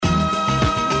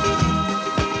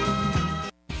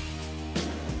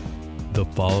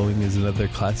The following is another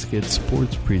Classic Hits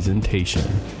Sports presentation.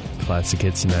 Classic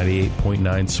Hits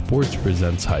 98.9 Sports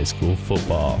presents high school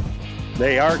football.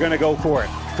 They are going to go for it.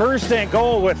 First and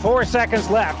goal with 4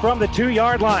 seconds left from the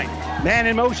 2-yard line. Man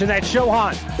in motion, that's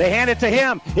Shohan. They hand it to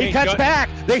him. He cuts back.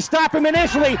 They stop him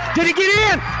initially. Did he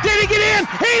get in? Did he get in?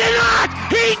 He did not!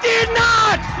 He did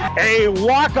not! A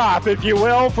walk-off, if you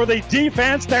will, for the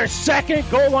defense. Their second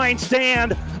goal line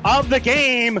stand of the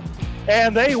game.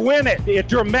 And they win it in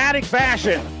dramatic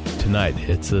fashion. Tonight,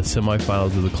 it's the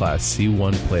semifinals of the Class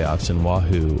C1 playoffs in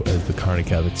Wahoo as the Kearney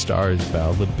Catholic Stars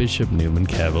battle the Bishop Neumann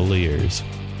Cavaliers.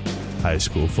 High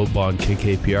school football on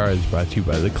KKPR is brought to you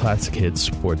by the Classic Hits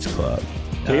Sports Club.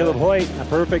 Caleb Hoyt, a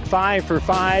perfect 5 for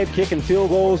 5, kicking field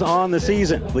goals on the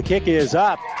season. The kick is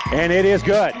up, and it is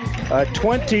good. A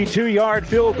 22-yard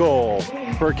field goal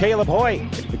for Caleb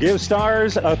Hoyt to give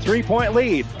Stars a 3-point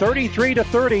lead.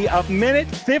 33-30, a minute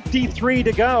 53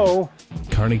 to go.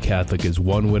 Kearney Catholic is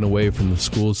one win away from the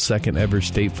school's second ever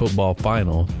state football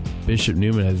final. Bishop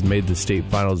Neumann has made the state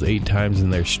finals 8 times in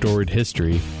their storied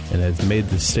history and has made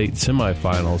the state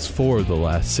semifinals 4 of the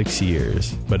last 6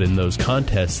 years. But in those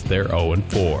contests, they're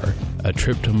 0-4. A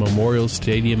trip to Memorial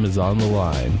Stadium is on the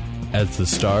line as the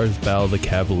Stars battle the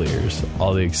Cavaliers.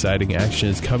 All the exciting action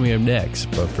is coming up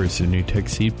next, but first a New Tech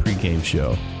Seed pregame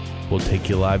show. We'll take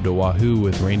you live to Wahoo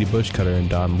with Randy Bushcutter and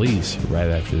Don Leese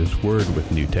right after this word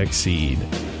with New Tech Seed.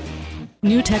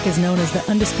 New Tech is known as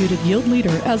the undisputed yield leader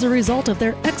as a result of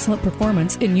their excellent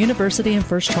performance in university and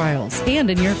first trials and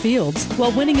in your fields.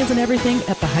 While winning isn't everything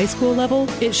at the high school level,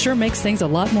 it sure makes things a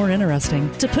lot more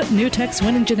interesting. To put New Tech's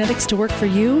winning genetics to work for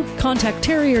you, contact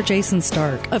Terry or Jason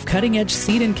Stark of Cutting Edge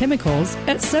Seed and Chemicals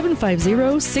at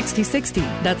 750-6060.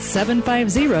 That's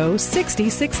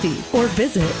 750-6060. Or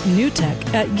visit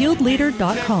newtech at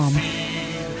yieldleader.com.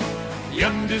 The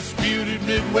undisputed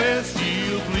Midwest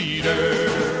yield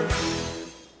leader.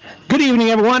 Good evening,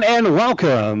 everyone, and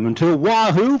welcome to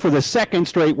Wahoo for the second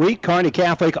straight week. Kearney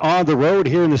Catholic on the road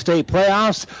here in the state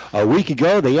playoffs. A week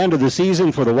ago, the end of the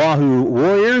season for the Wahoo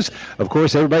Warriors. Of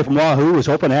course, everybody from Wahoo was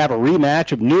hoping to have a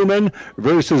rematch of Neumann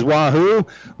versus Wahoo.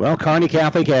 Well, Kearney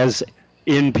Catholic has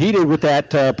impeded with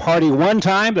that party one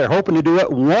time. They're hoping to do it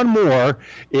one more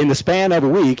in the span of a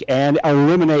week and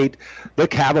eliminate the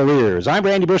Cavaliers. I'm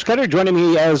Randy Bushcutter. Joining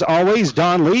me, as always,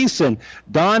 Don Leese. And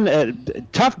Don,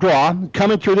 tough draw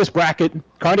coming through this bracket.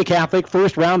 Kearney Catholic,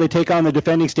 first round, they take on the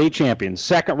defending state champions.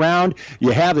 Second round, you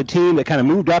have the team that kind of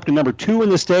moved up to number 2 in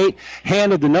the state,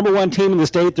 handed the number 1 team in the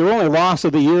state their only loss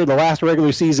of the year, the last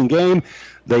regular season game.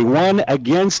 They won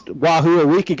against Wahoo a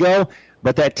week ago.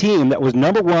 But that team that was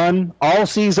number 1 all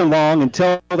season long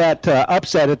until that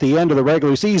upset at the end of the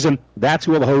regular season, that's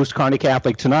who will host Kearney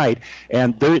Catholic tonight.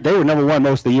 And they were number 1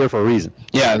 most of the year for a reason.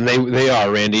 Yeah, and they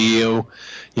are, Randy. You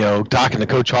know, talking to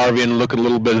Coach Harvey and looking a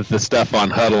little bit at the stuff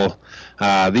on Huddle,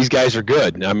 these guys are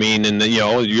good. I mean, and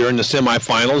you're in the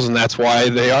semifinals, and that's why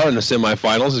they are in the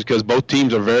semifinals, is because both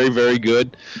teams are very, very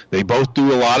good. They both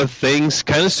do a lot of things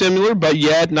kind of similar, but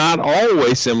yet not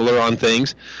always similar on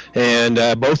things. And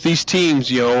both these teams,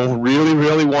 really,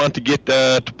 really want to get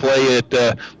to play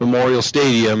at Memorial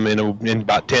Stadium in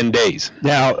about 10 days.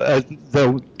 Now,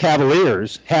 the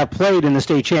Cavaliers have played in the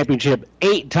state championship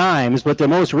 8 times, but their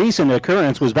most recent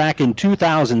occurrence was back in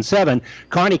 2007.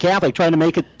 Kearney Catholic trying to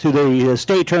make it to the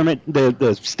state tournament,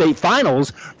 the state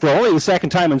finals, for only the second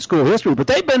time in school history. But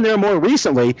they've been there more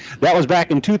recently. That was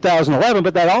back in 2011.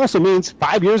 But that also means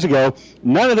 5 years ago,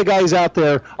 none of the guys out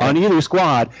there on either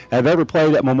squad have ever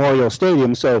played at Memorial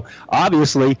Stadium. So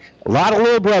obviously, a lot of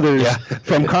little brothers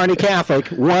from Kearney Catholic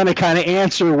want to kind of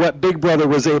answer what Big Brother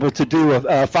was able to do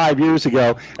 5 years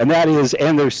ago, and that is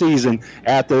end their season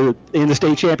in the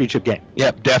state championship game.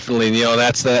 Yep, definitely.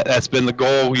 That's been the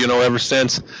goal. Ever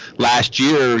since last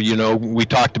year. We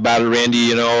talked about it, Randy.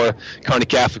 Kearney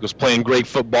Catholic was playing great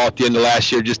football at the end of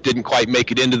last year, just didn't quite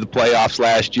make it into the playoffs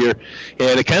last year,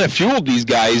 and it kind of fueled these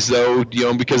guys, though.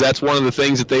 Because that's one of the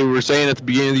things that they were saying at the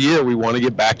beginning of the year. We want to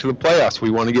get back to the playoffs. We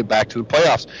want to get back to the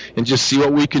playoffs and just see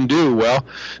what we can do. Well,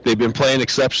 they've been playing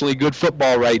exceptionally good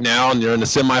football right now, and they're in the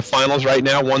semifinals right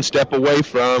now, one step away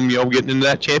from getting into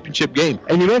that championship game.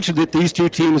 And you mentioned that these two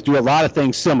teams do a lot of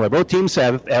things similar. Both teams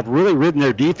have really ridden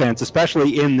their defense,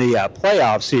 especially in the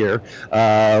playoffs here.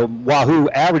 Wahoo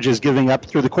averages giving up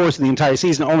through the course of the entire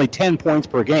season only 10 points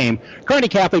per game. Kearney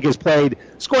Catholic has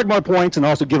scored more points and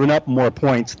also given up more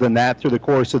points than that through the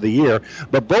course of the year.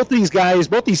 But both these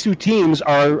two teams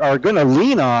are going to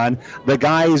lean on the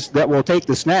guys that will take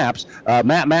the snaps.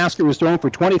 Matt Masker was thrown for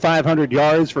 2,500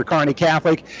 yards for Kearney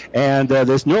Catholic, and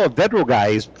this Noah Vedral guy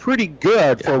is pretty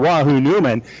good for Wahoo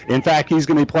Neumann. In fact, he's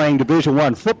going to be playing Division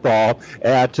I football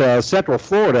at Central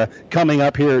Florida coming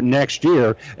up here next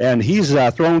year, and he's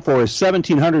thrown for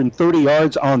 1,730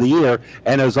 yards on the year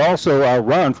and has also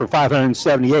run for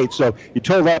 578. So you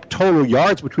total up total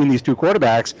yards between these two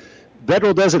quarterbacks.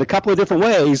 Vedral does it a couple of different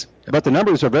ways, but the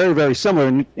numbers are very, very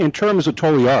similar in terms of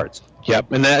total yards.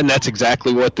 Yep, and that's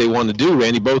exactly what they want to do,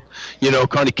 Randy. Both,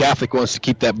 Kearney Catholic wants to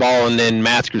keep that ball in then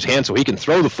Matzker's hand so he can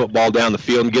throw the football down the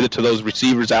field and get it to those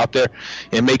receivers out there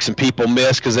and make some people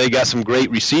miss, because they got some great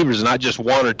receivers, not just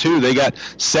one or two. They got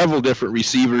several different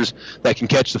receivers that can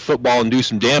catch the football and do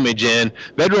some damage, and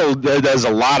Vedral does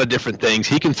a lot of different things.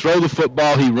 He can throw the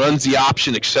football. He runs the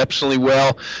option exceptionally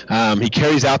well. He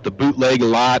carries out the bootleg a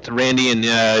lot, Randy, and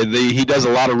he does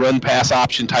a lot of run-pass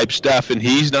option type stuff, and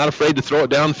he's not afraid to throw it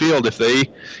down the field. If they,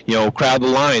 crowd the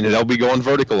line, and they'll be going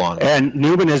vertical on it. And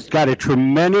Neumann has got a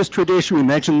tremendous tradition. We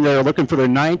mentioned they're looking for their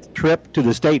 9th trip to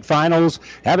the state finals.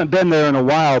 Haven't been there in a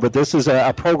while, but this is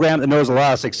a program that knows a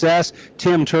lot of success.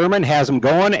 Tim Turman has them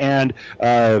going, and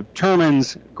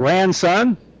Turman's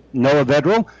grandson, Noah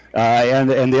Vedral,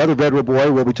 and the other Vedral boy,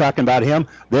 we'll be talking about him.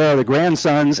 They're the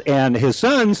grandsons, and his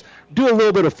sons do a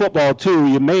little bit of football, too.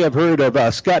 You may have heard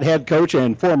of Scott head coach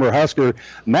and former Husker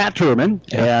Matt Turman,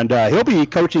 and he'll be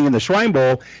coaching in the Shrine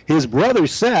Bowl. His brother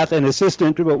Seth, an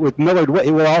assistant with Millard,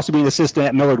 he will also be an assistant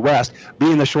at Millard West,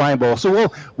 be in the Shrine Bowl. So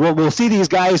we'll see these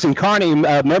guys in Kearney,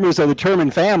 members of the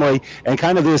Turman family, and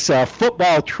kind of this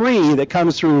football tree that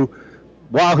comes through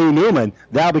Wahoo Neumann.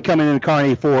 They'll be coming into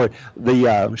Kearney for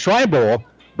the Shrine Bowl.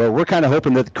 But we're kind of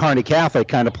hoping that Kearney Catholic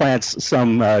kind of plants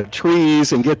some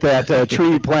trees and get that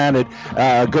tree planted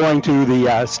going to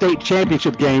the state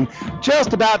championship game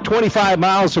just about 25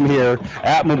 miles from here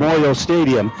at Memorial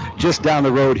Stadium, just down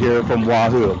the road here from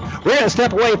Wahoo. We're going to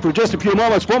step away for just a few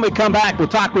moments. When we come back, we'll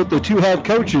talk with the two head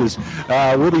coaches.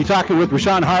 We'll be talking with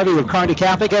Rashawn Harvey of Kearney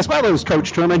Catholic as well as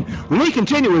Coach Turman when we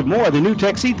continue with more of the New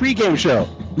Tech Seed pregame show.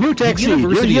 New Tech Seed,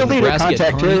 your deal leader.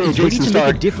 Contact Terry and Jason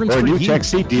Stark or a New Tech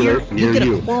Seed dealer near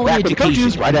you. Back with the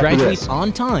coaches right after this. Graduate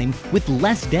on time with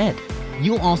less debt.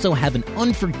 You'll also have an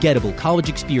unforgettable college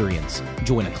experience.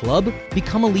 Join a club,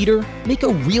 become a leader, make a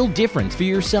real difference for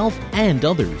yourself and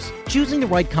others. Choosing the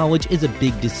right college is a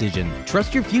big decision.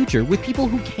 Trust your future with people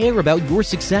who care about your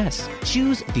success.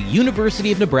 Choose the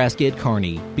University of Nebraska at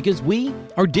Kearney, because we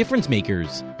are difference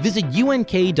makers. Visit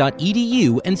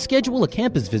unk.edu and schedule a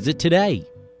campus visit today.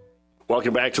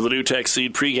 Welcome back to the New Tech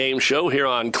Seed pregame show here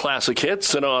on Classic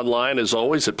Hits and online, as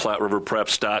always, at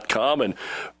PlatteRiverPreps.com. And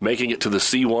making it to the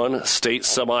C1 state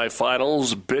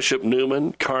semifinals, Bishop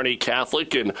Neumann, Kearney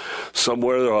Catholic, and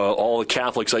somewhere all the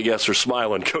Catholics, I guess, are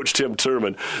smiling. Coach Tim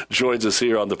Turman joins us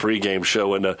here on the pregame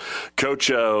show. And, Coach,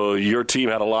 your team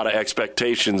had a lot of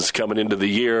expectations coming into the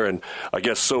year, and I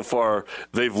guess so far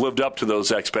they've lived up to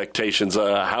those expectations.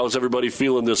 How's everybody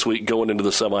feeling this week going into the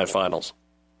semifinals?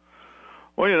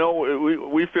 Well,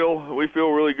 we feel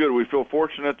really good. We feel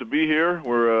fortunate to be here.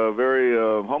 We're very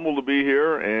humbled to be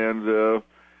here, and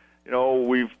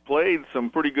we've played some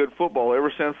pretty good football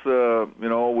ever since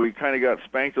we kind of got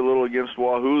spanked a little against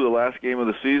Wahoo the last game of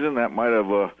the season. That might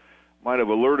have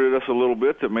alerted us a little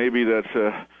bit that maybe that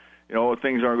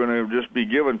things aren't going to just be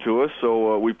given to us.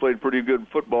 So we played pretty good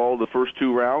football the first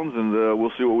two rounds, and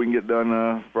we'll see what we can get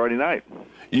done Friday night.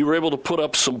 You were able to put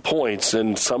up some points,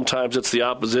 and sometimes it's the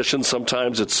opposition,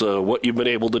 sometimes it's what you've been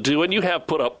able to do, and you have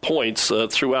put up points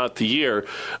throughout the year.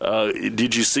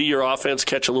 Did you see your offense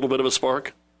catch a little bit of a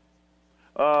spark?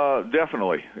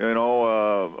 Definitely.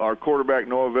 Our quarterback,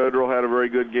 Noah Vedral, had a very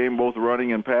good game, both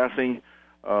running and passing.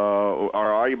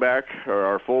 Our I-back,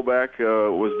 our fullback,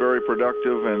 was very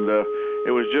productive, and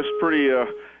it was just pretty,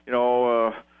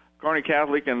 Kearney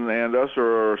Catholic and us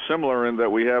are similar in that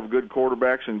we have good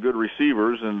quarterbacks and good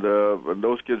receivers, and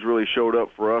those kids really showed up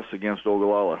for us against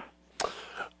Ogallala.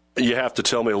 You have to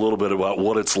tell me a little bit about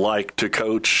what it's like to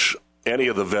coach any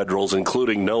of the Vedrals,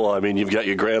 including Noah. I mean, you've got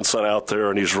your grandson out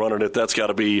there, and he's running it. That's got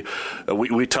to be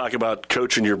we talk about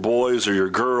coaching your boys or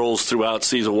your girls throughout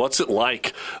season. What's it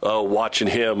like watching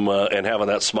him and having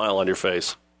that smile on your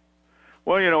face?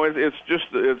 Well,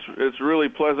 it's really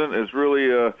pleasant. It's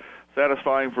really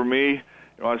satisfying for me.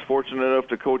 I was fortunate enough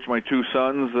to coach my two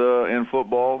sons in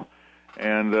football,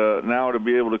 and now to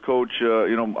be able to coach,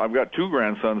 I've got two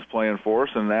grandsons playing for us,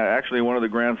 and actually one of the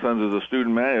grandsons is a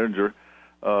student manager.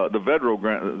 The Vedral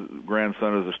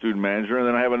grandson is a student manager, and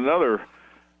then I have another,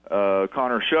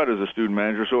 Connor Shutt, is a student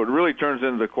manager. So it really turns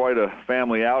into quite a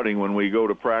family outing when we go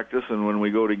to practice and when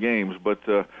we go to games. But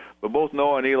both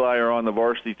Noah and Eli are on the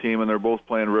varsity team, and they're both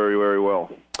playing very, very well.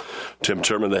 Tim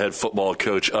Turman, the head football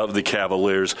coach of the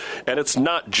Cavaliers. And it's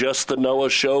not just the Noah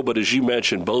show, but as you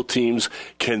mentioned, both teams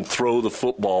can throw the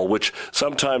football, which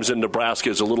sometimes in Nebraska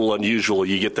is a little unusual.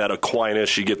 You get that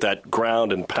Aquinas, you get that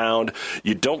ground and pound.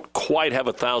 You don't quite have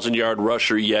a 1,000-yard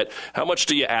rusher yet. How much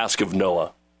do you ask of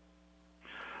Noah?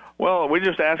 Well, we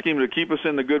just ask him to keep us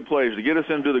in the good plays, to get us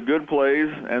into the good plays,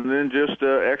 and then just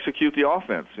execute the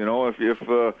offense. You know, if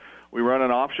we run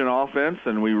an option offense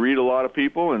and we read a lot of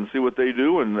people and see what they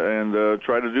do and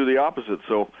try to do the opposite.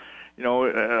 So, you know,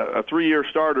 a 3-year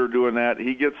starter doing that,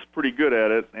 he gets pretty good at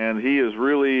it, and he is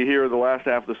really here the last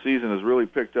half of the season has really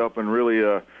picked up and really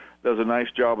does a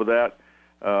nice job of that,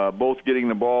 both getting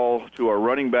the ball to our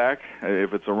running back,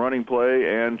 if it's a running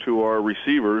play, and to our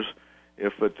receivers,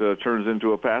 if it turns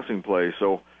into a passing play.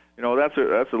 So, you know, that's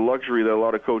a luxury that a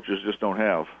lot of coaches just don't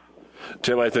have.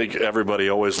 Tim, I think everybody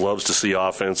always loves to see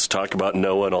offense, talk about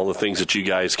Noah and all the things that you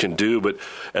guys can do. But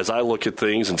as I look at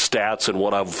things and stats and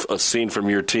what I've seen from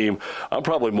your team, I'm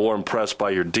probably more impressed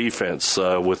by your defense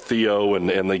with Theo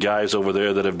and the guys over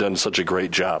there that have done such a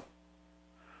great job.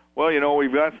 Well, you know,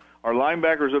 we've got our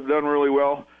linebackers have done really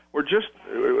well.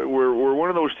 We're one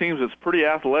of those teams that's pretty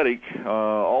athletic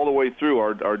all the way through.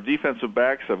 Our defensive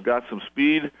backs have got some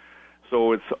speed,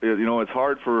 so it's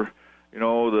hard for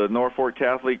the Norfolk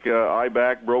Catholic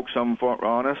I-back broke some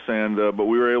on us, but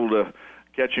we were able to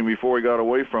catch him before he got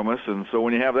away from us. And so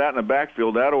when you have that in the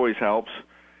backfield, that always helps.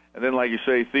 And then, like you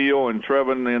say, Theo and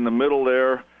Trevin in the middle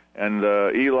there, and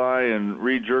Eli and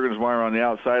Reed Juergensmeyer on the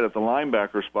outside at the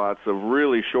linebacker spots have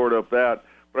really shored up that.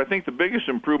 But I think the biggest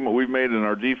improvement we've made in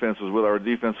our defense is with our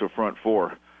defensive front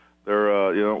four.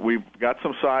 They're, we've got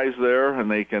some size there,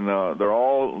 and they can, they're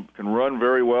all can run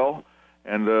very well,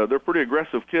 and they're pretty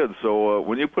aggressive kids. So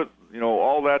when you put,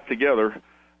 all that together,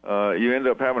 you end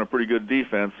up having a pretty good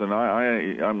defense. And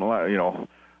I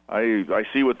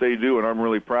see what they do, and I'm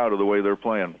really proud of the way they're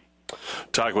playing.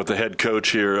 Talk with the head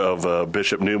coach here of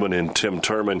Bishop Neumann and Tim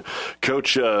Turman.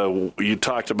 Coach, you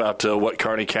talked about what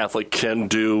Kearney Catholic can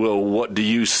do. What do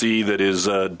you see that is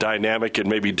dynamic and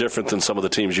maybe different than some of the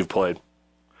teams you've played?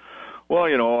 Well,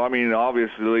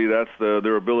 obviously that's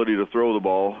their ability to throw the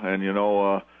ball. And,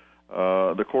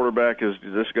 the quarterback has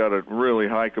just got a really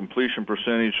high completion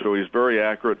percentage, so he's very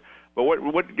accurate. But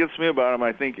what gets me about him,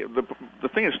 I think, the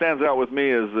thing that stands out with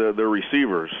me is the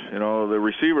receivers. The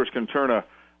receivers can turn a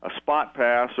spot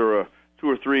pass or a 2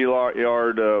 or 3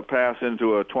 yard pass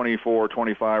into a 24,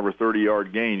 25, or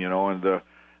 30-yard gain, and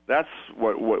that's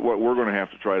what we're going to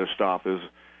have to try to stop is,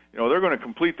 they're going to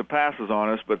complete the passes on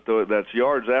us, but that's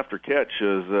yards after catch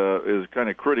is kind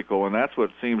of critical, and that's what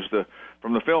seems to,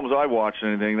 from the films I've watched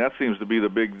and anything, that seems to be the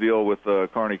big deal with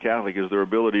Kearney Catholic is their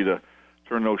ability to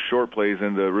turn those short plays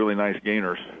into really nice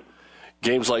gainers.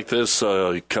 Games like this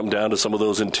come down to some of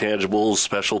those intangibles,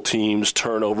 special teams,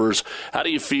 turnovers. How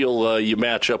do you feel you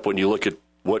match up when you look at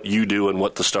what you do and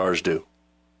what the Stars do?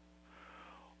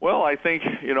 Well, I think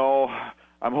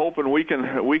I'm hoping we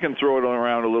can throw it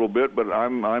around a little bit, but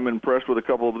I'm impressed with a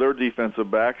couple of their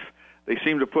defensive backs. They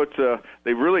seem to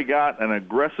they've really got an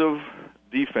aggressive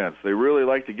defense. They really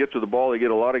like to get to the ball. They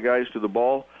get a lot of guys to the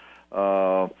ball.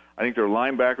 I think their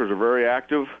linebackers are very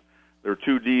active. Their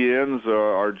 2 DNs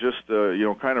are just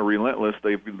kind of relentless.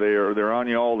 They're on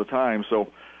you all the time.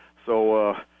 So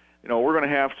we're going to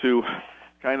have to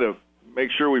kind of make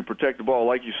sure we protect the ball.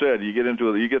 Like you said,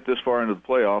 you get this far into the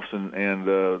playoffs, and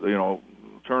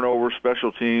turnovers,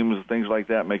 special teams, things like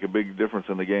that make a big difference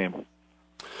in the game.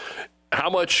 How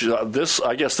much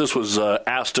I guess this was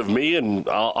asked of me, and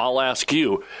I'll ask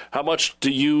you. How much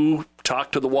do you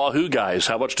talk to the Wahoo guys?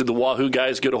 How much did the Wahoo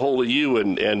guys get a hold of you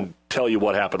and tell you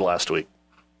what happened last week?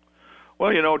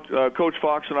 Well, Coach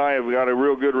Fox and I have got a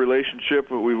real good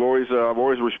relationship. I've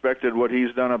always respected what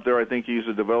he's done up there. I think he's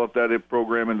developed that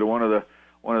program into one of the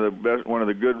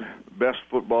best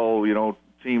football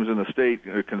teams in the state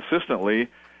consistently,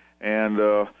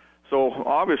 and. So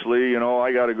obviously,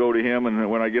 I got to go to him,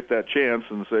 and when I get that chance,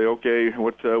 and say, okay,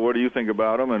 what do you think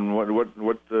about him, and what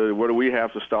do we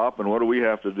have to stop, and what do we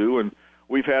have to do? And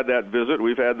we've had that visit,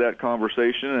 we've had that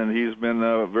conversation, and he's been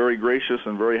very gracious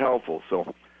and very helpful.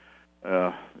 So,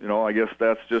 I guess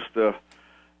that's just having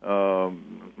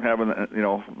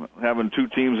 2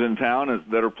 teams in town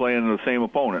that are playing the same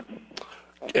opponent.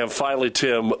 And finally,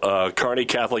 Tim, Kearney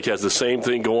Catholic has the same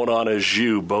thing going on as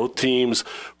you. Both teams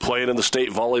playing in the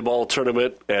state volleyball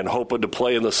tournament and hoping to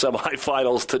play in the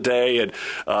semifinals today. And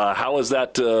how is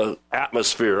that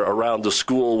atmosphere around the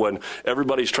school when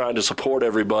everybody's trying to support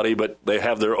everybody, but they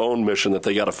have their own mission that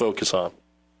they got to focus on?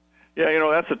 Yeah,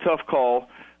 that's a tough call.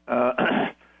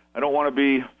 I don't want to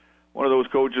be one of those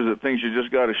coaches that thinks you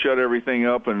just got to shut everything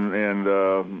up and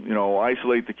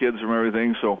isolate the kids from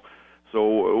everything. So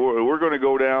we're going to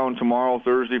go down tomorrow,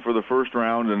 Thursday, for the first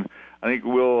round, and I think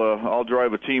I'll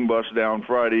drive a team bus down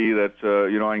Friday that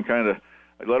I can kind of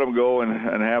let them go and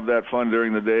have that fun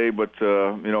during the day, but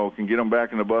can get them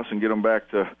back in the bus and get them back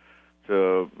to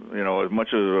as much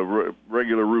of a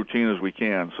regular routine as we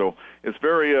can. So it's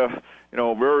very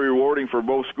very rewarding for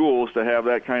both schools to have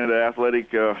that kind of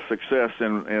athletic success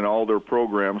in all their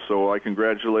programs. So I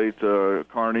congratulate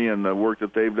Kearney and the work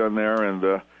that they've done there,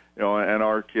 and and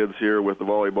our kids here with the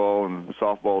volleyball and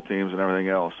softball teams and everything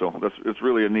else. So it's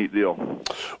really a neat deal.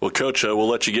 Well, Coach, we'll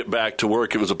let you get back to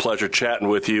work. It was a pleasure chatting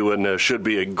with you, and should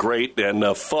be a great and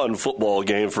fun football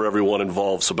game for everyone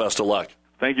involved. So best of luck.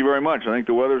 Thank you very much. I think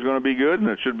the weather's going to be good, and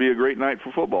it should be a great night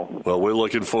for football. Well, we're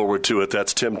looking forward to it.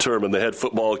 That's Tim Turman, the head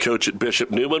football coach at Bishop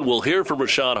Neumann. We'll hear from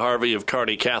Rashawn Harvey of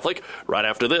Kearney Catholic right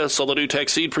after this on the New Tech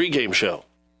Seed pregame show.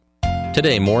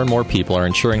 Today, more and more people are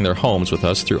insuring their homes with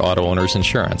us through Auto Owners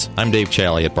Insurance. I'm Dave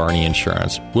Challey at Barney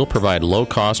Insurance. We'll provide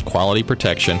low-cost, quality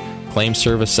protection, claim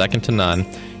service second to none,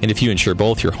 and if you insure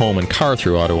both your home and car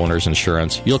through Auto Owners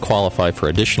Insurance, you'll qualify for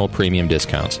additional premium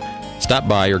discounts. Stop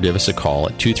by or give us a call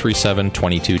at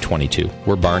 237-2222.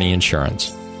 We're Barney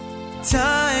Insurance.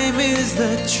 Time is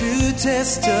the true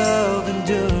test of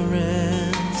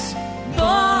endurance.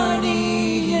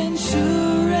 Barney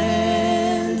Insurance.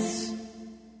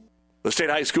 The state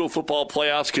high school football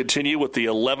playoffs continue with the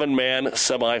 11-man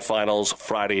semifinals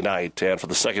Friday night. And for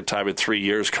the second time in 3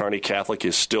 years, Kearney Catholic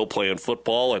is still playing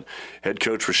football. And head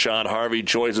coach Rashawn Harvey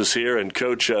joins us here. And,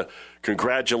 Coach,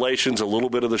 congratulations. A little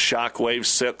bit of the shockwave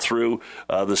sent through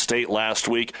the state last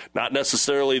week. Not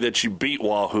necessarily that you beat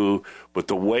Wahoo, but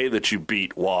the way that you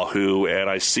beat Wahoo. And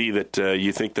I see that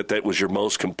you think that was your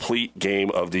most complete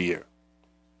game of the year.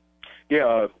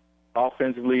 Yeah,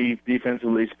 offensively,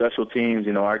 defensively, special teams,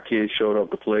 our kids showed up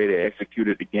to play. They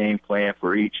executed the game plan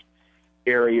for each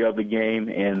area of the game,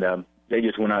 and they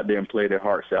just went out there and played their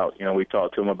hearts out. We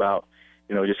talked to them about,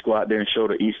 just go out there and show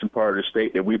the eastern part of the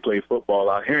state that we play football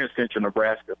out here in central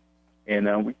Nebraska.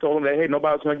 And we told them that, hey,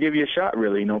 nobody's going to give you a shot,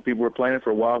 really. People were playing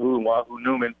for Wahoo and Wahoo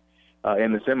Neumann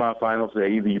in the semifinals. That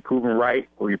either you prove them right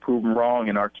or you prove them wrong,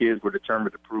 and our kids were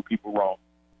determined to prove people wrong.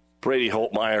 Brady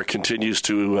Holtmeyer continues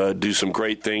to do some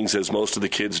great things, as most of the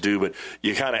kids do, but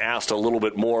you kind of asked a little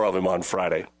bit more of him on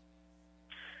Friday.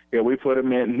 Yeah, we put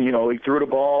him in, he threw the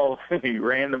ball, he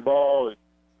ran the ball,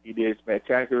 he did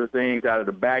spectacular things out of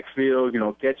the backfield,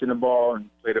 catching the ball, and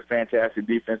played a fantastic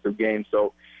defensive game.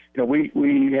 So,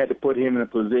 we had to put him in a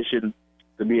position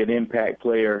to be an impact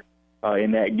player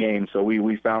in that game. So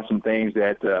we found some things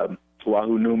that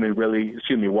Wahoo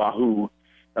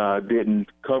didn't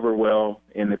cover well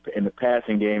in the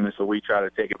passing game, and so we tried to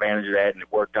take advantage of that, and it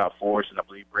worked out for us. And I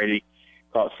believe Brady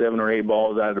caught 7 or 8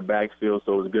 balls out of the backfield,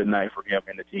 so it was a good night for him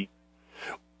and the team.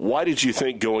 Why did you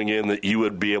think going in that you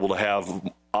would be able to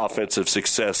have offensive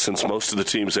success, since most of the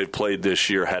teams they've played this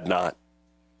year had not?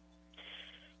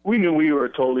 We knew we were a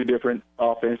totally different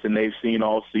offense than they've seen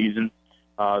all season.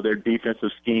 Their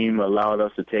defensive scheme allowed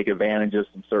us to take advantage of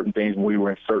some certain things when we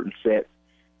were in certain sets.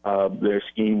 Their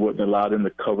scheme wouldn't allow them to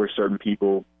cover certain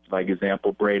people, like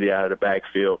example, Brady out of the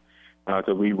backfield.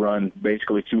 So we run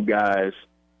basically 2 guys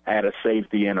at a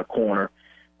safety and a corner,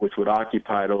 which would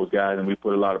occupy those guys, and we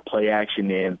put a lot of play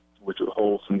action in, which would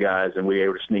hold some guys, and we were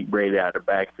able to sneak Brady out of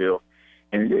the backfield.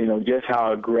 And, just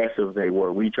how aggressive they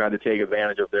were. We tried to take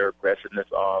advantage of their aggressiveness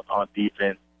on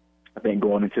defense. I think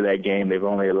going into that game, they've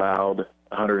only allowed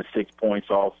 106 points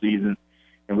all season.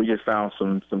 And we just found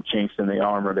some chinks in the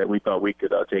armor that we thought we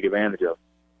could take advantage of.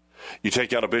 You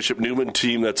take out a Bishop Neumann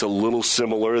team that's a little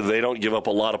similar. They don't give up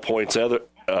a lot of points either.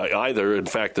 In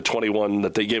fact, the 21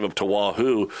 that they gave up to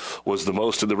Wahoo was the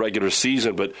most in the regular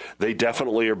season, but they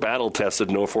definitely are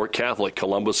battle-tested. Norfolk Catholic,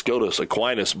 Columbus Scotus,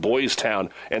 Aquinas, Boys Town,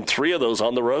 and 3 of those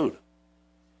on the road.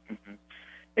 Mm-hmm.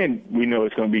 And we know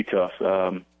it's going to be tough.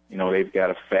 They've got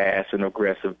a fast and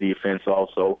aggressive defense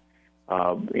also.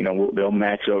 They'll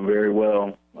match up very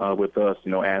well with us,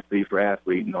 athlete for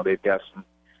athlete. They've got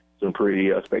some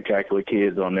pretty spectacular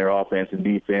kids on their offense and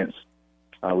defense.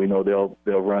 We know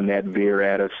they'll run that veer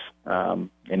at us, and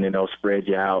then they'll spread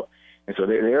you out. And so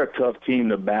they're a tough team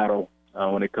to battle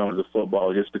when it comes to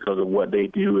football, just because of what they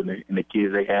do and the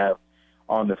kids they have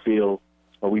on the field.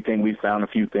 But we think we found a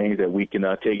few things that we can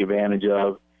take advantage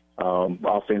of.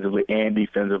 Offensively and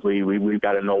defensively, we've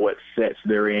got to know what sets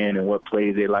they're in and what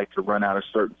plays they like to run out of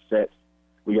certain sets.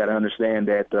 We got to understand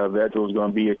that Vettel is going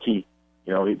to be a key.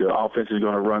 The offense is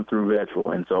going to run through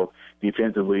Vettel, and so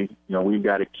defensively, we've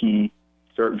got to key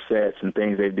certain sets and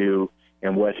things they do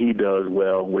and what he does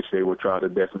well, which they will try to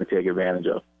definitely take advantage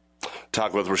of.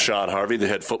 Talking with Rashawn Harvey, the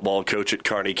head football coach at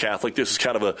Kearney Catholic. This is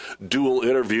kind of a dual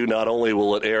interview. Not only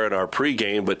will it air in our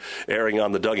pregame, but airing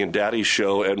on the Doug and Daddy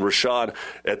show. And Rashawn,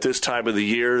 at this time of the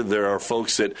year, there are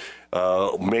folks that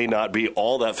may not be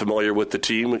all that familiar with the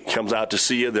team. It comes out to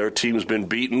see you. Their team's been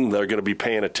beaten. They're going to be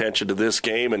paying attention to this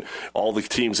game and all the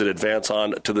teams that advance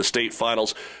on to the state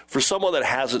finals. For someone that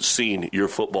hasn't seen your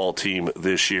football team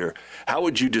this year, how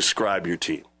would you describe your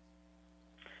team?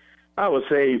 I would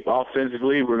say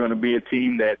offensively, we're going to be a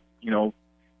team that,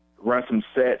 run some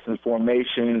sets and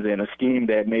formations and a scheme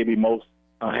that maybe most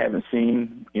haven't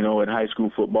seen, in high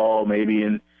school football, maybe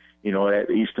in, at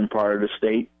the eastern part of the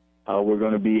state. We're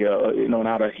going to be,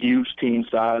 not a huge team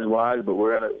size-wise, but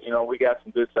we're going to, we got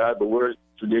some good size, but we're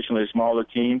traditionally a smaller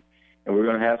team, and we're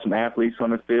going to have some athletes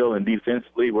on the field. And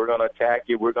defensively, we're going to attack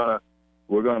you. We're going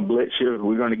to blitz you.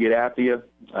 We're going to get after you.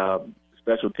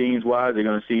 Special teams-wise, they're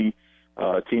going to see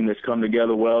a team that's come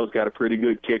together well. It's got a pretty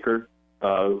good kicker,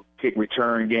 kick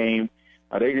return game.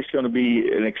 They're just going to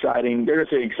be an exciting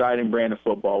brand of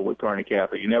football with Kearney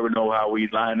Catholic. You never know how we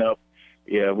line up.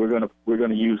 Yeah, we're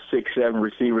gonna use 6-7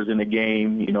 receivers in the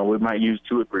game. We might use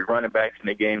 2 or 3 running backs in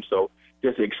the game. So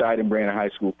just an exciting brand of high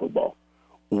school football.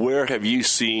 Where have you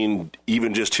seen,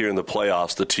 even just here in the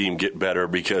playoffs, the team get better?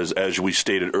 Because as we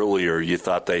stated earlier, you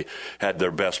thought they had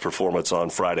their best performance on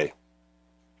Friday.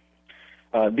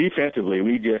 Defensively,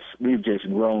 we've just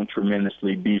grown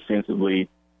tremendously defensively.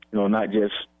 Not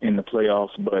just in the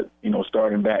playoffs, but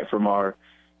starting back from our.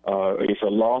 It's a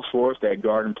loss for us, that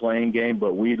Garden Plain game,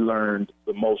 but we learned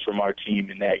the most from our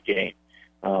team in that game.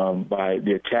 By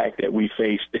the attack that we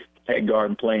faced at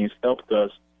Garden Plains helped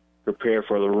us prepare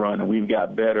for the run, and we've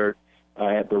got better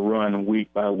at the run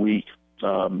week by week.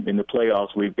 In the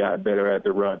playoffs, we've got better at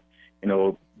the run.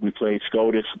 We played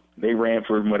SCOTUS. They ran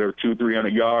for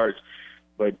 200-300 yards,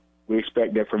 but we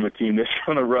expect that from a team that's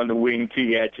going to run the wing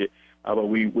tee at you. But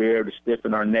we're able to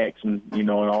stiffen our necks and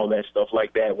all that stuff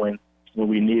like that when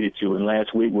we needed to. And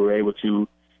last week we were able to,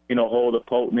 hold a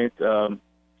potent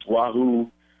Wahoo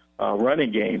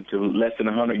running game to less than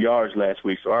 100 yards last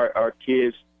week. So our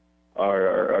kids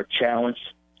are challenged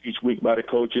each week by the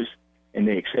coaches, and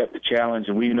they accept the challenge.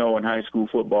 And we know in high school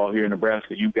football here in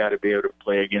Nebraska, you've got to be able to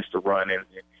play against the run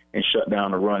and shut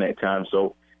down the run at times.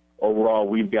 So overall,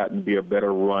 we've gotten to be a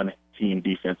better run team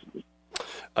defensively.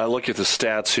 I look at the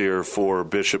stats here for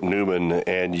Bishop Neumann,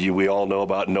 and we all know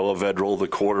about Noah Vedral, the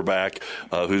quarterback,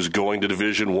 who's going to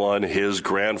Division I. His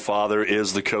grandfather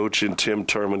is the coach in Tim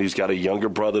Turman. He's got a younger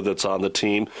brother that's on the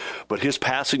team, but his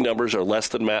passing numbers are less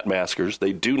than Matt Masker's.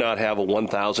 They do not have a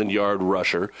 1,000-yard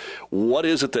rusher. What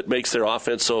is it that makes their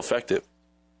offense so effective?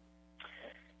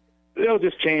 They'll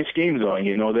just change schemes on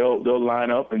you. They'll line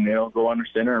up and they'll go under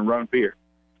center and run fear.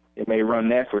 They may run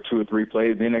that for 2 or 3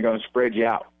 plays, then they're going to spread you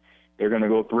out. They're going to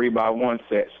go 3-by-1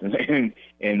 sets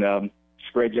and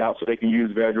spread you out so they can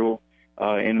use Vedral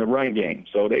in the run game.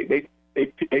 So they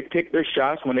pick their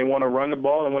shots when they want to run the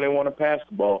ball and when they want to pass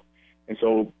the ball. And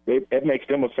so that makes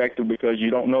them effective because you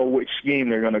don't know which scheme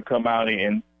they're going to come out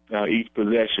in each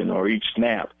possession or each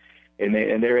snap. And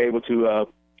they're able to,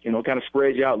 kind of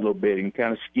spread you out a little bit and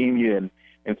kind of scheme you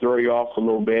and throw you off a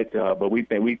little bit. But we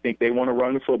think they want to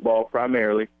run the football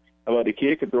primarily. But the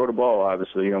kid can throw the ball,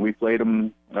 obviously. We played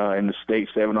him in the state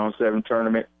 7-on-7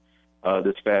 tournament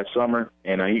this past summer,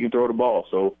 and he can throw the ball.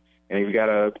 So, and he's got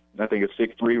a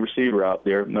 6'3" receiver out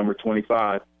there, number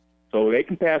 25. So they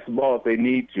can pass the ball if they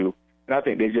need to. And I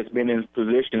think they've just been in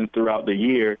position throughout the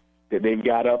year that they've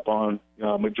got up on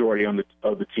majority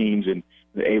of the teams and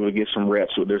they're able to get some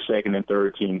reps with their second and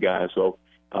third team guys. So,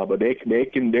 but they're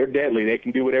deadly. They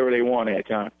can do whatever they want at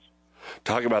times.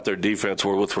 Talk about their defense.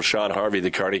 We're with Rashawn Harvey,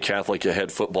 the Kearney Catholic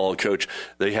head football coach.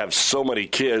 They have so many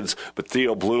kids, but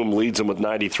Theo Bloom leads them with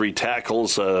 93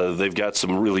 tackles. They've got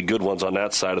some really good ones on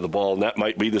that side of the ball, and that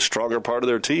might be the stronger part of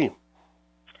their team.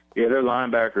 Yeah, their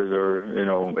linebackers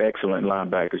are, excellent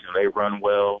linebackers. They run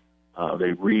well.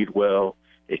 They read well.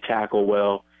 They tackle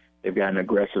well. They've got an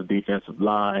aggressive defensive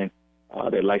line.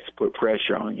 They like to put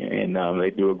pressure on you, and they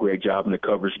do a great job in the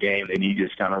coverage game. They need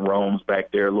just kind of roams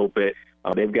back there a little bit.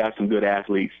 They've got some good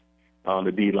athletes on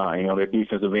the D-line. Their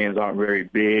defensive ends aren't very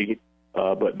big,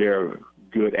 but they're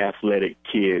good athletic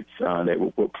kids that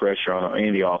will put pressure on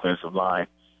any offensive line.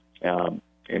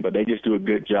 But they just do a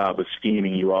good job of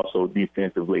scheming you also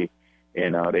defensively,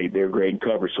 and they're great in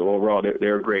coverage. So overall,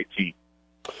 they're a great team.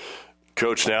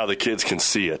 Coach, now the kids can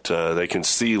see it. They can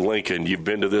see Lincoln. You've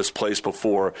been to this place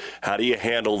before. How do you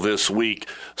handle this week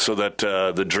so that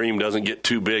the dream doesn't get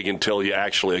too big until you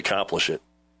actually accomplish it?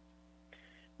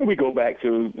 We go back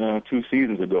to 2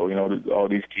 seasons ago. All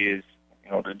these kids,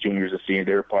 the juniors and seniors,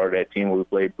 they're part of that team where we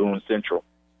played Boone Central.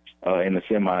 in the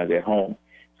semis at home.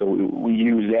 So we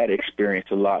use that experience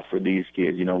a lot for these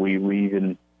kids. You know, we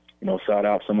even, you know, sought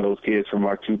out some of those kids from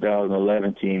our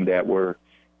 2011 team that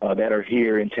are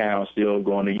here in town still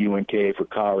going to UNK for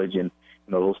college, and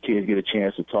you know, those kids get a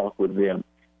chance to talk with them.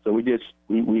 So we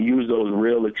use those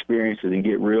real experiences and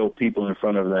get real people in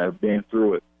front of them that have been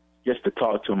through it, just to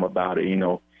talk to them about it, you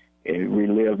know, and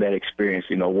relive that experience.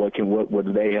 You know, what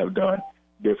would they have done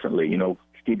differently? You know,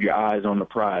 keep your eyes on the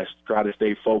prize, try to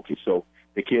stay focused. So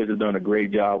the kids have done a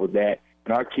great job with that,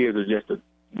 and our kids are just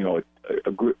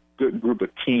a good group of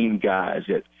team guys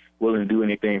that willing to do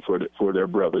anything for their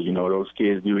brothers. You know, those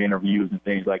kids do interviews and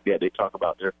things like that. They talk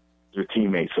about their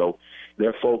teammates. So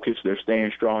they're focused, they're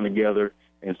staying strong together,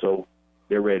 and so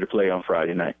they're ready to play on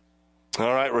Friday night.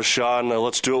 All right, Rashawn,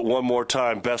 let's do it one more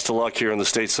time. Best of luck here in the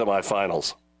state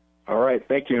semifinals. All right,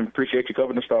 thank you, and appreciate you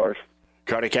covering the Stars.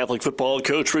 Kearney Catholic football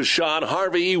coach Rashawn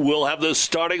Harvey will have the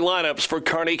starting lineups for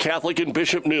Kearney Catholic and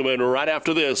Bishop Neumann right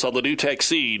after this on the New Tech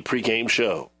Seed pregame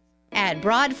show. At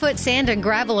Broadfoot Sand and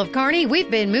Gravel of Kearney,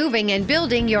 we've been moving and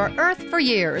building your earth for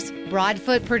years.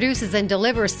 Broadfoot produces and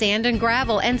delivers sand and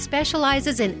gravel and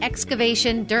specializes in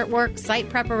excavation, dirt work, site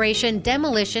preparation,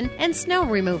 demolition, and snow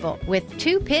removal, with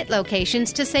 2 pit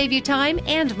locations to save you time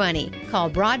and money. Call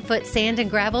Broadfoot Sand and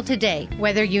Gravel today,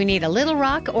 whether you need a little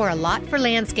rock or a lot for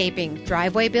landscaping,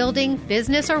 driveway building,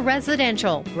 business, or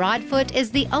residential. Broadfoot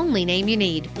is the only name you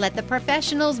need. Let the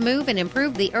professionals move and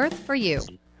improve the earth for you.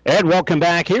 And welcome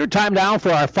back here. Time now for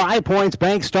our 5 Points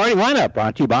Bank starting lineup,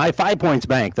 brought to you by 5 Points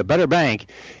Bank, the better bank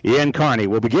in Kearney.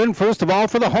 We'll begin, first of all,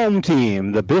 for the home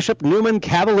team, the Bishop Neumann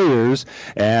Cavaliers,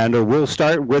 and we'll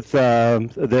start with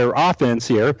their offense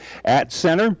here at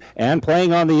center, and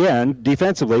playing on the end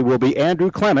defensively will be Andrew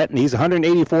Clement, and he's a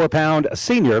 184-pound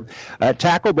senior. At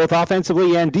tackle, both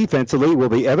offensively and defensively, will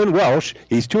be Evan Welsh.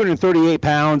 He's 238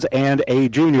 pounds and a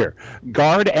junior.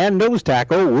 Guard and nose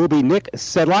tackle will be Nick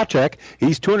Sedlacek.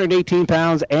 He's 218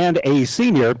 pounds and a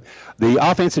senior. The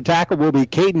offensive tackle will be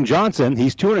Caden Johnson.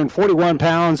 He's 241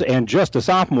 pounds and just a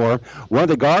sophomore. One of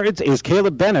the guards is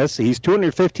Caleb Bennis. He's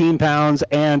 215 pounds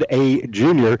and a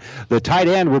junior. The tight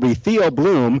end will be Theo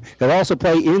Bloom. He'll also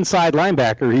play inside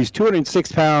linebacker. He's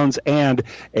 206 pounds and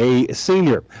a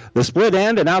senior. The split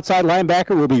end and outside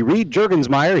linebacker will be Reed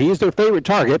Jurgensmeyer. He's their favorite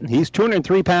target. He's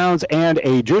 203 pounds and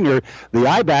a junior. The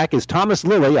I-back is Thomas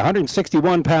Lilly,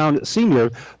 161-pound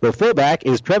senior. The fullback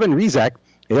is Trevin Rizek.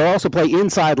 He'll also play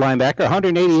inside linebacker,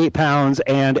 188 pounds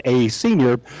and a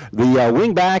senior. The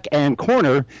wingback and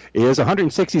corner is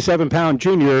 167-pound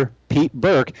junior Pete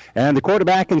Burke, and the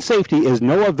quarterback and safety is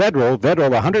Noah Vedral. Vedral,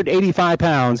 185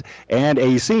 pounds and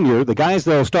a senior. The guys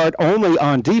that will start only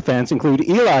on defense include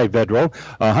Eli Vedral,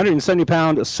 a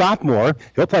 170-pound sophomore.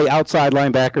 He'll play outside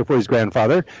linebacker for his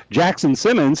grandfather. Jackson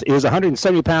Simmons is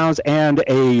 170 pounds and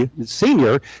a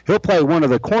senior. He'll play one of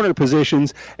the corner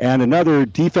positions, and another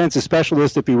defensive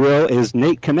specialist, if you will, is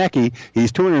Nate Konecki.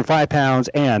 He's 205 pounds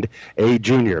and a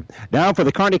junior. Now for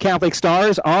the Kearney Catholic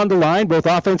Stars on the line, both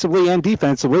offensively and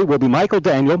defensively, will be Michael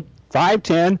Daniel,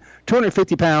 5'10",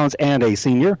 250 pounds and a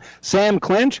senior. Sam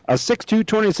Clinch, a 6'2",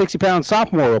 260-pound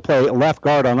sophomore, will play left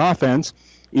guard on offense.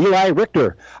 Eli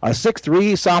Richter, a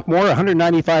 6'3", sophomore,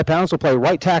 195 pounds, will play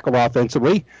right tackle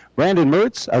offensively. Brandon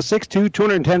Mertz, a 6'2",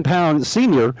 210-pound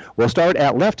senior, will start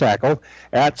at left tackle.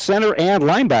 At center and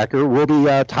linebacker will be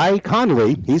Ty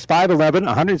Connolly. He's 5'11",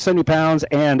 170 pounds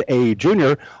and a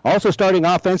junior. Also starting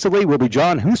offensively will be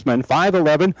John Hoosman,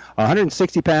 5'11",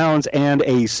 160 pounds and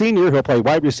a senior. He'll play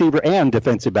wide receiver and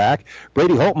defensive back.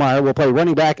 Brady Holtmeyer will play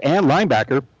running back and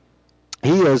linebacker.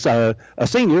 He is a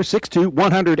senior, 6'2",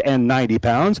 190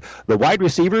 pounds. The wide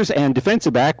receivers and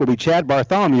defensive back will be Chad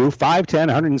Bartholomew, 5'10",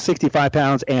 165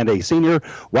 pounds, and a senior.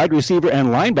 Wide receiver and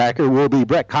linebacker will be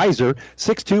Brett Kaiser,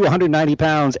 6'2", 190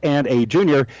 pounds, and a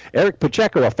junior. Eric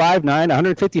Pacheco, a 5'9",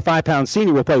 155-pound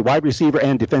senior, will play wide receiver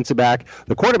and defensive back.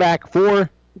 The quarterback for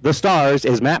the Stars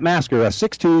is Matt Masker, a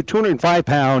 6'2",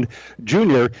 205-pound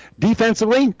junior.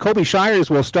 Defensively, Kobe Shires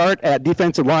will start at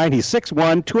defensive line. He's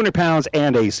 6'1", 200 pounds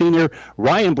and a senior.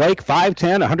 Ryan Blake,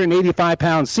 5'10",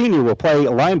 185-pound senior, will play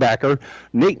linebacker.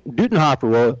 Nate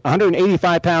Dutenhofer,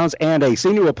 185 pounds and a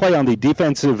senior, will play on the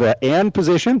defensive end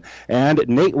position. And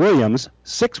Nate Williams,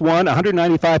 6'1",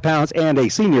 195 pounds and a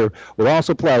senior, will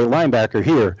also play linebacker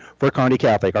here for Kearney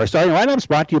Catholic. Our starting lineup is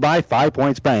brought to you by 5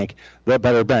 Points Bank, the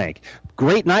better bank.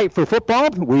 Great night for football.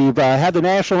 We've had the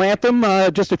national anthem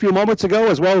just a few moments ago,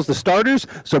 as well as the starters.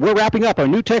 So we're wrapping up our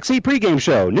New Tech Seed pregame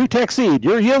show. New Tech Seed,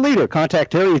 your yield leader.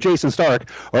 Contact Terry or Jason Stark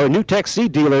or a New Tech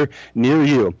Seed dealer near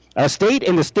you. A spot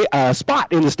in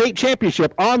the state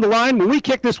championship on the line when we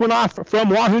kick this one off from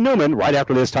Wahoo Neumann right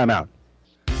after this timeout.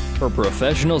 For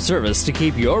professional service to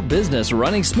keep your business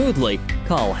running smoothly,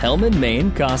 call Hellman, Maine,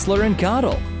 Kostler, and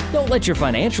Cottle. Don't let your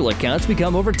financial accounts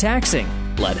become overtaxing.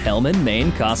 Let Hellman,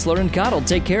 Maine, Kostler, and Cottle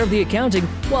take care of the accounting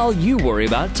while you worry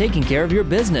about taking care of your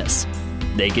business.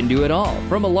 They can do it all,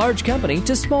 from a large company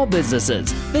to small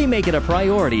businesses. They make it a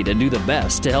priority to do the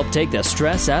best to help take the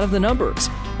stress out of the numbers.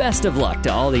 Best of luck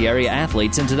to all the area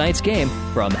athletes in tonight's game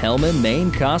from Hellman,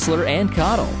 Maine, Kostler, and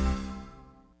Cottle.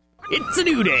 It's a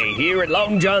new day here at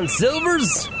Long John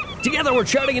Silver's. Together we're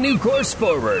charting a new course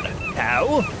forward.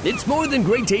 How? It's more than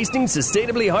great tasting,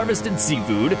 sustainably harvested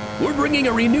seafood. We're bringing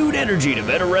a renewed energy to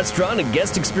better restaurant and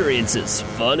guest experiences,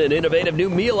 fun and innovative new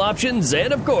meal options,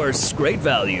 and of course, great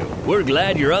value. We're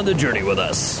glad you're on the journey with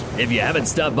us. If you haven't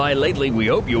stopped by lately, we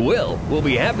hope you will. We'll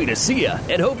be happy to see you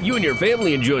and hope you and your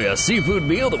family enjoy a seafood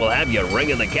meal that will have you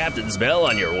ringing the captain's bell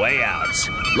on your way out.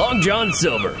 Long John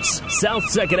Silver's, South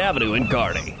 2nd Avenue in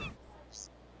Kearney.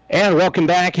 And welcome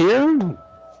back here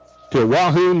to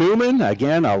Wahoo Neumann.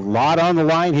 Again, a lot on the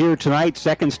line here tonight.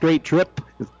 Second straight trip,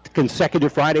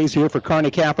 consecutive Fridays here for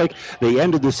Kearney Catholic. The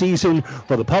end of the season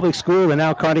for the public school, and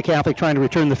now Kearney Catholic trying to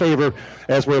return the favor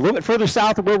as we're a little bit further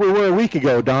south of where we were a week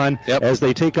ago, Don, as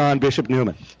they take on Bishop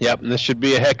Neumann. Yep, and this should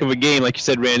be a heck of a game. Like you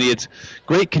said, Randy, it's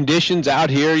great conditions out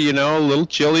here, you know, a little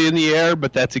chilly in the air,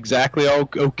 but that's exactly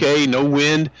okay. No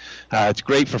wind. It's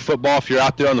great for football. If you're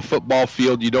out there on the football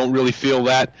field, you don't really feel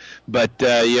that. But,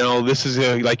 you know, this is,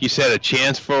 like you said, a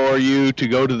chance for you to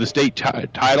go to the state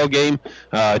title game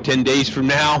 10 days from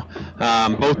now.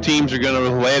 Both teams are going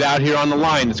to lay it out here on the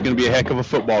line. It's going to be a heck of a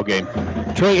football game.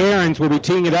 Trey Ahrens will be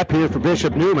teeing it up here for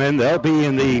Bishop Neumann. They'll be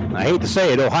in the, I hate to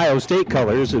say it, Ohio State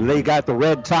colors. They got the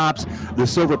red tops, the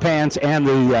silver pants, and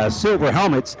the silver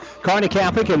helmets. Kearney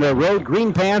Catholic in their road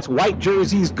green pants, white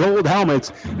jerseys, gold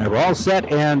helmets. And we're all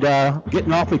set and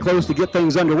getting awfully close to get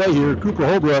things underway here. Cooper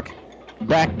Holbrook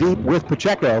back deep with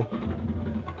Pacheco.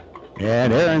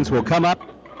 And Ahrens will come up,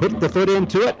 put the foot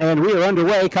into it, and we are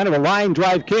underway. Kind of a line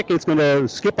drive kick. It's going to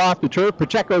skip off the turf.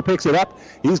 Pacheco picks it up.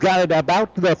 He's got it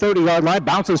about the 30-yard line,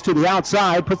 bounces to the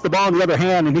outside, puts the ball in the other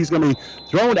hand, and he's going to be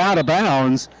thrown out of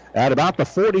bounds at about the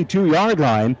 42-yard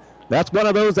line. That's one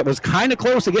of those that was kind of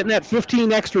close to getting that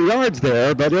 15 extra yards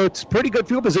there, but it's pretty good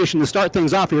field position to start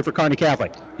things off here for Kearney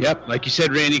Catholic. Yep, like you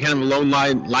said, Randy, kind of a lone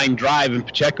line drive, and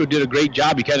Pacheco did a great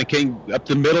job. He kind of came up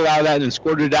the middle out of that and then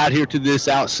squirted it out here to this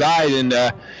outside and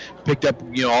picked up,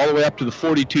 you know, all the way up to the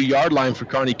 42-yard line for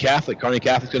Kearney Catholic. Kearney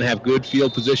Catholic's going to have good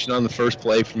field position on the first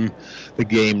play from the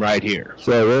game right here.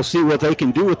 So we'll see what they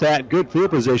can do with that good field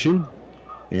position.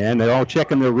 And they're all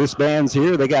checking their wristbands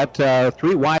here. They got 3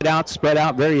 wideouts spread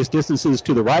out various distances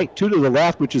to the right, 2 to the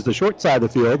left, which is the short side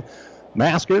of the field.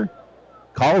 Masker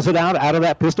calls it out of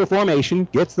that pistol formation,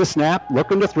 gets the snap,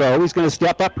 looking to throw. He's going to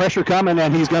step up, pressure coming,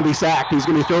 and he's going to be sacked. He's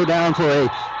going to be thrown down for a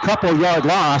couple-yard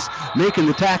loss. Making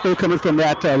the tackle coming from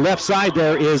that left side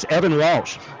there is Evan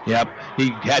Walsh. Yep,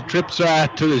 he had trips to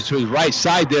his right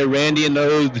side there, Randy, and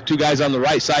the 2 guys on the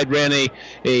right side ran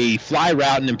a fly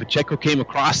route, and then Pacheco came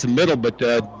across the middle, but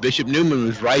Bishop Neumann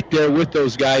was right there with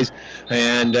those guys,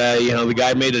 and you know, the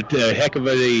guy made a heck of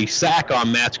a sack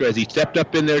on Matsker as he stepped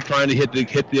up in there trying to hit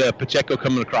the Pacheco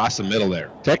coming across the middle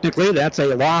there. Technically, that's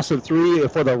a loss of 3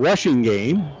 for the rushing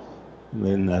game,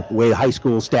 in the way high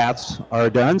school stats are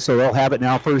done, so they'll have it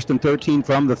now 1st and 13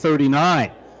 from the 39.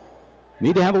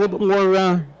 Need to have a little bit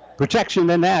more protection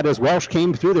than that as Welsh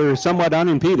came through there somewhat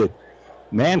unimpeded.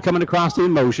 Man coming across in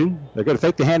motion. They're going to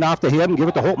fake the handoff to him and give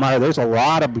it to Holtmeyer. There's a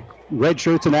lot of red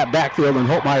shirts in that backfield, and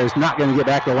Holtmeyer is not going to get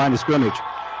back to the line of scrimmage.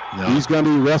 No. He's going to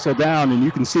be wrestled down, and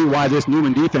you can see why this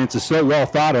Neumann defense is so well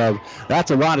thought of. That's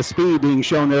a lot of speed being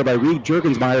shown there by Reed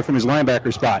Juergensmeyer from his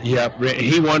linebacker spot. Yep,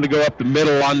 he wanted to go up the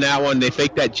middle on that one. They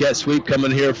faked that jet sweep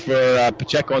coming here for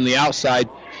Pacheco on the outside.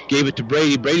 Gave it to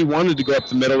Brady. Brady wanted to go up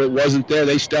the middle. It wasn't there.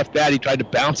 They stuffed that. He tried to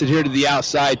bounce it here to the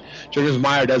outside.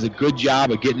 Juergensmeyer does a good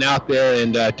job of getting out there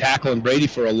and tackling Brady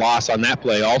for a loss on that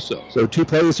play also. So 2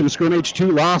 plays from scrimmage,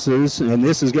 2 losses, and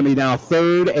this is going to be now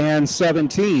 3rd and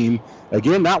 17.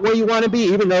 Again, not where you want to be,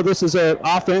 even though this is an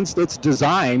offense that's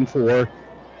designed for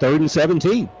 3rd and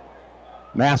 17.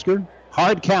 Masker,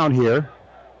 hard count here.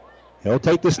 He'll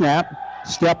take the snap.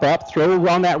 Step up, throw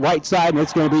on that right side, and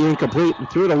it's going to be incomplete.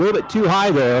 Threw it a little bit too high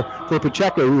there for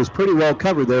Pacheco, who was pretty well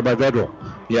covered there by Vedral.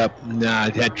 Yep,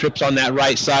 had trips on that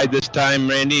right side this time,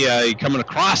 Randy. Coming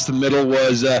across the middle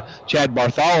was Chad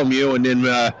Bartholomew, and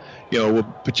then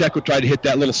Pacheco tried to hit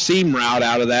that little seam route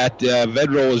out of that.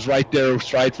 Vedral was right there,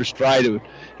 stride for stride,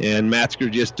 and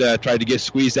Matsker just tried to get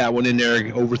squeezed that one in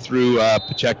there, overthrew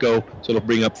Pacheco, so it'll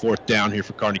bring up 4th down here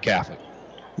for Kearney Catholic.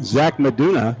 Zach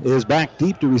Meduna is back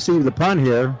deep to receive the punt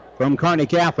here from Kearney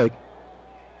Catholic.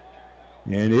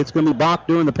 And it's going to be Bach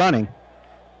doing the punting.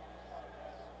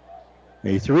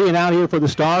 A 3-and-out here for the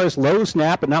Stars. Low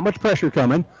snap, but not much pressure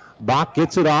coming. Bach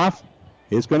gets it off.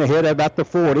 It's going to hit at about the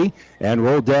 40 and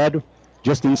roll dead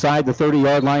just inside the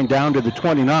 30-yard line down to the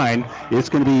 29. It's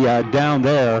going to be down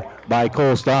there by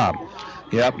Cole Staub.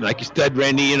 Yep, like you said,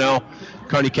 Randy,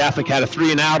 Kearney Catholic had a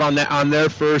 3-and-out on their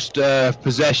first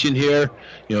possession here.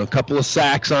 A couple of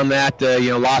sacks on that.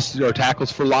 Losses or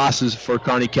tackles for losses for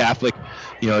Kearney Catholic.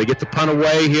 They get the punt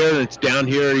away here, and it's down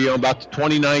here, about the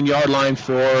 29-yard line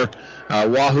for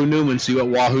Wahoo Neumann. See what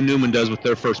Wahoo Neumann does with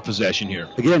their first possession here.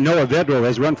 Again, Noah Vedral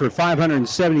has run for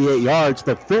 578 yards.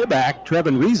 The fullback,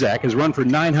 Trevin Rizak, has run for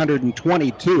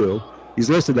 922. He's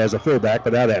listed as a fullback,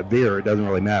 but out of that veer, it doesn't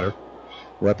really matter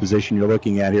what position you're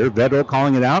looking at here. Vedral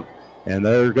calling it out, and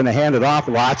they're going to hand it off.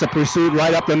 Lots of pursuit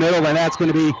right up the middle, and that's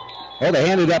going to be, they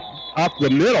handed up the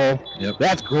middle. Yep.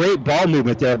 That's great ball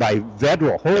movement there by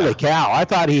Vedral. Holy cow. I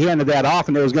thought he handed that off,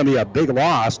 and it was going to be a big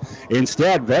loss.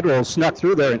 Instead, Vedral snuck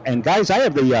through there. And guys, I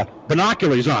have the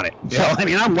binoculars on it. So,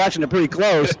 I'm watching it pretty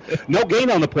close. No gain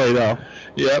on the play, though.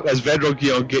 Yeah, as Vedral,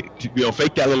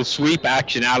 fake that little sweep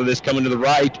action out of this coming to the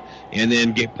right, and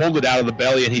then pulled it out of the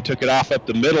belly, and he took it off up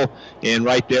the middle. And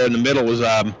right there in the middle was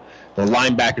the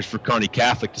linebackers for Kearney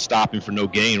Catholic to stop him for no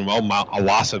gain. Well, a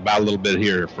loss of about a little bit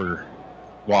here for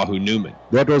Wahoo Neumann.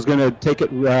 Vedral's going to take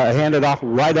it, hand it off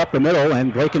right up the middle,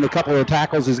 and breaking a couple of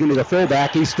tackles is going to be the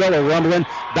fullback. He's still a rumbling,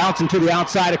 bouncing to the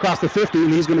outside across the 50,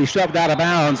 and he's going to be shoved out of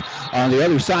bounds on the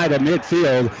other side of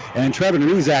midfield. And Trevin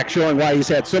Rizak showing why he's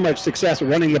had so much success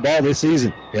running the ball this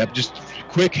season. Yep, just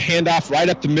quick handoff right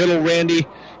up the middle, Randy.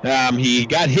 He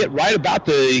got hit right about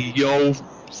the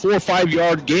 4 or 5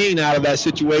 yard gain out of that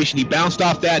situation. He bounced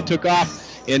off that and took off.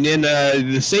 And then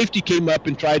the safety came up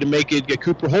and tried to make it.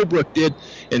 Cooper Holbrook did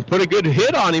and put a good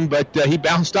hit on him, but he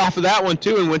bounced off of that one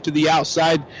too and went to the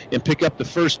outside and picked up the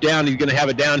first down. He's going to have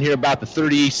it down here about the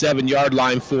 37-yard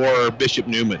line for Bishop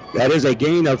Neumann. That is a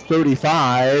gain of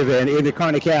 35, and into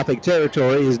Kearney Catholic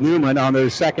territory is Neumann on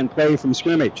their second play from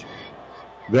scrimmage.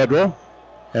 Vedral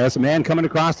has a man coming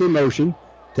across in motion,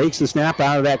 takes the snap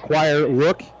out of that quiet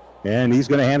look, and he's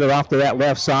going to hand it off to that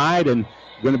left side, and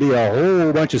going to be a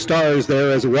whole bunch of Stars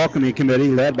there as a welcoming committee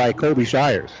led by Kobe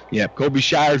Shires. Yeah, Kobe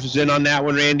Shires was in on that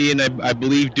one, Randy, and I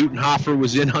believe Dutenhofer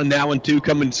was in on that one too,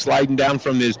 sliding down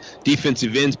from his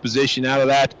defensive ends position out of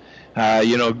that.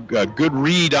 A good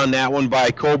read on that one by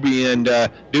Kobe and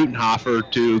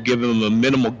Dutenhofer to give him a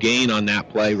minimal gain on that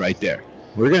play right there.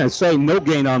 We're going to say no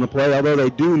gain on the play, although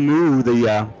they do move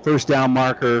the first down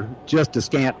marker just a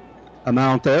scant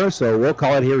amount there, so we'll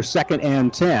call it here 2nd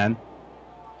and 10.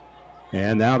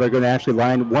 And now they're going to actually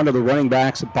line one of the running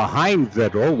backs behind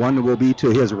Vedral. One will be to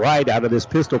his right out of this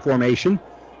pistol formation,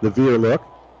 the veer look.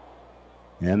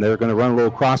 And they're going to run a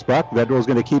little crossbuck. Vedral's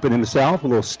going to keep it himself, a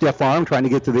little stiff arm, trying to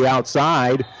get to the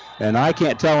outside. And I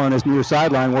can't tell on this near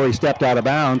sideline where he stepped out of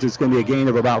bounds. It's going to be a gain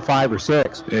of about 5 or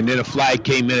 6. And then a flag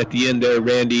came in at the end there,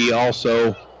 Randy,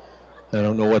 also. I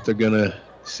don't know what they're going to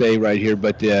say right here,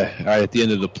 but right at the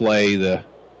end of the play, the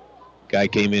guy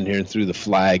came in here and threw the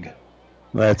flag.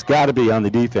 Well, it's got to be on the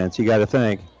defense, you got to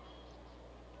think.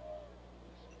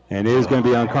 And it is going to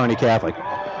be on Kearney Catholic.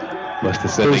 Must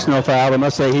have said personal foul. They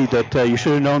must say that you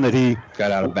should have known that he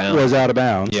got out of bounds. Was out of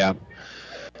bounds. Yeah.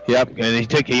 Yep, and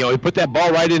he put that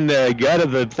ball right in the gut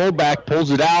of the fullback,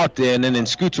 pulls it out, and then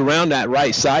scoots around that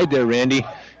right side there, Randy.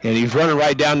 And he's running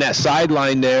right down that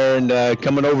sideline there and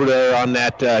coming over there on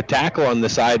that tackle on the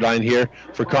sideline here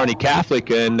for Kearney Catholic.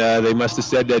 And they must have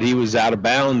said that he was out of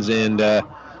bounds and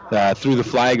threw the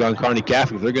flag on Kearney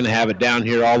Catholic. They're going to have it down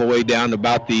here all the way down to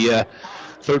about the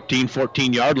 13,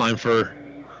 14-yard line for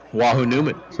Wahoo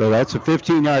Neumann. So that's a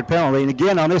 15-yard penalty. And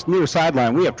again, on this near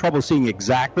sideline, we have trouble seeing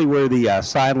exactly where the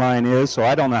sideline is, so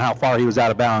I don't know how far he was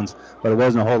out of bounds, but it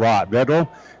wasn't a whole lot. Vedral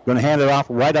going to hand it off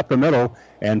right up the middle,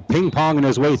 and ping-ponging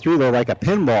his way through there like a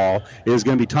pinball is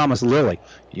going to be Thomas Lilly.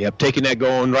 Yep, taking that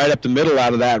going right up the middle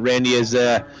out of that, Randy, is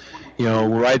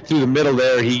right through the middle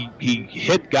there. He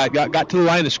got to the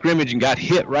line of scrimmage and got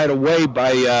hit right away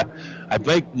by I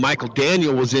think Michael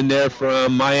Daniel was in there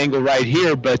from my angle right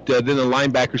here, but then the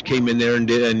linebackers came in there and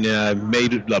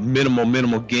made a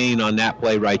minimal gain on that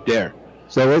play right there.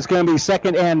 So it's going to be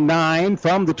 2nd and 9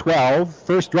 from the 12.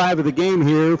 First drive of the game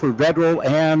here for Vedral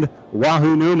and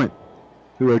Wahoo Neumann,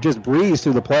 who have just breezed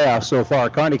through the playoffs so far.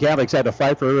 Kearney Catholic's had to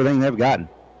fight for everything they've gotten.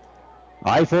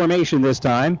 I formation this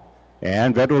time.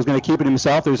 And Vedral's going to keep it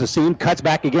himself. There's a seam, cuts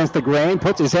back against the grain,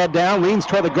 puts his head down, leans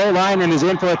toward the goal line, and is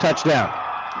in for a touchdown.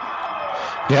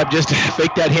 Yep, just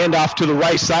faked that handoff to the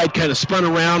right side, kind of spun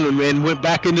around and went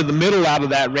back into the middle out of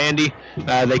that, Randy.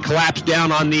 They collapsed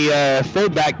down on the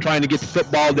fullback trying to get the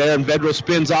football there, and Vedro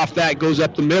spins off that, goes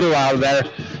up the middle out of there,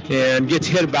 and gets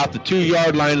hit about the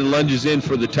 2-yard line and lunges in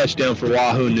for the touchdown for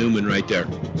Wahoo Neumann right there.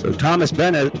 So Thomas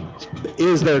Bennett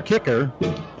is their kicker,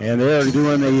 and they're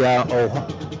doing the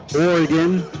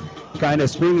Oregon kind of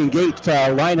swinging gate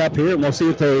lineup here, and we'll see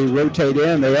if they rotate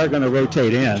in. They are going to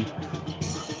rotate in.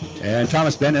 And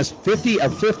Thomas Bennett 50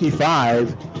 of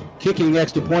 55 kicking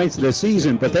extra points this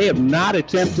season, but they have not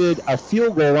attempted a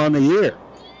field goal on the year.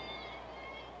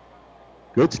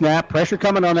 Good snap, pressure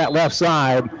coming on that left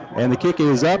side, and the kick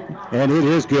is up, and it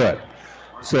is good.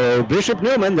 So Bishop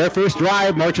Neumann, their first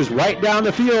drive, marches right down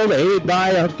the field, aided by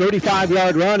a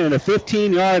 35-yard run and a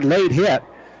 15-yard late hit.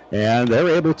 And they're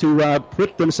able to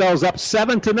put themselves up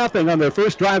 7-0 on their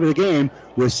first drive of the game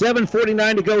with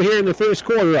 7:49 to go here in the first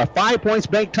quarter. A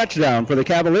 5-point bank touchdown for the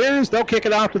Cavaliers. They'll kick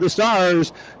it off to the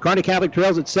Stars. Kearney Catholic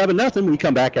trails at 7-0. We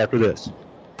come back after this.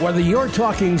 Whether you're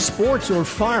talking sports or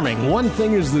farming, one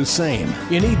thing is the same.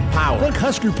 You need power. Think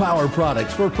Husker Power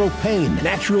products for propane,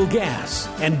 natural gas,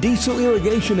 and diesel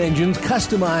irrigation engines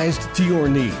customized to your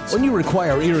needs. When you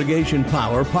require irrigation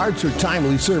power, parts, or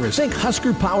timely service, think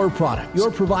Husker Power products, your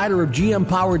provider of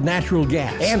GM-powered natural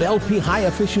gas and LP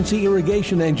high-efficiency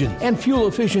irrigation engines and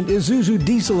fuel-efficient Isuzu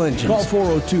diesel engines. Call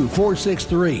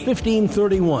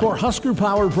 402-463-1531 for Husker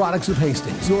Power products of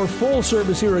Hastings, your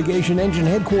full-service irrigation engine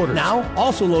headquarters. Now,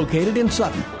 also located in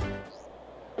Sutton.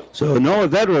 So Noah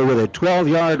Vedra with a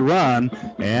 12-yard run,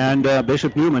 and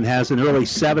Bishop Neumann has an early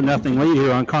 7-0 lead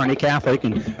here on Kearney Catholic.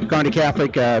 And Kearney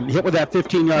Catholic hit with that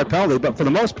 15-yard penalty, but for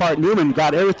the most part, Neumann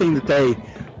got everything that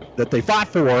they fought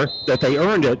for, that they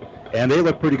earned it, and they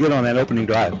looked pretty good on that opening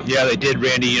drive. Yeah, they did,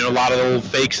 Randy. You know, a lot of little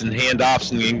fakes and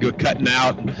handoffs and good cutting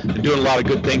out and doing a lot of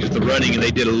good things with the running, and they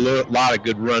did a lot of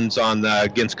good runs on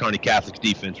against Kearney Catholic's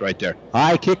defense right there.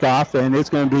 High kickoff, and it's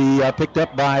going to be picked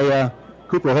up by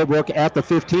Cooper Holbrook at the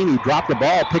 15. He dropped the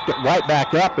ball, picked it right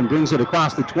back up, and brings it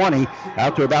across the 20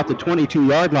 out to about the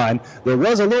 22-yard line. There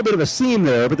was a little bit of a seam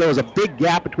there, but there was a big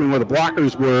gap between where the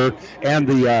blockers were and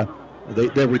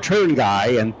the return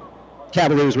guy, and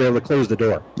Cavaliers were able to close the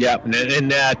door. Yeah, and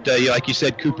that, like you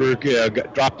said, Cooper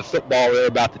dropped the football there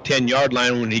about the 10-yard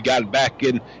line when he got it back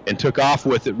in and took off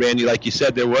with it, Randy. Like you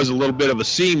said, there was a little bit of a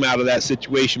seam out of that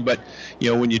situation, but, you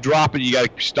know, when you drop it, you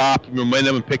got to stop,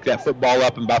 momentum, and pick that football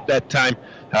up. And about that time,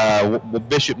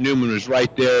 Bishop Neumann was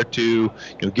right there to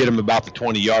get him about the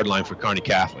 20-yard line for Kearney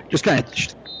Catholic. Just kind of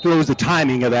throws the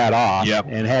timing of that off. Yep.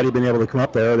 And had he been able to come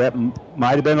up there, that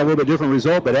might have been a little bit different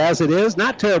result. But as it is,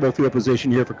 not terrible field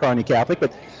position here for Kearney Catholic,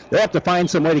 but they have to find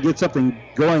some way to get something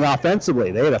going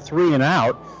offensively. They had a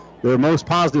 3-and-out. Their most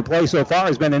positive play so far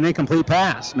has been an incomplete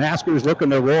pass. Masker's looking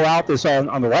to roll out this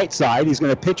on the right side. He's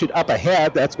going to pitch it up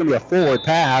ahead. That's going to be a forward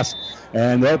pass,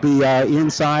 and they'll be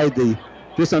inside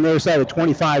just on the other side of the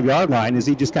 25-yard line as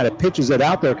he just kind of pitches it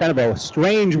out there. Kind of a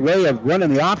strange way of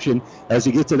running the option as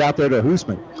he gets it out there to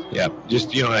Hoosman. Yeah,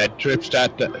 just, had trips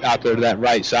out there to that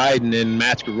right side, and then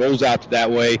Matsker rolls out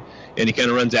that way, and he kind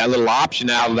of runs that little option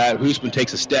out of that. Hoosman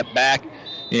takes a step back,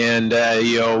 and,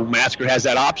 Matsker has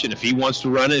that option. If he wants to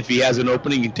run it, if he has an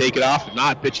opening, he can take it off. If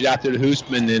not, pitch it out there to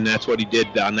Hoosman, and that's what he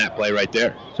did on that play right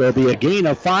there. So it'll be a gain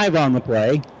of 5 on the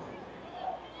play.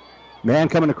 Man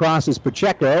coming across is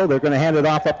Pacheco. They're going to hand it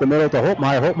off up the middle to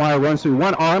Holtmeyer. Holtmeyer runs through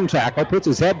one arm tackle, puts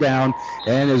his head down,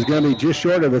 and is going to be just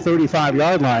short of the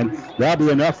 35-yard line. That'll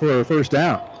be enough for a first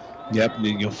down. Yep,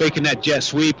 faking that jet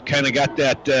sweep, kind of got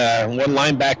that one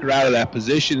linebacker out of that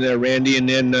position there, Randy, and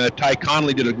then Ty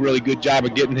Conley did a really good job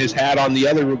of getting his hat on the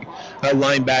other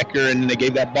linebacker, and they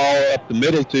gave that ball up the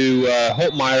middle to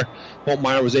Holtmeyer.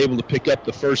 Holtmeyer was able to pick up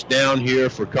the first down here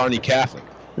for Kearney Catholic.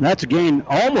 And that's a gain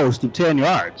almost of 10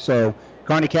 yards. So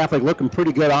Kearney Catholic looking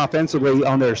pretty good offensively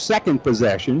on their second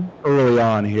possession early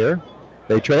on here.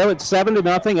 They trail at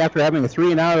 7-0 after having a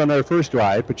 3-and-out on their first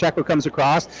drive. Pacheco comes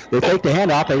across. They fake the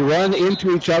handoff. They run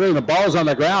into each other, and the ball's on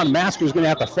the ground. Masker's going to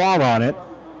have to fall on it.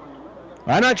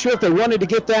 I'm not sure if they wanted to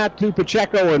get that to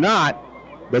Pacheco or not,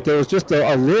 but there was just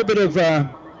a little bit of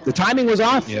the timing was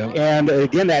off. Yeah. And,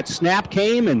 again, that snap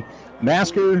came, and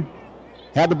Masker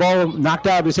had the ball knocked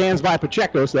out of his hands by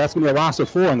Pacheco, so that's going to be a loss of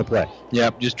 4 on the play.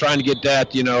 Yep, just trying to get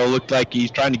that, looked like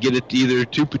he's trying to get it either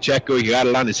to Pacheco. He got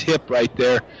it on his hip right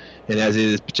there, and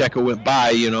as Pacheco went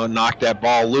by, knocked that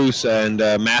ball loose, and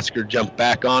Masker jumped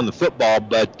back on the football,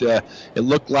 but it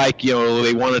looked like,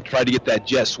 they want to try to get that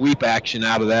jet sweep action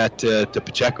out of that to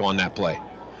Pacheco on that play.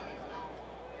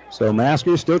 So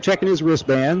Masker still checking his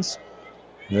wristbands.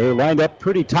 They're lined up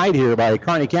pretty tight here by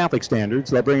Kearney Catholic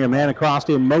standards. They'll bring a man across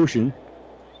in motion.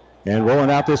 And rolling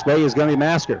out this way is going to be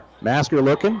Masker. Masker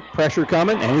looking, pressure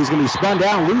coming, and he's going to be spun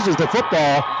down, loses the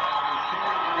football.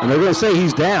 And they're going to say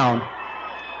he's down,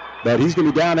 but he's going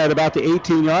to be down at about the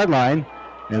 18-yard line.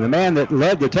 And the man that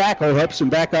led the tackle helps him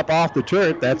back up off the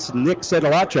turf. That's Nick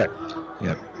Sedlacek.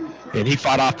 Yep. And he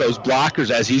fought off those blockers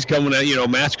as he's coming out. You know,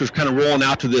 Masker's kind of rolling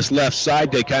out to this left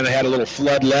side. They kind of had a little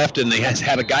flood left, and they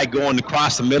had a guy going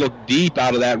across the middle deep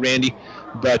out of that, Randy.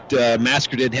 But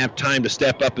Masker didn't have time to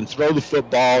step up and throw the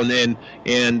football. And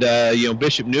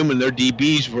Bishop Neumann, their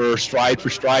DBs were stride for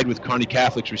stride with Kearney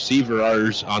Catholic's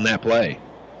receivers on that play.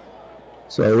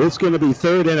 So it's going to be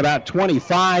third and about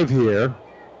 25 here.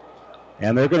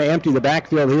 And they're going to empty the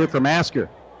backfield here for Masker.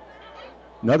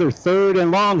 Another third and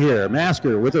long here.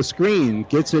 Masker with a screen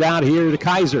gets it out here to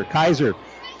Kaiser. Kaiser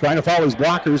trying to follow his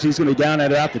blockers. He's going to be down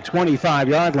at about the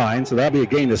 25-yard line, so that'll be a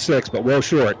gain of 6, but well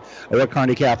short of what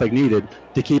Kearney Catholic needed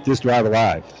to keep this drive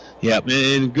alive. Yeah,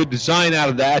 and good design out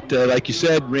of that. Like you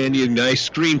said, Randy, a nice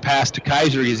screen pass to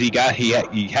Kaiser as he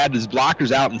had his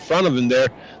blockers out in front of him there.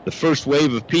 The first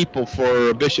wave of people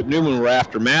for Bishop Neumann were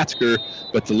after Matzker,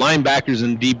 but the linebackers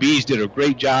and DBs did a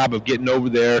great job of getting over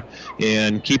there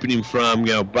and keeping him from,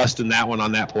 busting that one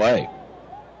on that play.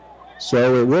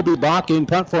 So it will be Bach in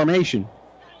punt formation.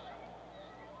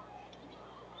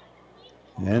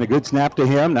 And a good snap to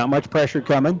him. Not much pressure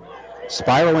coming.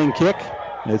 Spiraling kick.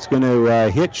 It's going to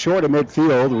hit short of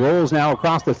midfield. Rolls now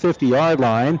across the 50-yard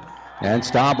line. And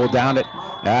Staub down it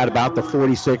at about the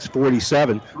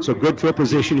 46-47. So good field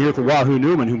position here for Wahoo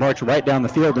Neumann, who marched right down the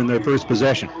field in their first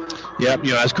possession. Yep,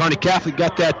 as Kearney Catholic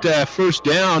got that first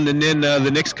down, and then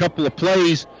the next couple of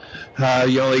plays,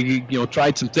 they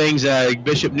tried some things.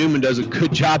 Bishop Neumann does a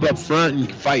good job up front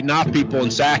and fighting off people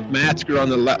and sacked Matzker on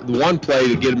the one play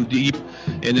to get him deep,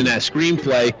 and then that screen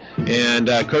play. And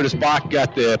Curtis Bach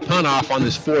got the punt off on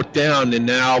this fourth down, and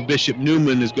now Bishop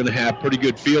Neumann is going to have pretty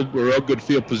good field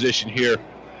position here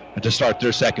to start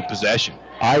their second possession.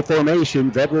 I formation.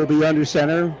 Vedder will be under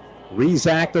center.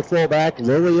 Rezak the fullback.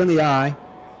 Lilly in the I.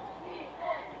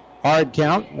 Hard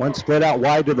count. One split out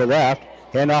wide to the left.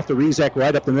 Hand off to Rezak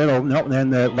right up the middle. No, and then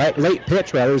the late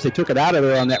pitch, rather, as they took it out of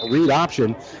there on that read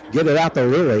option. Get it out to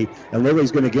Lilly. And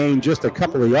Lilly's going to gain just a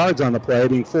couple of yards on the play,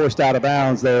 being forced out of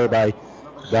bounds there by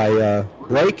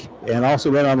Blake. And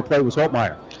also in on the play was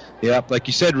Holtmeyer. Yeah, like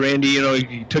you said, Randy,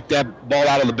 he took that ball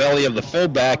out of the belly of the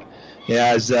fullback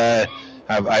as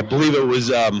I believe it was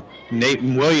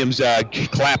Nathan Williams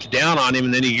clapped down on him,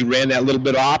 and then he ran that little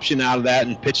bit of option out of that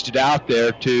and pitched it out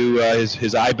there to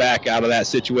his eye back out of that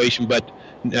situation. But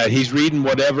he's reading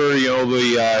whatever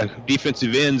the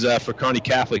defensive ends for Kearney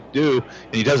Catholic do,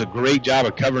 and he does a great job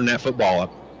of covering that football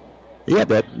up. Yeah,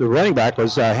 the running back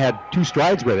had two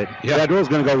strides with it. Yeah. Federal's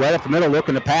going to go right up the middle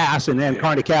looking to pass, and then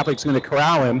Kearney Catholic's going to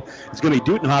corral him. It's going to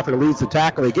be Dutenhofer that leads the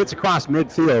tackle. He gets across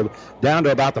midfield down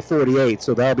to about the 48,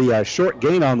 so that'll be a short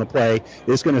gain on the play.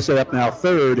 It's going to set up now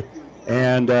third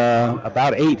and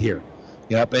about 8 here.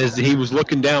 Yep, as he was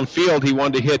looking downfield, he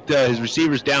wanted to hit his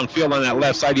receivers downfield on that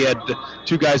left side. He had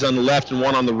two guys on the left and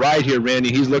one on the right here,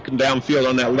 Randy. He's looking downfield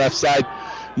on that left side.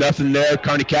 Nothing there.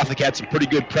 Kearney Catholic had some pretty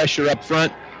good pressure up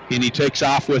front, and he takes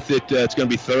off with it. It's going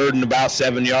to be third and about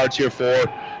 7 yards here for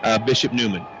Bishop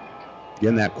Neumann.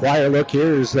 Again, that choir look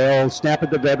here is they'll snap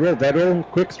it to Vedder. Vedder,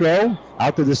 quick throw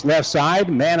out to this left side.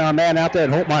 Man on man out there,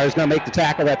 and Holtmeyer's going to make the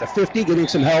tackle at the 50, getting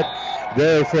some help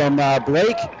there from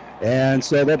Blake. And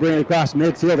so they'll bring it across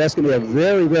midfield. That's going to be a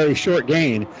very, very short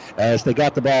gain as they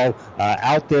got the ball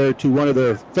out there to one of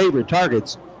their favorite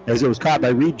targets as it was caught by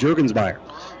Reed Juergensmeyer.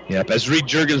 Yep, as Reed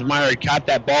Juergensmeyer caught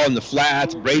that ball in the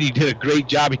flats, Brady did a great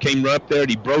job. He came right up there and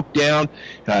he broke down,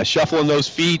 shuffling those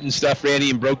feet and stuff,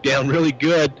 Randy, and broke down really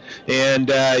good.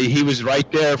 And he was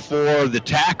right there for the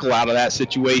tackle out of that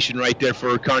situation right there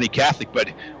for Kearney Catholic.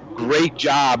 But great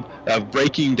job of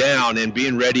breaking down and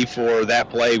being ready for that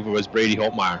play was Brady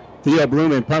Holtmeyer. Theo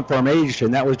Bloom in punt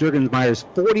formation. That was Juergensmeyer's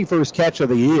 41st catch of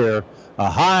the year. A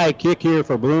high kick here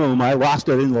for Bloom. I lost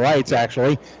it in the lights,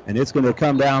 actually, and it's going to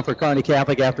come down for Kearney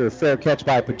Catholic after a fair catch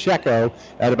by Pacheco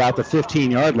at about the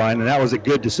 15-yard line, and that was a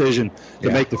good decision to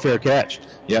make the fair catch.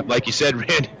 Yeah, like you said,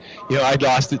 Randy, I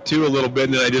lost it too a little bit,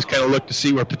 and then I just kind of looked to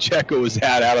see where Pacheco was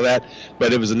at out of that,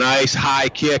 but it was a nice high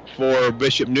kick for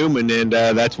Bishop Neumann, and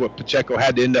that's what Pacheco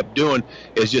had to end up doing,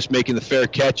 is just making the fair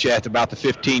catch at about the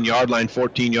 15-yard line,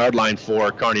 14-yard line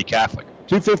for Kearney Catholic.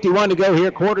 2:51 to go here,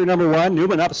 quarter number one.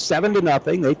 Neumann up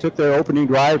 7-0. They took their opening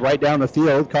drive right down the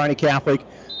field. Kearney Catholic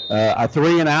a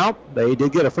 3-and-out. They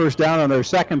did get a first down on their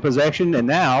second possession, and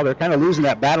now they're kind of losing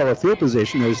that battle of field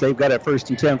position as they've got it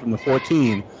 1st and 10 from the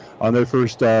 14 on their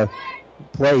first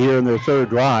play here in their third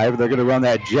drive. They're going to run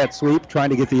that jet sweep. Trying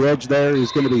to get the edge there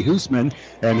is going to be Hoosman,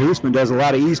 and Hoosman does a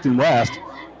lot of east and west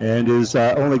and is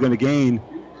only going to gain.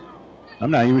 I'm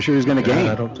not even sure he's going to gain.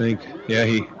 I don't think. Yeah,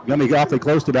 he's going to be awfully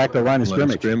close to back to the line of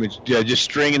scrimmage. Yeah, just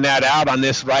stringing that out on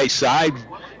this right side.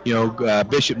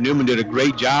 Bishop Neumann did a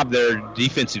great job. Their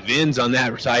defensive ends on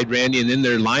that side, Randy, and then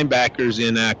their linebackers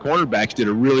and cornerbacks did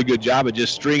a really good job of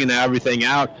just stringing everything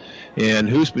out. And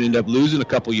Hoosman ended up losing a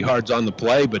couple yards on the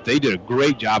play, but they did a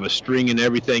great job of stringing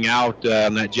everything out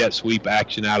on that jet sweep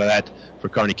action out of that for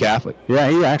Kearney Catholic.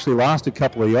 Yeah, he actually lost a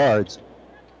couple of yards.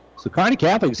 So Kearney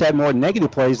Catholic's had more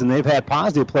negative plays than they've had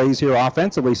positive plays here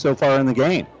offensively so far in the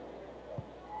game.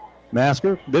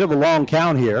 Masker, bit of a long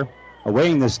count here,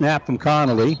 awaiting the snap from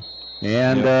Connolly.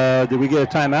 And did we get a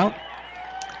timeout?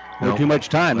 No, too much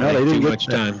time. No, they didn't get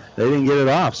time. They didn't get it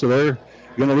off, so they're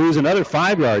going to lose another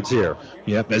 5 yards here.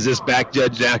 Yep, as this back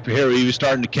judge Dr. Harry, he was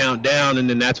starting to count down, and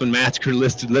then that's when Masker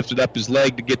lifted up his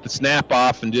leg to get the snap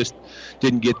off and just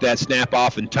didn't get that snap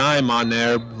off in time on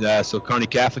there. So Kearney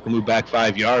Catholic will move back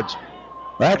 5 yards.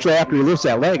 Well, actually, after he lifts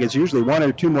that leg, it's usually 1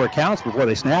 or 2 more counts before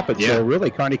they snap it. Yeah. So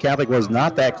really, Kearney Catholic was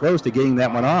not that close to getting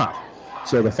that one off.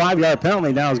 So the 5-yard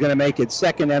penalty now is going to make it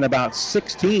second and about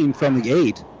 16 from the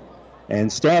 8.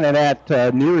 And standing at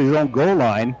near his own goal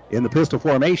line in the pistol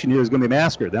formation here is going to be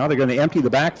Masker. Now they're going to empty the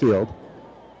backfield.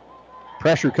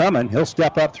 Pressure coming. He'll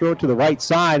step up, throw it to the right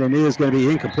side, and it is going to be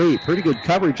incomplete. Pretty good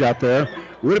coverage out there.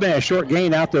 Would have been a short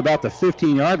gain out there about the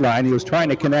 15-yard line. He was trying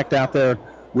to connect out there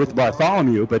with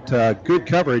Bartholomew, but good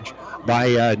coverage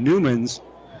by Newman's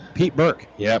Pete Burke.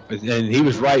 Yep, and he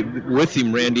was right with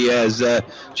him, Randy, as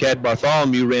Chad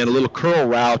Bartholomew ran a little curl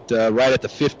route right at the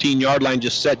 15-yard line,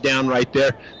 just set down right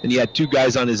there. And he had 2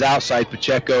 guys on his outside,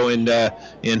 Pacheco and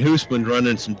Hoosman,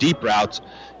 running some deep routes.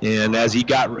 And as he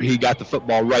got the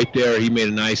football right there, he made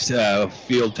a nice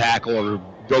field tackle or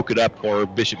broke it up for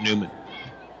Bishop Neumann.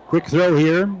 Quick throw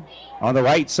here on the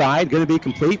right side, going to be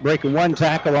complete, breaking 1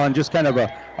 tackle on just kind of a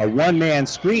one-man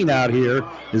screen out here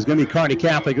is going to be Kearney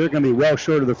Catholic. They're going to be well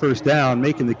short of the first down.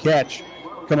 Making the catch,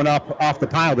 coming off the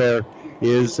pile there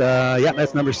is,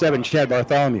 that's number 7, Chad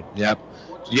Bartholomew. Yep.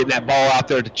 Getting that ball out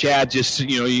there to Chad, just,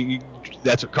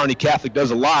 that's what Kearney Catholic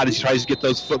does a lot, is he tries to get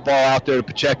those football out there to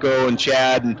Pacheco and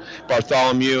Chad and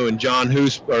Bartholomew and John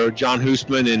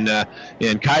Hoosman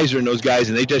and Kaiser and those guys,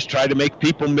 and they just try to make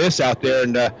people miss out there.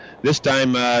 And this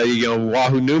time,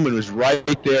 Wahoo Neumann was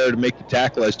right there to make the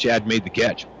tackle as Chad made the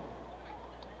catch.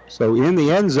 So in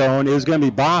the end zone is going to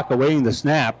be Bach awaiting the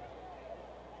snap.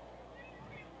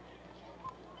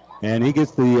 And he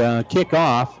gets the kick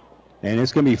off, and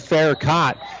it's going to be fair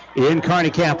caught in Kearney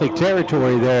Catholic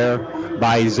territory there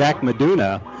by Zach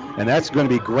Meduna, and that's going to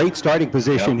be great starting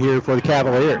position here for the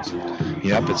Cavaliers.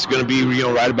 Yep, it's going to be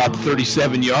right about the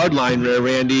 37-yard line there,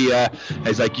 Randy.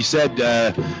 As like you said,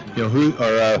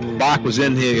 Bach was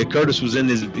Curtis was in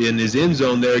his end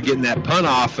zone there, getting that punt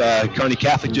off. Kearney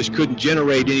Catholic just couldn't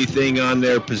generate anything on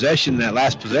their possession, that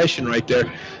last possession right there.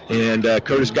 And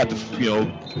Curtis got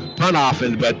the punt off,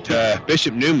 but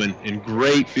Bishop Neumann in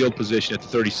great field position at the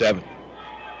 37.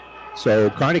 So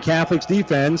Kearney Catholic's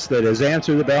defense that has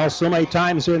answered the bell so many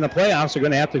times here in the playoffs are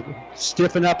going to have to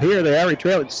stiffen up here. They already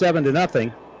trail at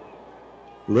 7-0.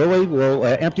 Lilly will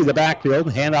empty the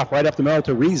backfield, hand off right up the middle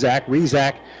to Rezac.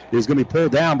 Rezac is going to be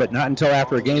pulled down, but not until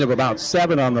after a gain of about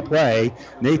 7 on the play.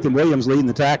 Nathan Williams leading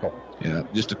the tackle. Yeah,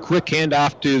 just a quick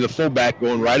handoff to the fullback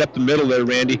going right up the middle there,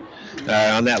 Randy,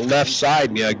 on that left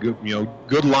side. Yeah,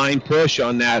 good line push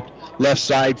on that left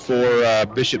side for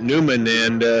Bishop Neumann,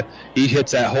 and he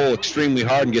hits that hole extremely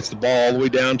hard and gets the ball all the way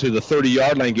down to the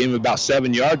 30-yard line, gave him about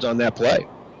 7 yards on that play.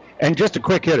 And just a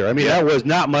quick hitter. I mean, that was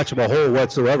not much of a hole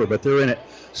whatsoever, but they're in it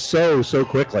so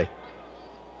quickly.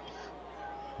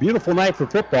 Beautiful night for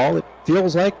football. It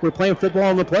feels like we're playing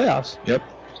football in the playoffs. Yep.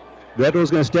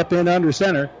 Vedro's going to step in under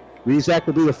center. Rezac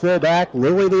will be the fullback,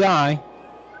 Lilly the I.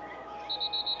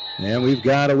 And we've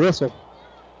got a whistle.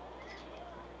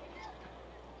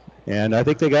 And I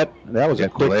think that was a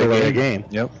quick delay of game.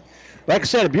 Yep. Like I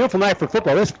said, a beautiful night for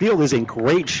football. This field is in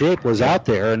great shape, was out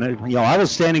there. And, I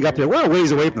was standing up there. We're a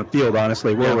ways away from the field,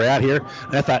 honestly, where we're at here.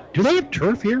 And I thought, do they have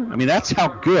turf here? I mean, that's how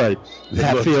good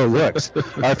that field looks.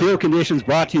 Our field conditions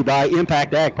brought to you by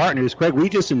Impact Ag Partners. Craig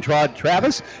Regis and Trod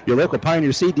Travis, your local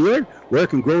Pioneer seed dealer. Where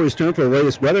can growers turn for the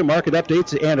latest weather, market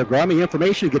updates, and agronomy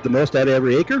information to get the most out of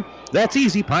every acre? That's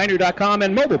easy. Pioneer.com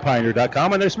and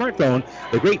mobilepioneer.com on their smartphone.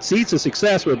 The great seeds of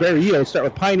success with better yield start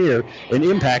with Pioneer and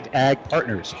Impact Ag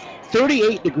Partners.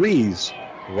 38 degrees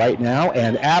right now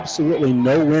and absolutely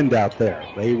no wind out there.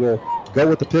 They will go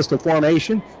with the pistol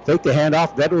formation, take the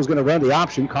handoff. Vedro's going to run the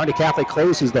option. Kearney Catholic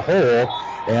closes the hole,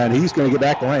 and he's going to get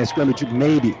back to the line of scrimmage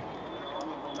maybe.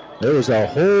 There was a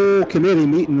whole committee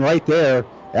meeting right there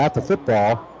at the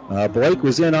football. Blake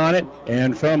was in on it,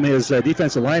 and from his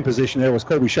defensive line position there was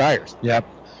Kobe Shires. Yep.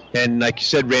 And like you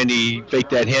said, Randy, he faked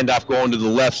that handoff going to the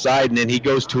left side, and then he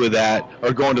goes to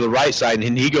going to the right side, and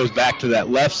then he goes back to that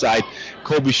left side.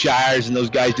 Kobe Shires and those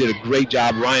guys did a great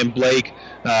job. Ryan Blake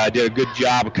did a good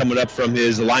job of coming up from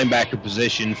his linebacker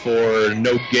position for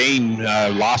no gain,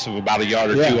 loss of about a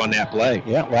yard or two on that play.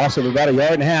 Yeah, loss of about a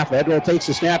yard and a half. Edwell takes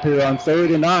the snap here on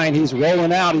 3rd and 9. He's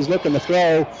rolling out. He's looking to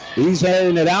throw. He's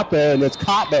heading it out there, and it's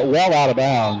caught but well out of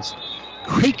bounds.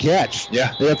 Great catch.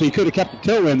 Yeah. If he could have kept the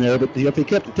toe in there, but if he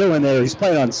kept the toe in there, he's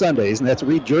playing on Sundays, and that's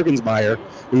Reed Juergensmeyer,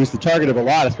 who's the target of a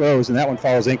lot of throws, and that one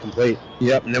falls incomplete.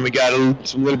 Yep, and then we got a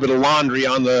little bit of laundry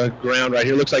on the ground right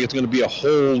here. Looks like it's going to be a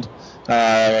hold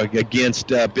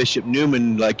against Bishop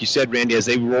Neumann, like you said, Randy, as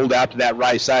they rolled out to that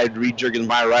right side. Reed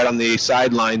Juergensmeyer right on the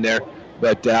sideline there,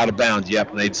 but out of bounds. Yep,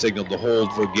 and they'd signaled the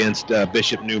hold against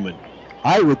Bishop Neumann.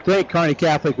 I would think Kearney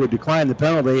Catholic would decline the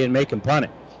penalty and make him punt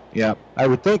it. Yeah, I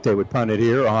would think they would punt it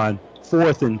here on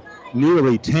 4th and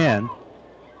nearly 10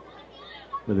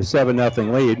 with a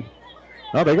 7-0 lead.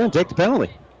 No, they're going to take the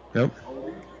penalty. Yep.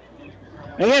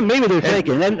 And then maybe they're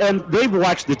thinking, and they've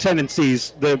watched the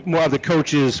tendencies, more of the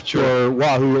coaches for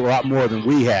Wahoo a lot more than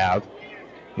we have.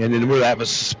 And then where that was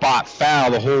a spot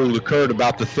foul, the hold occurred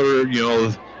about the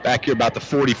 3rd, back here about the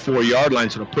 44-yard line,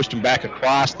 so it pushed them back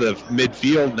across the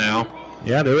midfield now.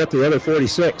 Yeah, they're at the other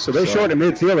 46. So they're short of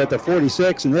midfield at the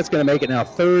 46, and that's going to make it now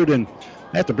 3rd, and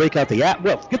they have to break out the app.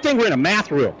 Well, good thing we're in a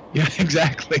math room. Yeah,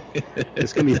 exactly.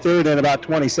 It's going to be 3rd and about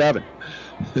 27.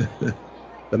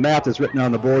 The math that's written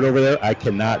on the board over there, I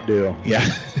cannot do. Yeah.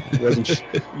 It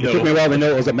took me a while to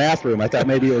know it was a math room. I thought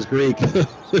maybe it was Greek.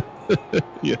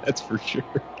 Yeah, that's for sure.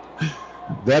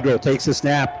 Vedral takes a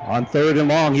snap on 3rd and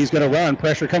long. He's going to run.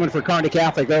 Pressure coming for Kearney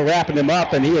Catholic. They're wrapping him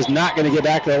up, and he is not going to get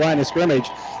back to the line of scrimmage.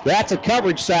 That's a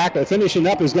coverage sack. Finishing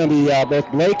up is going to be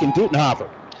both Blake and Dutenhofer.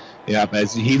 Yeah,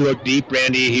 as he looked deep,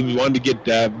 Randy, he wanted to get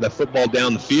the football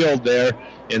down the field there,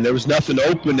 and there was nothing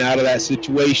open out of that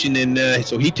situation, and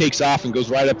so he takes off and goes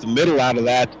right up the middle out of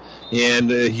that. And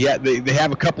they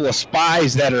have a couple of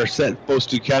spies that are supposed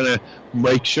to kind of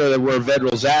make sure that where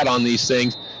Vedral's at on these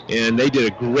things, and they did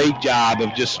a great job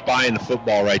of just spying the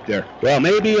football right there. Well,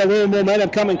 maybe a little momentum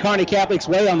coming Kearney Catholic's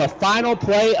way on the final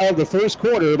play of the first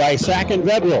quarter by sacking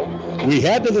Vedral. We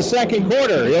head to the second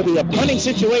quarter. It'll be a punting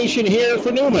situation here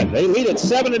for Neumann. They lead it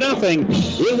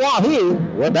 7-0 in Wahoo.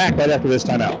 We're back right after this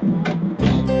timeout.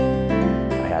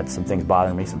 I had some things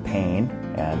bothering me, some pain,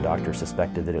 and doctor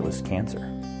suspected that it was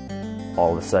cancer.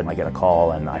 All of a sudden I get a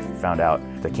call and I found out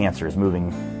the cancer is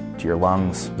moving to your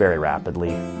lungs very rapidly.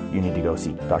 You need to go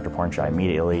see Dr. Pornchai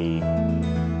immediately.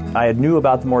 I had knew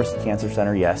about the Morris Cancer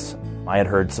Center, yes. I had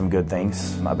heard some good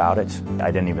things about it.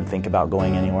 I didn't even think about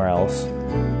going anywhere else.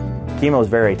 Chemo is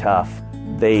very tough.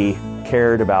 They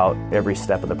cared about every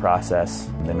step of the process.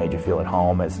 They made you feel at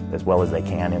home as well as they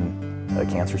can in the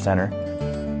cancer center.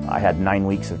 I had 9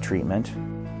 weeks of treatment,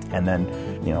 and then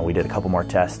we did a couple more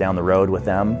tests down the road with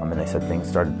them, and they said things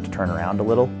started to turn around a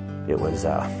little. It was,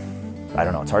 I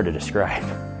don't know, it's hard to describe.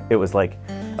 It was like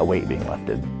a weight being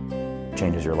lifted. It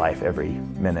changes your life every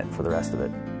minute for the rest of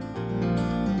it.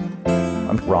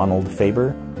 I'm Ronald Faber,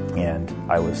 and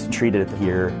I was treated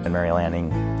here in Mary Lanning.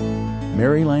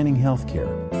 Mary Lanning Healthcare.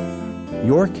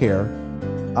 Your care,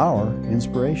 our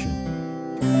inspiration.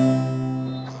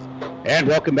 And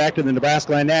welcome back to the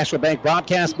Nebraska Land National Bank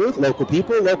broadcast booth. Local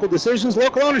people, local decisions,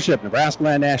 local ownership. Nebraska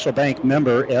Land National Bank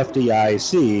member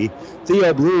FDIC.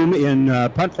 Theo Bloom in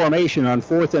punt formation on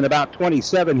 4th and about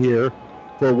 27 here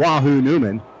for Wahoo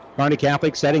Neumann. Kearney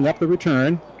Catholic setting up the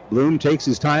return. Bloom takes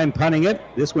his time punting it.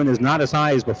 This one is not as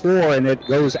high as before, and it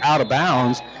goes out of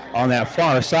bounds on that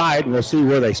far side. We'll see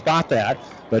where they spot that.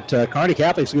 But Kearney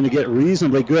Catholic's going to get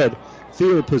reasonably good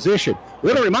field position. We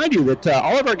want to remind you that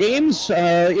all of our games,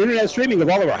 internet streaming of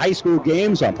all of our high school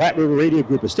games on Platte River Radio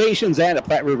Group of Stations and at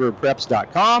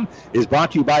PlatteRiverPreps.com is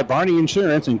brought to you by Barney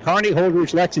Insurance in Kearney,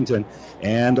 Holdridge, Lexington,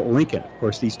 and Lincoln. Of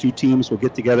course, these two teams will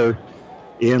get together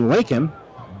in Lincoln.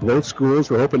 Both schools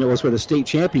were hoping it was for the state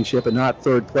championship and not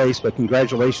third place, but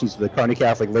congratulations to the Kearney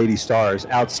Catholic Lady Stars.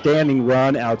 Outstanding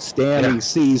run, outstanding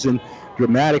season,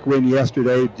 dramatic win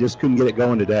yesterday, just couldn't get it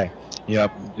going today. Yeah,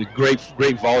 great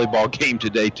volleyball game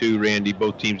today, too, Randy.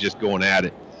 Both teams just going at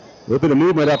it. A little bit of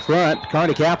movement up front.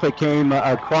 Kearney Catholic came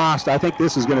across. I think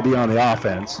this is going to be on the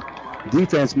offense.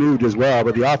 Defense moved as well,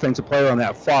 but the offensive player on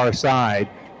that far side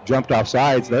jumped off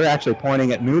sides. They're actually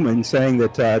pointing at Neumann, saying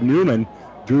that Neumann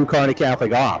drew Kearney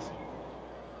Catholic off.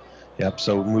 Yep.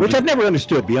 So which I've never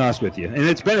understood, to be honest with you. And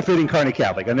it's benefiting Kearney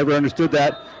Catholic. I never understood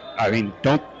that.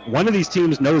 one of these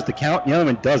teams knows the count, and the other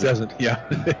one doesn't. Yeah,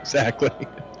 exactly.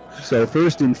 So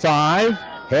 1st and 5,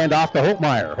 hand off to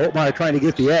Holtmeyer. Holtmeyer trying to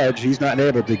get the edge. He's not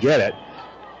able to get it.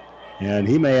 And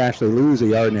he may actually lose a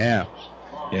yard and a half.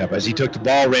 Yeah, but as he took the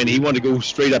ball, Randy, he wanted to go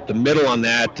straight up the middle on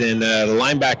that, and the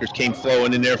linebackers came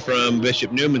flowing in there from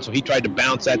Bishop Neumann, so he tried to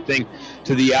bounce that thing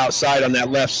to the outside on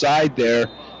that left side there,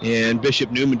 and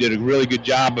Bishop Neumann did a really good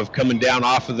job of coming down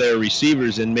off of their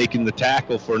receivers and making the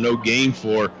tackle for no gain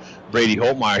for Brady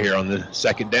Holtmeyer here on the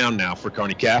 2nd down now for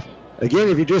Kearney Catholic. Again,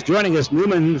 if you're just joining us,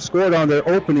 Neumann scored on their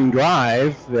opening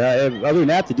drive. Other than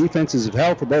that, the defenses have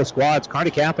held for both squads.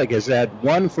 Kearney Catholic has had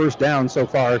 1 first down so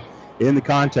far in the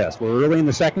contest. We're early in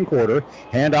the 2nd quarter.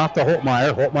 Hand off to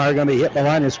Holtmeyer. Holtmeyer going to be hit the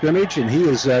line of scrimmage, and he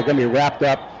is going to be wrapped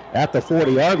up at the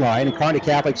 40-yard line. And Kearney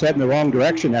Catholic's heading the wrong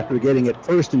direction after getting it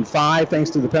 1st and 5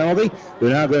 thanks to the penalty. They're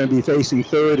now going to be facing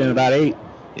 3rd and about 8.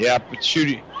 Yeah, but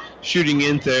shooting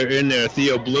in there,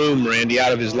 Theo Bloom, Randy,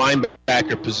 out of his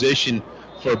linebacker position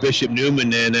for Bishop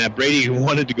Neumann, and Brady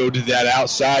wanted to go to that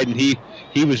outside, and he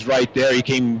was right there. He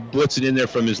came blitzing in there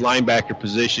from his linebacker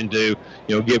position to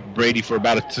get Brady for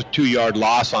about a 2-yard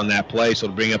loss on that play, so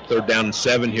to bring up 3rd down and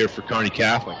 7 here for Kearney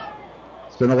Catholic.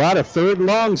 It's been a lot of 3rd and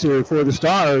longs here for the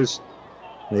Stars.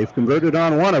 They've converted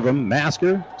on one of them.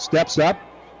 Masker steps up.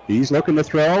 He's looking to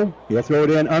throw. He'll throw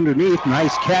it in underneath.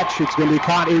 Nice catch. It's going to be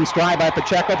caught in stride by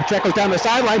Pacheco. Pacheco's down the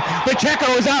sideline. Pacheco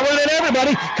is outrunning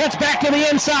everybody. Cuts back to the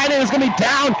inside and is going to be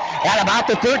down at about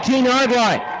the 13-yard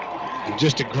line.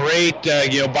 Just a great,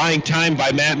 buying time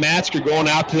by Matt Matsker going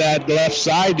out to that left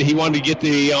side. He wanted to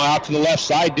get out to the left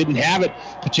side, didn't have it.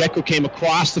 Pacheco came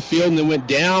across the field and then went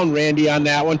down, Randy, on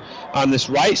that one, on this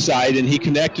right side, and he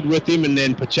connected with him, and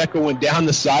then Pacheco went down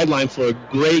the sideline for a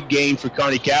great gain for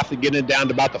Kearney Catholic, getting it down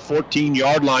to about the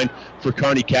 14-yard line for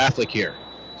Kearney Catholic here.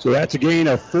 So that's a gain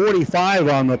of 45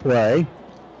 on the play.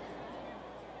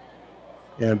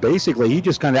 And basically, he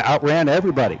just kind of outran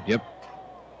everybody. Yep.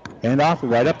 Hand off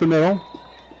right up the middle.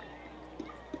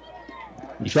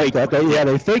 They faked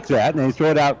that, and they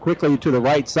throw it out quickly to the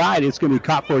right side. It's going to be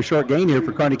caught for a short gain here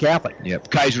for Kearney Catholic.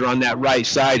 Yep, Kaiser on that right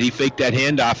side. He faked that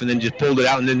handoff and then just pulled it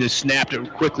out and then just snapped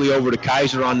it quickly over to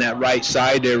Kaiser on that right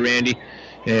side there, Randy.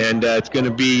 And it's going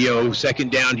to be 2nd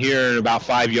down here and about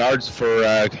 5 yards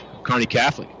for Kearney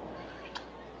Catholic.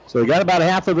 So we got about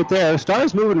half of it there.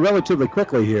 Stars moving relatively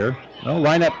quickly here.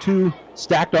 Line up 2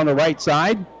 stacked on the right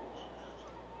side.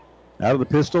 Out of the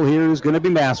pistol here is going to be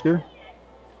Masker.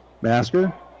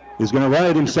 Masker is going to run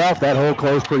it himself. That hole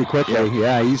closed pretty quickly.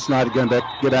 Yeah, he's not going to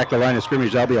get back to the line of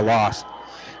scrimmage. That'll be a loss.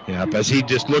 Yeah, as he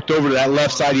just looked over to that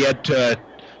left side, he had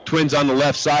twins on the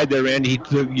left side there, and he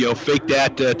took, faked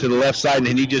that to the left side,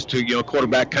 and he just took,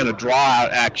 quarterback kind of draw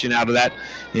out action out of that,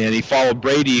 and he followed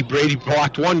Brady. Brady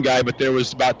blocked one guy, but there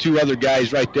was about 2 other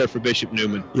guys right there for Bishop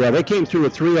Neumann. Yeah, they came through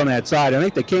with 3 on that side. I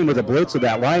think they came with a blitz of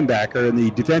that linebacker, and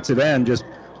the defensive end just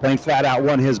plain flat out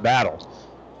won his battle.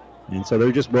 And so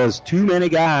there just was too many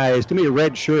guys, too many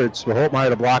red shirts for Holtmeyer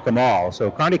to block them all.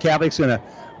 So Kearney Catholic's going to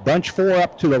bunch 4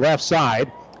 up to the left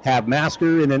side, have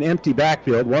Masker in an empty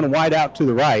backfield, 1 wide out to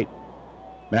the right.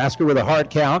 Masker with a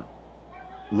hard count.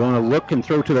 Going to look and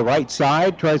throw to the right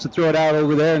side, tries to throw it out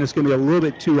over there, and it's going to be a little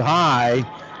bit too high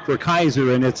for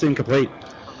Kaiser, and it's incomplete.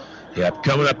 Yep,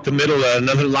 coming up the middle,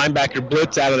 another linebacker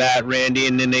blitz out of that, Randy,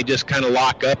 and then they just kind of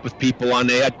lock up with people on.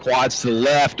 They had quads to the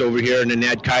left over here, and then they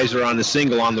had Kaiser on the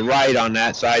single on the right on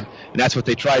that side, and that's what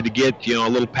they tried to get, a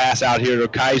little pass out here to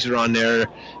Kaiser on there.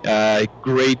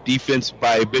 Great defense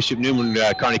by Bishop Neumann.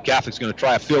 Kearney Catholic's going to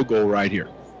try a field goal right here.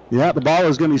 Yeah, the ball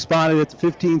is going to be spotted at the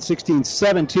 15, 16,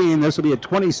 17. This will be a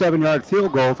 27-yard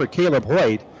field goal for Caleb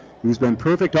Hoyt, who's been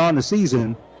perfect on the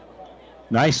season.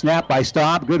 Nice snap by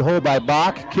Staub. Good hold by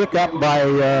Bach. Kick up by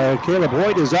Caleb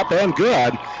Hoyt is up and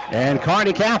good. And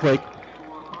Kearney Catholic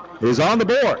is on the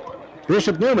board.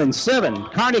 Bishop Neumann 7,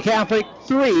 Kearney Catholic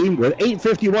 3 with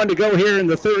 8:51 to go here in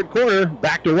the 3rd quarter.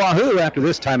 Back to Wahoo after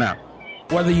this timeout.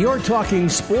 Whether you're talking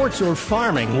sports or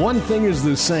farming, one thing is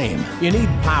the same. You need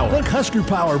power. Look Husker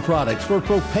Power products for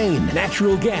propane,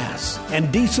 natural gas,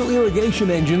 and diesel irrigation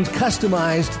engines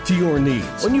customized to your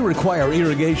needs. When you require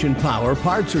irrigation power,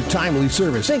 parts, or timely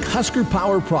service, think Husker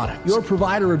Power products, your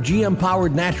provider of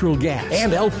GM-powered natural gas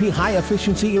and LP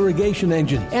high-efficiency irrigation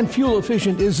engines and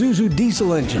fuel-efficient Isuzu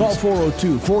diesel engines. Call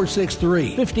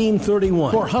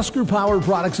 402-463-1531 for Husker Power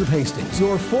Products of Hastings,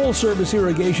 your full-service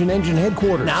irrigation engine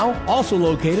headquarters. Now, also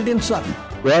located in Sutton.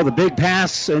 Well, the big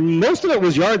pass, and most of it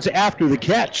was yards after the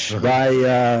catch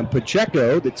by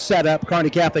Pacheco that set up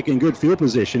Kearney Catholic in good field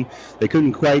position. They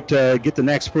couldn't quite get the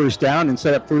next first down and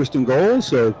set up 1st and goal,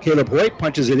 so Caleb Hoyt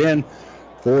punches it in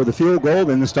for the field goal.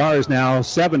 Then the Stars now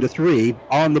 7-3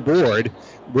 on the board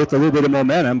with a little bit of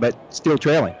momentum, but still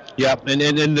trailing. Yep,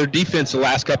 and their defense the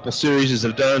last couple series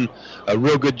have done a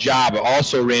real good job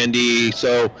also, Randy.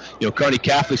 So, Kearney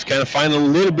Catholic's kind of finding a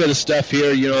little bit of stuff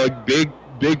here, a big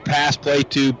pass play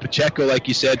to Pacheco, like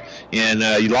you said, and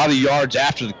a lot of yards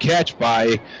after the catch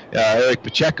by Eric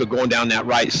Pacheco going down that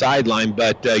right sideline,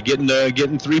 but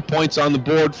getting 3 points on the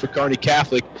board for Kearney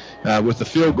Catholic with the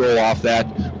field goal off that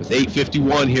with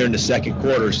 8:51 here in the second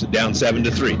quarter, so down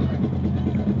 7-3.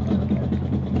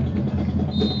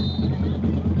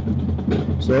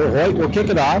 So Hoyt will kick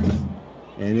it off,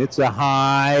 and it's a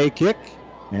high kick,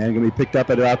 and going to be picked up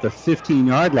at about the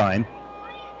 15-yard line.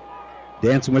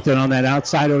 Dancing with it on that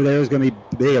outside over there is going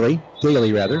to be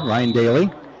Ryan Daly.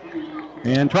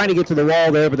 And trying to get to the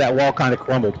wall there, but that wall kind of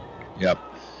crumbled. Yep.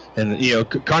 And,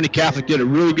 Kearney Catholic did a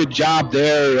really good job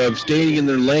there of staying in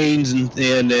their lanes,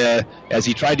 and as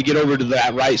he tried to get over to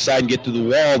that right side and get to the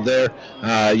wall there,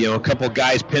 a couple of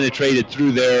guys penetrated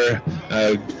through there.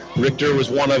 Richter was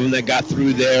one of them that got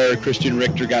through there. Christian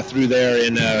Richter got through there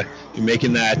and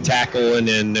making that tackle, and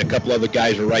then a couple other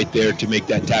guys are right there to make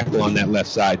that tackle on that left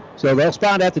side. So they'll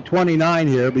spot at the 29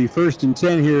 here. It'll be 1st and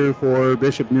 10 here for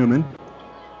Bishop Neumann.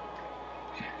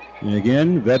 And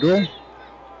again, Vedral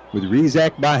with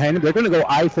Rizek behind him. They're going to go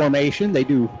I formation. They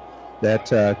do that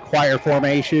choir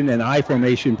formation and I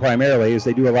formation primarily, as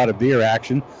they do a lot of veer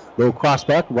action. Go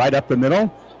crossbuck right up the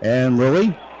middle. And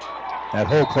Lilly, that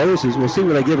hole closes. We'll see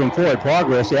what they give him forward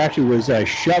progress. He actually was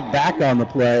shoved back on the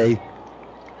play.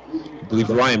 I believe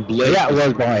Ryan Blake. Yeah, it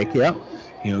was Blake, yeah.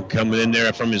 Coming in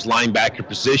there from his linebacker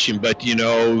position. But,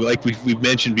 like we've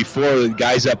mentioned before, the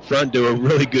guys up front do a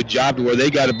really good job to where they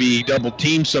got to be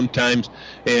double-teamed sometimes.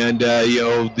 And,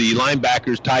 the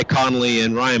linebackers, Ty Connolly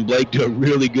and Ryan Blake, do a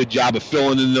really good job of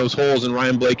filling in those holes. And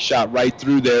Ryan Blake shot right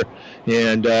through there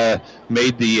and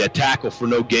made the tackle for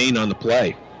no gain on the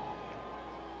play.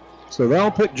 So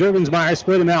they'll put Juergensmeyer,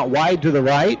 split him out wide to the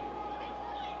right.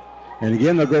 And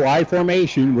again, they'll go I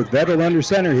formation with Vedral under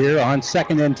center here on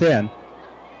 2nd and 10.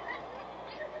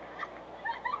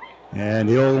 And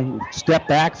he'll step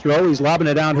back, throw. He's lobbing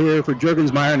it out here for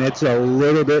Juergensmeyer, and it's a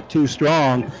little bit too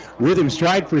strong. With him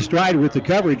stride for stride with the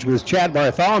coverage was Chad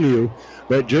Bartholomew.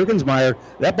 But Juergensmeyer,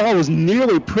 that ball was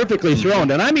nearly perfectly thrown.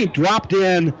 And I mean dropped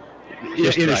in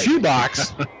a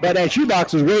shoebox, but that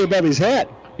shoebox was way above his head.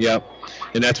 Yep.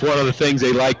 And that's one of the things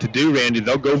they like to do, Randy.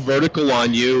 They'll go vertical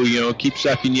on you, keep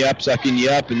sucking you up,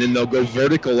 and then they'll go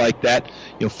vertical like that,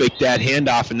 fake that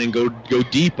handoff and then go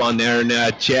deep on there.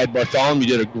 And Chad Bartholomew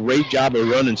did a great job of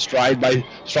running stride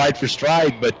for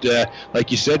stride. But like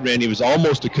you said, Randy, it was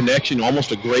almost a connection,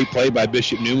 almost a great play by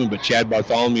Bishop Neumann, but Chad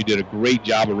Bartholomew did a great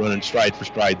job of running stride for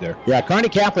stride there. Yeah, Kearney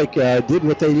Catholic did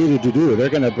what they needed to do. They're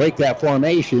going to break that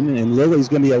formation, and Lilly's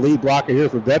going to be a lead blocker here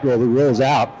for Vedral, who rolls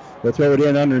out. They'll throw it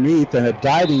in underneath, and a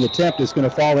diving attempt is going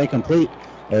to fall incomplete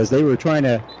as they were trying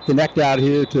to connect out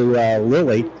here to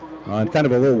Lilly on kind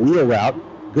of a little wheel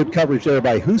route. Good coverage there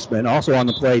by Hoosman. Also on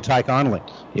the play, Ty Connolly.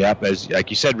 Yep, like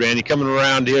you said, Randy, coming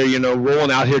around here, rolling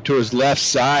out here to his left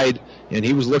side, and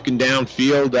he was looking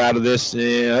downfield out of this.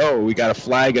 We got a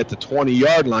flag at the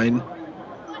 20-yard line.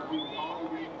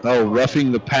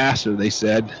 Roughing the passer, they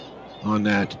said, on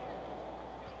that.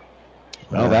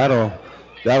 Well,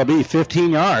 that'll be 15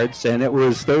 yards, and it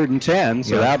was 3rd and 10,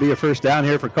 so that'll be a first down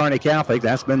here for Kearney Catholic.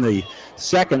 That's been the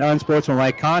second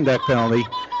unsportsmanlike conduct penalty.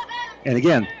 And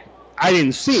again, I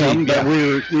didn't see him, but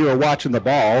we were watching the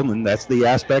ball, and that's the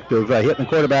aspect of hitting the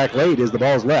quarterback late is the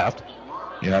ball's left.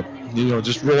 Yeah,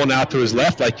 just rolling out to his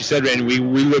left, like you said, Randy.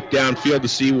 We looked downfield to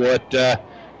see what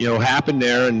happened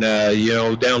there, and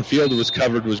downfield was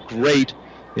covered was great.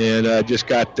 And just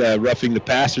got roughing the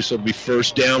passer, so it'll be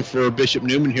first down for Bishop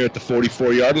Neumann here at the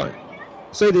 44-yard line.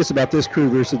 Say this about this crew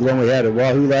versus the one we had at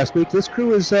Wahoo last week. This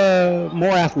crew is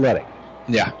more athletic.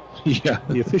 Yeah.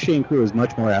 The officiating crew is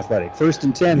much more athletic. 1st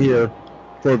and 10 here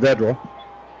for Vedral.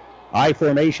 I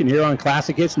formation here on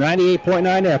Classic Hits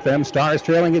 98.9 FM. Stars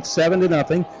trailing it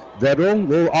 7-0. Vedral, a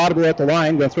little audible at the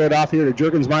line. Going to throw it off here to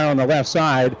Juergensmeyer on the left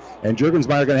side. And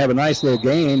Juergensmeyer going to have a nice little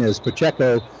gain as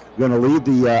Pacheco going to lead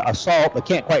the assault, but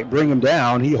can't quite bring him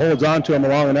down. He holds on to him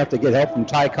long enough to get help from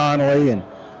Ty Connolly and,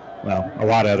 a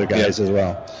lot of other guys as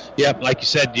well. Yep, like you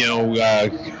said,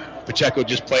 Pacheco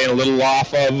just playing a little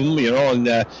off of him,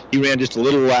 and he ran just a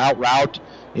little out route.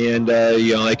 And,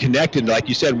 they connected. Like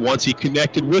you said, once he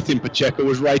connected with him, Pacheco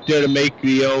was right there to make,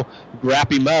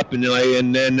 wrap him up.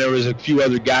 And then there was a few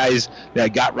other guys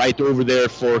that got right over there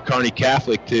for Kearney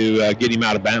Catholic to get him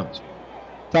out of bounds.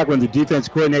 Talking with the defense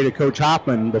coordinator, Coach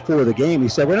Hoffman, before the game, he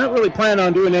said, we're not really planning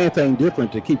on doing anything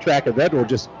different to keep track of Vedral,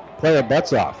 just play our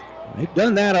butts off. They've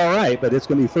done that all right, but it's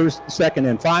going to be 1st, 2nd,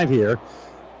 and 5 here.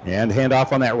 And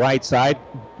handoff on that right side.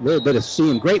 A little bit of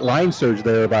seam. Great line surge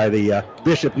there by the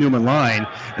Bishop Neumann line.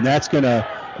 And that's going to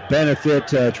benefit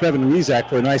Trevin Rizak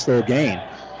for a nice little gain.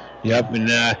 Yep. And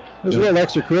it was a little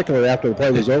extracurricular after the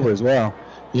play was over as well.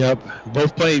 Yep.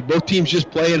 Both teams just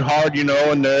playing hard,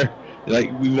 and they're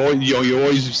like you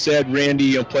always have said,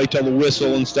 Randy, play till the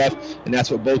whistle and stuff, and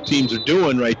that's what both teams are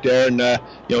doing right there.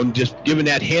 And just giving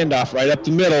that handoff right up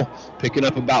the middle, picking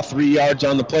up about 3 yards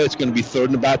on the play. It's going to be 3rd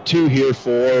and about 2 here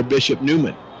for Bishop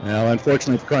Neumann. Well,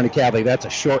 unfortunately for Kearney Catholic, that's a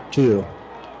short 2.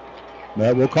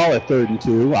 But we'll call it 3rd and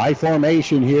 2. I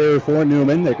formation here for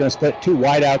Neumann. They're going to split 2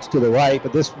 wideouts to the right,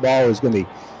 but this ball is going to be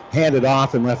handed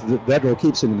off and left. Vedral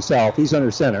keeps it himself. He's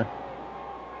under center.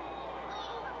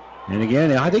 And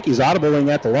again, I think he's audibling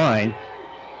at the line.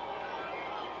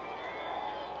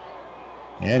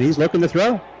 And he's looking to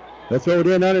throw. They'll throw it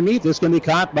in underneath. This is going to be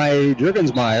caught by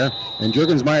Jurgensmeyer. And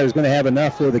Jurgensmeyer is going to have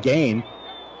enough for the gain.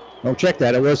 Oh, check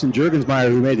that. It wasn't Jurgensmeyer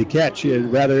who made the catch.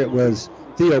 Rather, it was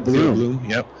Theo Bloom.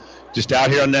 Yep. Just out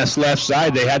here on this left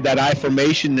side, they had that I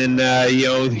formation, and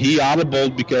he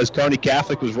audibled because Kearney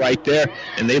Catholic was right there,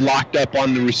 and they locked up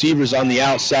on the receivers on the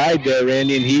outside there,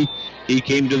 Randy, and he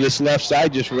came to this left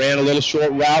side, just ran a little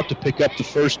short route to pick up the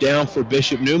 1st down for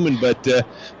Bishop Neumann, but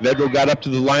Vedral got up to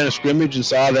the line of scrimmage and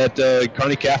saw that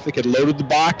Kearney Catholic had loaded the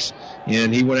box,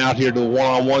 and he went out here to the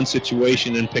one-on-one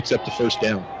situation and picks up the 1st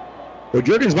down. Well,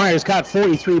 Jurgensmeyer's caught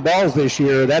 43 balls this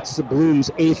year. That's Bloom's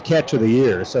 8th catch of the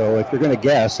year. So if you're going to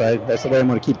guess, that's the way I'm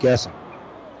going to keep guessing.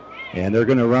 And they're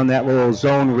going to run that little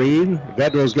zone read.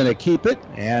 Vedral's going to keep it,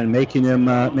 and making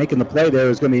the play there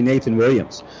is going to be Nathan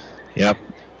Williams. Yep.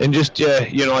 And just,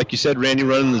 like you said, Randy,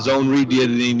 running the zone read,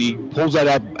 he pulls that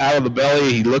out of the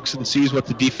belly. He looks and sees what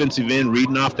the defensive end,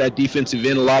 reading off that defensive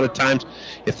end. A lot of times,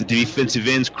 if the defensive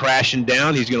end's crashing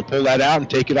down, he's going to pull that out and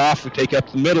take it off or take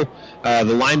up the middle. The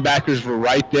linebackers were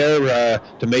right there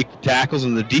to make the tackles,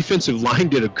 and the defensive line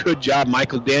did a good job.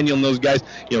 Michael Daniel and those guys,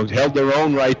 held their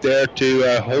own right there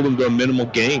to hold them to a minimal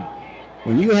gain.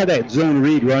 When you have that zone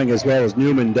read running as well as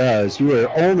Neumann does, you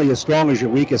are only as strong as your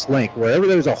weakest link. Wherever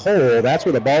there's a hole, that's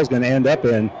where the ball's going to end up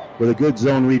in with a good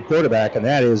zone read quarterback, and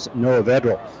that is Noah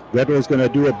Vedral. Vedral is going to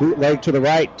do a bootleg to the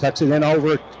right, tucks it in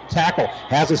over tackle,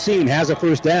 has a seam, has a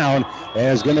 1st down, and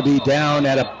is going to be down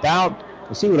at about,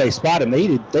 let's see where they spot him.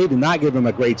 They did not give him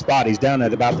a great spot. He's down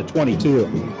at about the 22.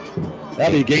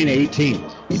 That'll be a gain of 18.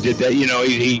 He did that,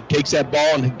 he takes that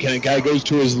ball and kind of goes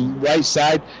to his right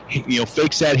side,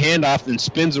 fakes that handoff and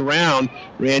spins around,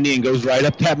 Randy, and goes right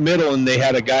up that middle, and they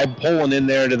had a guy pulling in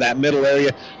there to that middle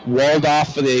area, walled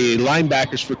off for the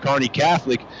linebackers for Kearney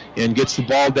Catholic, and gets the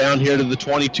ball down here to the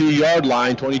 23-yard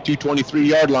line,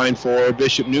 23-yard line for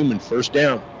Bishop Neumann, 1st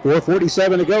down.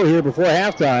 4:47 to go here before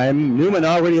halftime. Neumann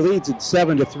already leads at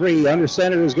 7-3. Under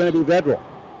center is going to be Vedral.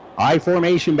 I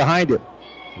formation behind him.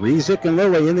 Rizak and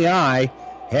Lilly in the I.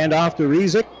 Hand off to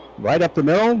Rizak, right up the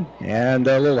middle, and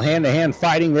a little hand-to-hand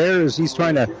fighting there as he's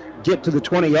trying to get to the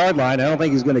 20-yard line. I don't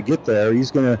think he's going to get there.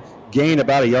 He's going to gain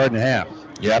about 1.5 yards.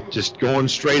 Yep, just going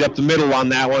straight up the middle on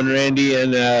that one, Randy.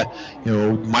 And,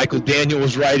 Michael Daniel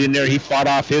was right in there. He fought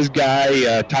off his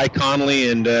guy, Ty Connolly,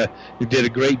 and he did a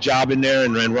great job in there.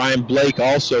 And Ryan Blake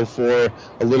also for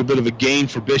a little bit of a gain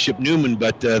for Bishop Neumann.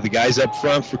 But the guys up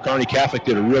front for Kearney Catholic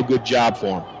did a real good job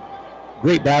for him.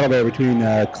 Great battle there between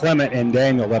Clement and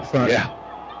Daniel up front. Yeah.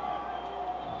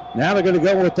 Now they're going to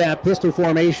go with that pistol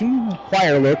formation.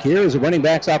 Choir look here as the running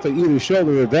backs off of either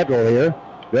shoulder of Vedral here.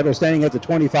 Vedral standing at the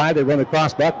 25. They run the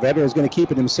cross buck. Vedral is going to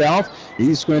keep it himself.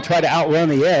 He's going to try to outrun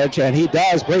the edge, and he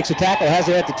does. Breaks a tackle. Has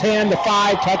it at the 10, the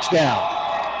 5, touchdown.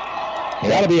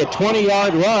 That'll be a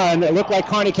 20-yard run. It looked like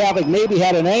Kearney Catholic maybe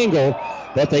had an angle,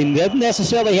 but they didn't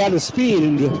necessarily have the speed,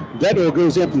 and Vedral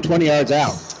goes in from 20 yards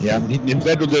out. Yeah, and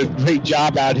Vedral did a great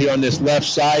job out here on this left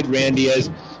side, Randy,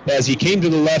 as he came to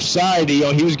the left side.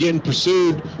 He was getting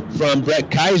pursued from Brett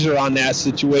Kaiser on that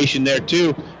situation there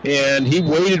too, and he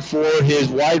waited for his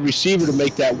wide receiver to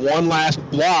make that one last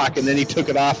block, and then he took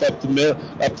it off up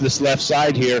this left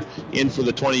side here in for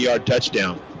the 20-yard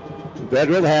touchdown.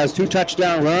 Vedral has 2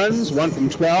 touchdown runs, one from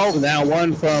 12 and now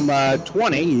one from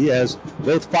 20. He has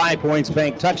both 5 points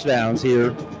bank touchdowns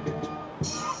here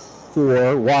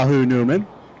for Wahoo Neumann.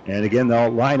 And again,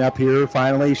 they'll line up here,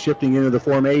 finally shifting into the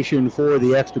formation for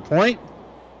the extra point.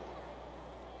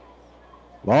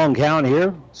 Long count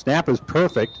here. Snap is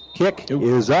perfect. Kick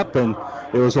is up, and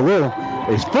his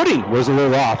footing was a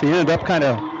little off. He ended up kind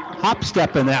of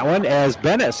hop-stepping that one as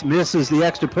Bennis misses the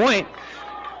extra point.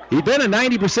 He'd been a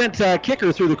 90%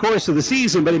 kicker through the course of the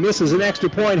season, but he misses an extra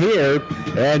point here.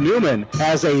 And Neumann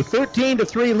has a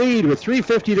 13-3 lead with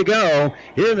 3:50 to go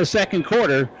here in the second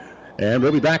quarter. And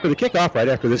we'll be back with a kickoff right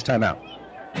after this timeout.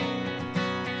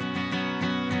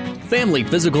 Family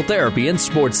Physical Therapy and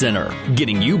Sports Center,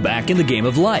 getting you back in the game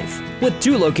of life. With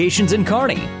 2 locations in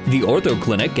Kearney, the Ortho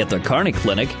Clinic at the Kearney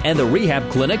Clinic and the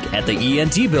Rehab Clinic at the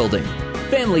ENT Building.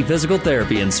 Family Physical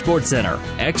Therapy and Sports Center,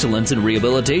 excellence in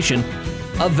rehabilitation.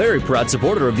 A very proud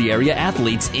supporter of the area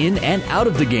athletes in and out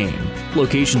of the game.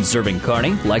 Locations serving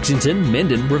Kearney, Lexington,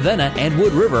 Minden, Ravenna, and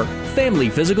Wood River. Family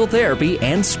Physical Therapy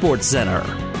and Sports Center.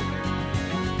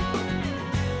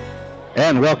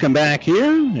 And welcome back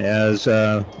here as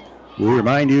we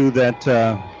remind you that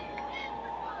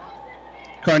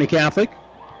Kearney Catholic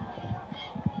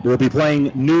will be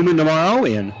playing Neumann tomorrow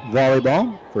in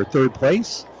volleyball for 3rd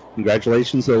place.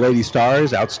 Congratulations to the Lady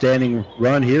Stars. Outstanding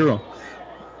run here.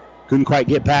 Couldn't quite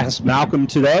get past Malcolm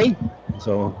today.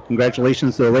 So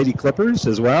congratulations to the Lady Clippers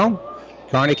as well.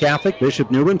 Kearney Catholic,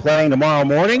 Bishop Neumann playing tomorrow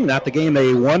morning. Not the game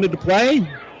they wanted to play.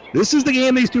 This is the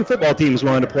game these 2 football teams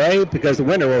wanted to play because the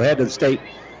winner will head to the state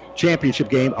championship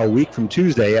game a week from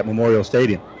Tuesday at Memorial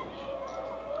Stadium.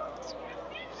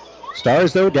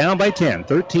 Stars, though, down by 10,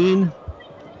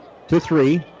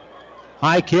 13-3.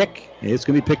 High kick. It's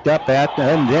going to be picked up at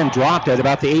and then dropped at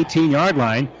about the 18-yard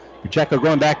line. Pacheco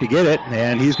going back to get it,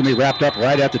 and he's going to be wrapped up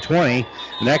right at the 20.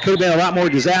 And that could have been a lot more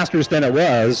disastrous than it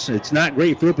was. It's not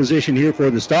great field position here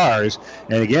for the Stars.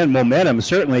 And again, momentum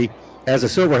certainly has a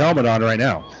silver helmet on right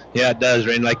now. Yeah, it does,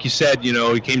 Rain. Like you said,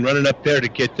 he came running up there to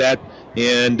get that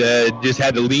and just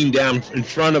had to lean down in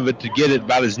front of it to get it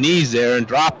about his knees there and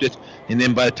dropped it. And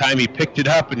then by the time he picked it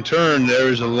up and turned, there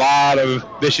was a lot of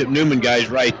Bishop Neumann guys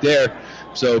right there.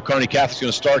 So Kearney Catholic's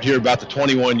going to start here about the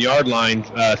 21-yard line,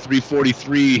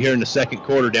 3:43 here in the second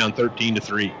quarter, down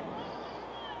 13-3.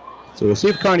 So we'll see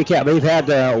if Kearney Catholic, they've had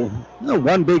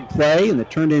one big play, and it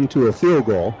turned into a field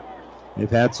goal. They've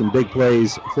had some big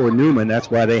plays for Neumann. That's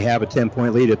why they have a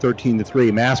 10-point lead at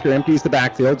 13-3. Masker empties the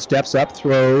backfield, steps up,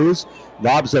 throws,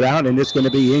 lobs it out, and it's going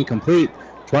to be incomplete.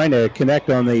 Trying to connect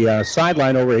on the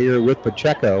sideline over here with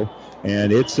Pacheco,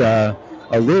 and it's a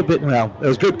little bit, there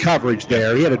was good coverage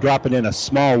there. He had to drop it in a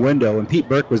small window, and Pete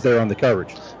Burke was there on the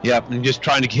coverage. Yep, and just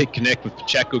trying to connect with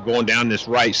Pacheco going down this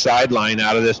right sideline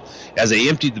out of this. As they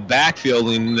emptied the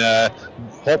backfield, and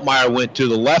Holtmeyer went to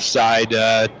the left side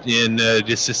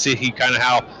just to see kind of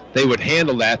how they would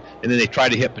handle that, and then they tried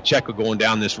to hit Pacheco going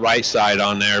down this right side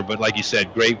on there. But like you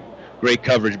said, great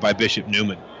coverage by Bishop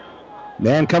Neumann.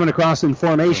 Man coming across in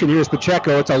formation. Here's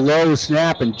Pacheco. It's a low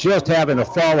snap, and just having a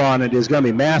fall on it is going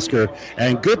to be Masker.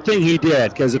 And good thing he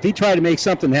did, because if he tried to make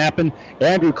something happen,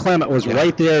 Andrew Clement was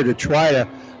right there to try to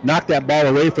knock that ball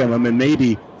away from him and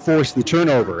maybe force the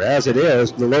turnover. As it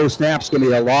is, the low snap's going to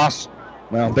be a loss.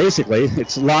 Well, basically,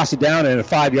 it's lost it down in a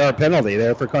 5-yard penalty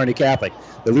there for Kearney Catholic.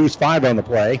 They lose 5 on the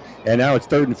play, and now it's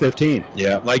 3rd and 15.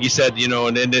 Yeah, like you said,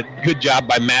 and then good job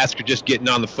by Masker just getting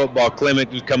on the football.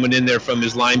 Clement was coming in there from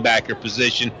his linebacker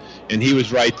position, and he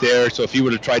was right there. So if he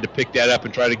would have tried to pick that up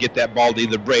and try to get that ball to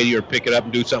either Brady or pick it up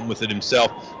and do something with it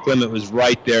himself, Clement was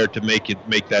right there to make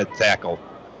that tackle.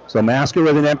 So Masker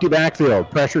with an empty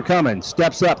backfield. Pressure coming.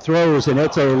 Steps up, throws, and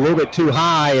it's a little bit too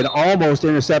high and almost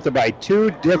intercepted by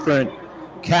 2 different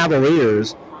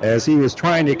Cavaliers as he was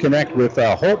trying to connect with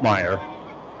Holtmeyer.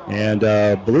 And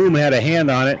Bloom had a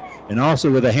hand on it, and also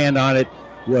with a hand on it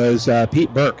was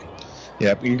Pete Burke.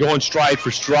 Yeah, and going stride for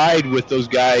stride with those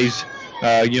guys,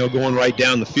 going right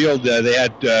down the field. They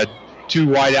had 2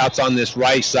 wideouts on this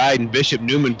right side, and Bishop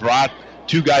Neumann brought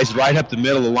 2 guys right up the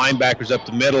middle, the linebackers up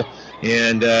the middle,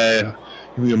 and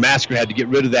Masker had to get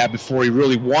rid of that before he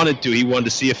really wanted to. He wanted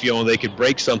to see if they could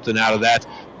break something out of that,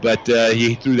 but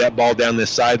he threw that ball down this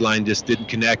sideline, just didn't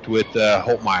connect with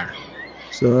Holtmeyer.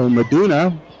 So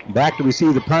Meduna back to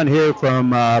receive the punt here from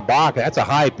Bach. That's a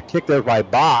high kick there by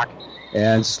Bach,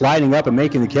 and sliding up and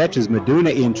making the catch is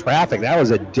Meduna in traffic. That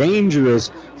was a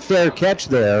dangerous fair catch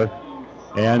there,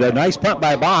 and a nice punt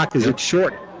by Bach as it's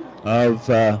short of,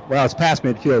 it's past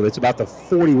midfield. It's about the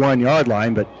 41-yard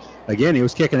line, but again, he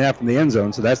was kicking that from the end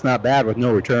zone, so that's not bad with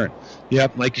no return.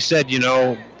 Yep, like you said,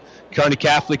 Kearney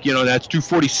Catholic, that's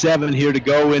 2:47 here to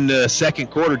go in the second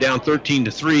quarter, down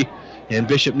 13-3. And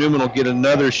Bishop Neumann will get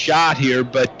another shot here,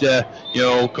 but,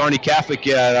 Kearney Catholic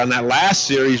on that last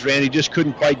series, Randy just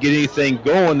couldn't quite get anything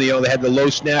going. They had the low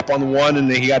snap on the one,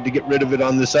 and he had to get rid of it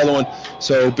on this other one.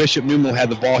 So Bishop Neumann had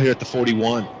the ball here at the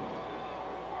 41.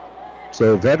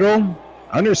 So Vedral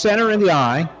under center in the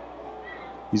eye.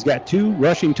 He's got 2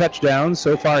 rushing touchdowns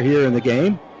so far here in the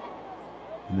game.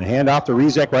 And the handoff to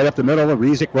Rezek right up the middle.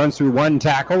 Rezek runs through 1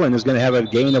 tackle and is going to have a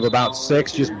gain of about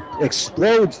 6. Just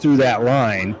explodes through that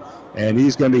line. And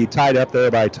he's going to be tied up there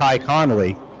by Ty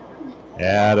Connolly.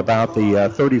 at about the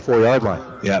 34-yard line.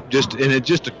 Yeah, just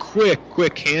a quick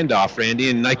handoff, Randy,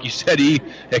 and like you said, he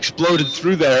exploded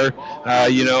through there,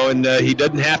 and he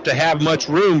doesn't have to have much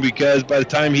room because by the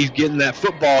time he's getting that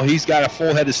football, he's got a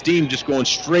full head of steam just going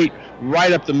straight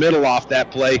right up the middle off that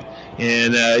play.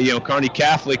 And Kearney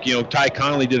Catholic, Ty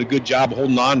Connolly did a good job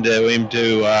holding on to him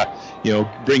to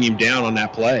bring him down on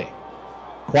that play.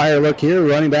 Choir look here,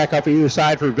 running back off either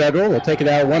side for Vedral. They'll take it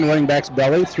out of one running back's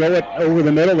belly, throw it over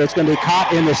the middle. It's going to be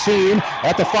caught in the seam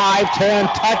at the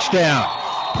 5-10 touchdown.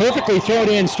 Perfectly thrown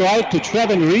in strike to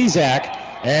Trevin Rizak,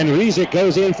 and Rizak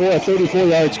goes in for a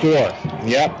 34-yard score.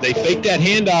 Yep, they faked that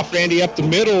handoff, Randy, up the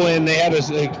middle, and they had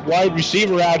a wide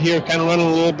receiver out here kind of running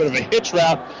a little bit of a hitch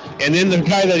route, and then the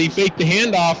guy that he faked the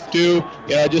handoff to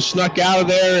just snuck out of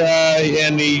there,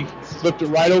 and he flipped it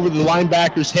right over the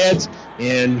linebackers' heads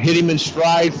and hit him in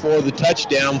stride for the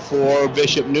touchdown for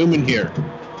Bishop Neumann here.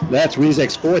 That's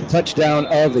Rizek's 4th touchdown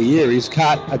of the year. He's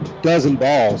caught a dozen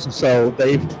balls, so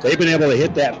they've been able to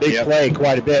hit that big play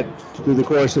quite a bit through the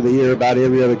course of the year, about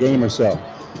every other game or so.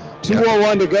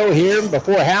 2:01 to go here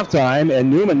before halftime, and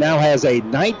Neumann now has a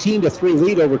 19-3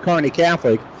 lead over Kearney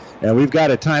Catholic, and we've got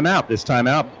a timeout. This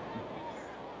timeout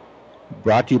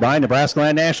brought to you by Nebraska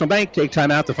Land National Bank. Take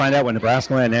time out to find out what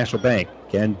Nebraska Land National Bank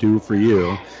can do for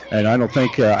you. And I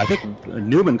think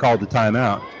Neumann called the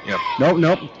timeout. Yep.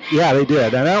 Nope. Yeah, they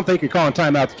did. And I don't think you're calling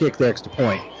timeout to kick the extra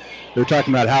point. They're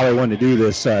talking about how they wanted to do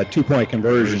this 2-point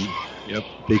conversion. Yep.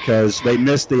 Because they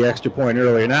missed the extra point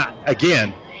earlier. Now,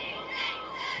 again,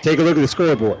 take a look at the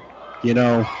scoreboard.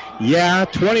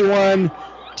 21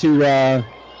 to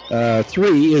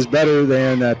 3 is better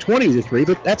than 20-3,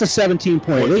 but that's a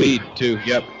 17-point lead too.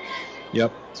 Yep.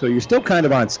 So you're still kind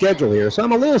of on schedule here. So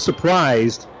I'm a little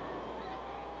surprised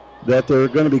that they're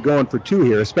going to be going for 2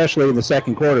 here, especially in the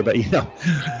second quarter. But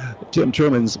Tim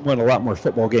Sherman's won a lot more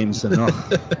football games than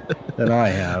I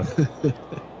have.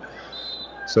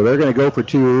 So they're going to go for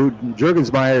 2.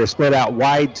 Juergensmeyer is split out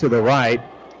wide to the right,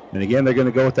 and again they're going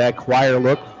to go with that choir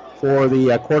look for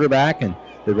the quarterback, and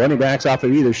the running back's off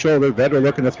of either shoulder. Vedder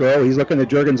looking to throw. He's looking at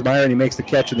Juergensmeyer, and he makes the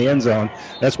catch in the end zone.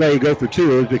 That's why you go for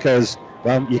 2, is because,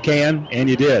 you can, and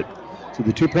you did. So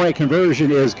the 2-point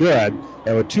conversion is good.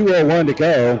 And with 2:01 to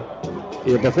go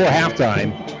before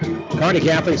halftime, Kearney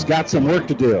Catholic's got some work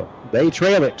to do. They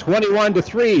trail it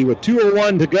 21-3 with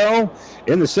 2:01 to go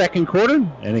in the second quarter.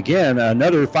 And again,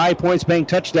 another 5-point Spank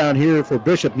touchdown here for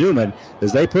Bishop Neumann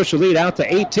as they push the lead out to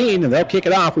 18, and they'll kick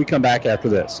it off. We come back after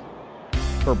this.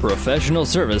 For professional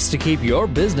service to keep your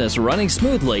business running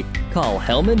smoothly, call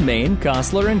Hellman, Maine,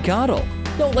 Kostler & Cottle.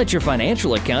 Don't let your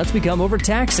financial accounts become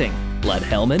overtaxing. Let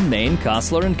Hellman, Maine,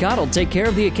 Kostler & Cottle take care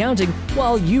of the accounting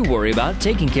while you worry about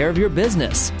taking care of your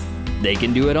business. They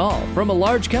can do it all, from a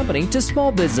large company to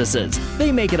small businesses.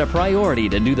 They make it a priority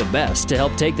to do the best to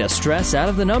help take the stress out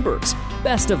of the numbers.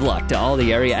 Best of luck to all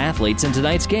the area athletes in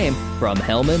tonight's game from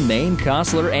Hellman, Maine,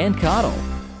 Kostler & Cottle.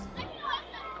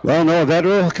 Well, Noah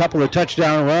Vedder, a couple of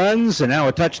touchdown runs, and now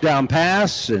a touchdown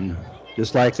pass, and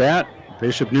just like that,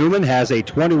 Bishop Neumann has a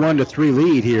 21-3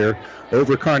 lead here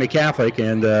over Kearney Catholic,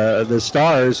 and the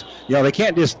Stars, they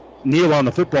can't just kneel on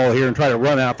the football here and try to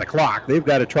run out the clock. They've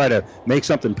got to try to make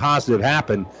something positive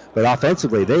happen, but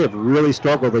offensively, they have really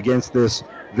struggled against this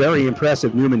very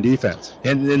impressive Neumann defense.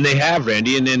 And they have,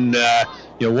 Randy, and then,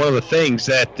 one of the things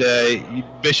that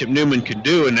Bishop Neumann could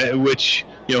do, and which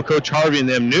Coach Harvey and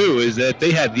them knew, is that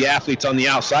they had the athletes on the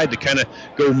outside to kind of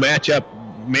go match up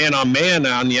man-on-man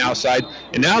on the outside,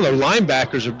 and now their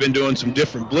linebackers have been doing some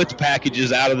different blitz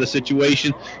packages out of the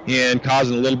situation and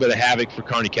causing a little bit of havoc for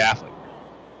Kearney Catholic.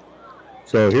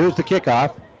 So here's the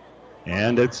kickoff,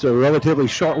 and it's a relatively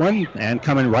short one, and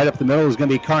coming right up the middle is going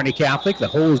to be Kearney Catholic. The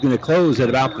hole is going to close at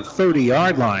about the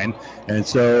 30-yard line, and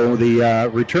so the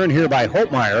return here by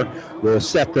Holtmeyer will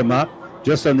set them up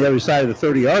just on the other side of the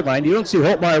 30-yard line. You don't see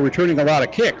Holtmeyer returning a lot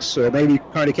of kicks, so maybe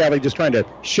Kearney Catholic just trying to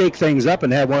shake things up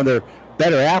and have one of their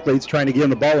better athletes trying to get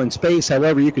him the ball in space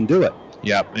however you can do it.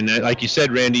 Yep, and like you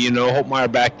said, Randy,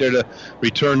 Holtmeyer back there to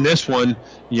return this one,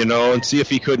 and see if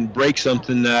he couldn't break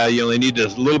something. They need a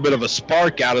little bit of a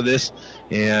spark out of this,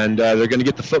 and they're going to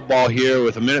get the football here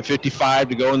with 1:55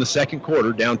 to go in the second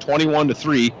quarter, down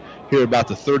 21-3 here about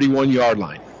the 31-yard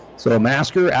line. So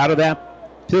Masker out of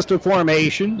that pistol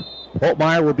formation.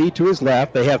 Holtmeyer will be to his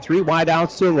left. They have 3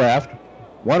 wideouts to the left,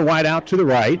 1 wideout to the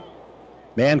right.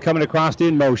 Man coming across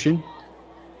in motion.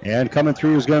 And coming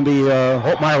through is going to be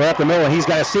Holtmeyer right up the middle, and he's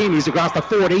got a seam. He's across the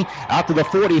 40, out to the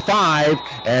 45,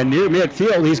 and near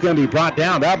midfield he's going to be brought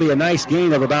down. That'll be a nice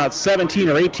gain of about 17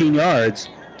 or 18 yards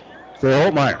for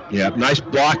Holtmeyer. Yeah, nice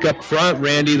block up front,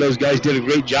 Randy. Those guys did a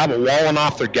great job of walling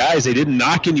off their guys. They didn't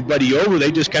knock anybody over.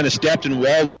 They just kind of stepped and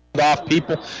walled off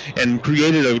people and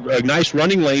created a nice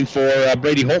running lane for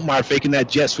Brady Holtmeyer, faking that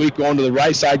jet sweep going to the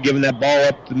right side, giving that ball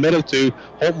up the middle to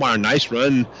Holtmeyer. Nice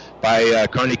run by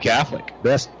Kearney Catholic.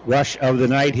 Best rush of the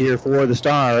night here for the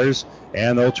Stars,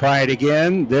 and they'll try it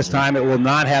again. This time it will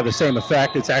not have the same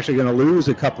effect. It's actually going to lose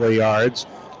a couple of yards.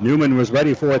 Neumann was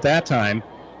ready for it that time.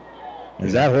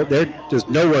 There's just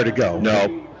nowhere to go.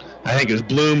 No. I think it was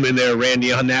Bloom in there,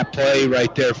 Randy, on that play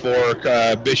right there for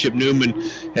Bishop Neumann.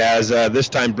 As this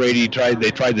time Brady tried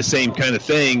the same kind of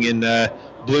thing, and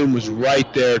Bloom was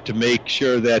right there to make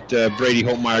sure that Brady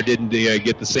Holtmeyer didn't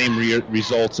get the same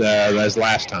results as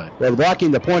last time. Well,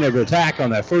 blocking the point of attack on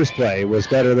that first play was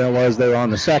better than it was there on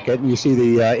the second, and you see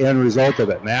the end result of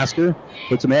it. Masker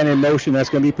puts a man in motion. That's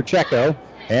going to be Pacheco.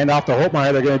 And off to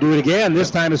Holtmeyer, they're going to do it again. This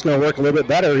time it's going to work a little bit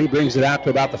better. He brings it out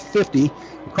to about the 50,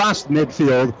 across the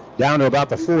midfield, down to about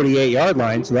the 48-yard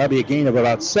line. So that'll be a gain of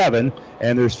about 7,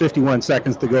 and there's 51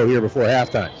 seconds to go here before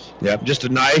halftime. Yep, just a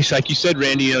nice, like you said,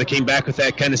 Randy, they came back with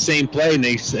that kind of same play, and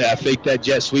they faked that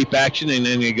jet sweep action, and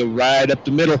then they go right up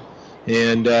the middle.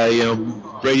 And,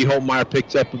 Brady Holtmeyer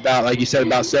picks up about, like you said,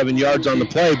 about 7 yards on the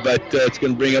play, but it's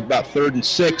going to bring up about 3rd and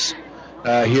 6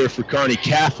 here for Kearney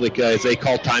Catholic as they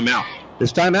call timeout.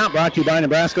 This timeout brought to you by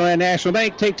Nebraska Land National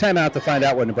Bank. Take time out to find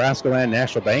out what Nebraska Land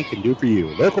National Bank can do for you.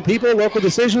 Local people, local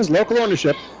decisions, local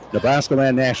ownership. Nebraska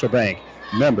Land National Bank.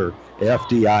 Member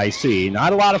FDIC.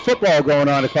 Not a lot of football going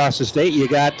on across the state. You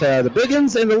got the big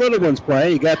ones and the little ones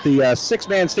playing. You got the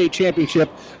 6-man state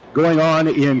championship going on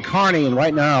in Kearney, and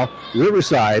right now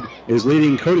Riverside is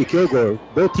leading Cody Kilgore.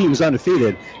 Both teams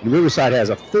undefeated, and Riverside has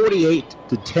a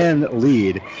 48-10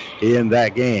 lead in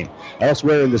that game.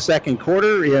 Elsewhere in the second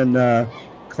quarter in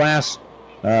Class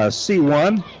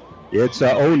C1, it's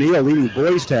O'Neill leading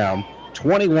Boys Town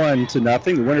 21-0.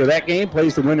 The winner of that game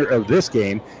plays the winner of this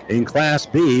game. In Class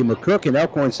B, McCook and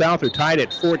Elkhorn South are tied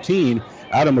at 14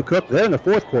 out of McCook. They're in the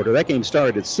fourth quarter. That game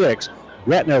started at 6.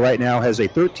 Gretna right now has a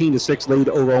 13-6 lead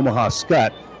over Omaha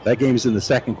Skutt. That game's in the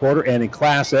second quarter. And in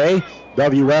Class A,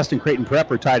 Bellevue West and Creighton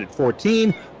Prep are tied at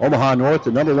 14. Omaha North,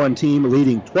 the number 1 team,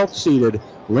 leading 12th-seeded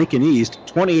Lincoln East,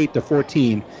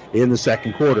 28-14 in the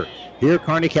second quarter. Here,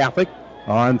 Kearney Catholic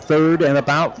on 3rd and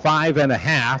about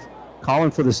 5.5.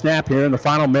 Calling for the snap here in the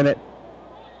final minute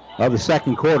of the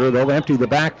second quarter. They'll empty the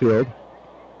backfield.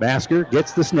 Masker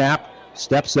gets the snap,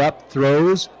 steps up,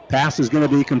 throws. Pass is going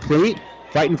to be complete.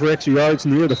 Fighting for extra yards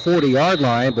near the 40-yard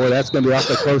line. Boy, that's going to be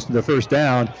awfully close to the first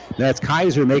down. That's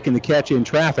Kaiser making the catch in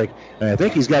traffic. And I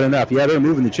think he's got enough. Yeah, they're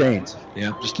moving the chains.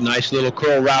 Yeah, just a nice little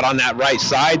curl route on that right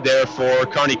side there for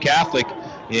Kearney Catholic.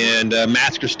 And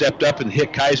Matsker stepped up and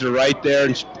hit Kaiser right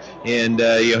there. And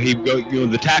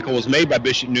the tackle was made by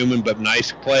Bishop Neumann, but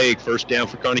nice play, first down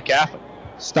for Kearney Catholic.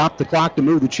 Stop the clock to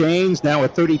move the chains. Now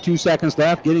with 32 seconds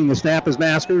left, getting the snap is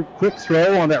Masker. Quick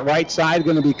throw on that right side,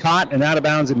 going to be caught and out of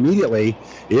bounds immediately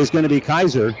is going to be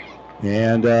Kaiser.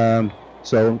 And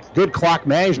so good clock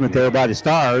management there by the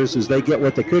Stars as they get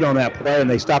what they could on that play, and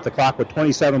they stop the clock with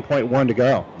 27.1 to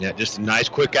go. Yeah, just a nice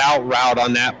quick out route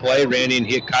on that play. Randy and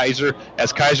hit Kaiser.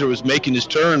 As Kaiser was making his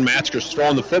turn, Matsker's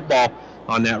throwing the football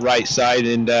on that right side,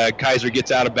 and Kaiser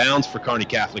gets out of bounds for Kearney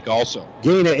Catholic also.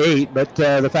 Gain of 8, but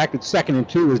the fact that 2nd and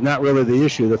 2 is not really the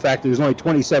issue. The fact that there's only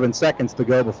 27 seconds to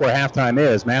go before halftime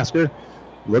is. Masker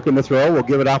looking to throw. We'll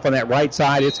give it off on that right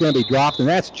side. It's going to be dropped, and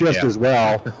that's just as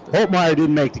well. Holtmeyer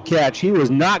didn't make the catch. He was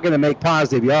not going to make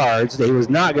positive yards. He was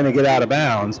not going to get out of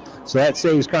bounds, so that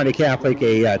saves Kearney Catholic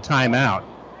a timeout.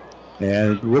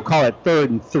 And we'll call it 3rd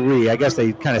and 3. I guess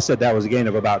they kind of said that was a gain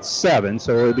of about 7.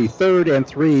 So it'll be 3rd and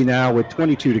 3 now with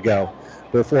 22 to go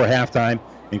before halftime.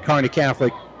 And Kearney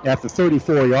Catholic at the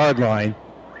 34-yard line.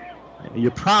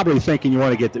 You're probably thinking you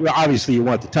want to get obviously you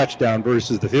want the touchdown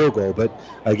versus the field goal. But,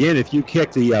 again, if you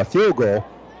kick the field goal,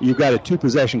 you've got a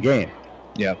 2-possession game.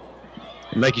 Yeah.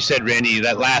 And like you said, Randy,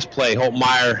 that last play,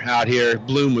 Holtmeyer out here,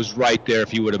 Bloom was right there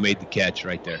if he would have made the catch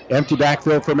right there. Empty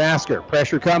backfield for Masker.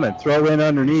 Pressure coming. Throw in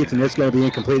underneath, and it's going to be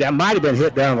incomplete. That might have been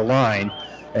hit down the line.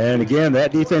 And, again,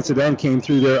 that defensive end came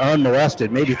through there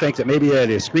unmolested. Maybe thinks that maybe they had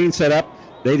a screen set up.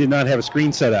 They did not have a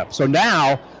screen set up. So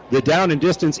now the down and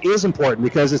distance is important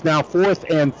because it's now 4th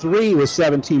and 3 with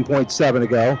 17.7 to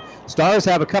go. Stars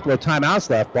have a couple of timeouts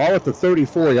left. Ball at the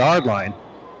 34-yard line.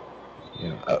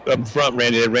 Yeah. Up front,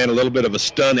 Randy, they ran a little bit of a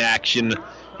stun action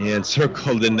and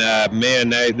circled, and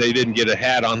they didn't get a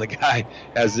hat on the guy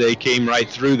as they came right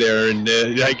through there. And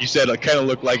like you said, it kind of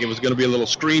looked like it was going to be a little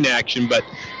screen action, but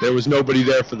there was nobody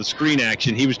there for the screen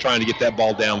action. He was trying to get that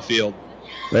ball downfield.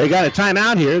 They got a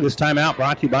timeout here. This timeout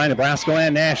brought to you by Nebraska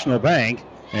Land National Bank.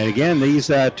 And again,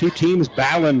 these two teams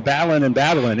battling.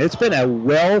 It's been a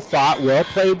well-fought,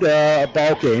 well-played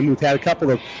ball game. We've had a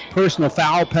couple of personal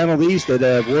foul penalties that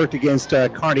have worked against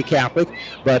Kearney Catholic.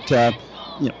 But,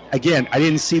 again, I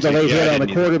didn't see the late hit on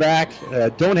the quarterback.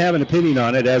 Don't have an opinion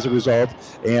on it as a result.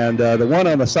 And the one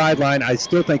on the sideline, I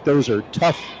still think those are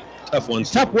tough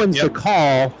ones to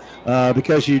call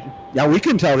because we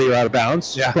can tell they were out of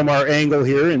bounds from our angle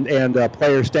here and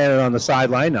players standing on the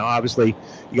sideline. Now, obviously,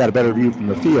 you got a better view from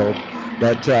the field.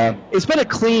 But it's been a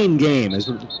clean game is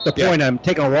the point I'm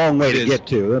taking a long way to get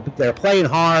to. They're playing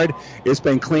hard. It's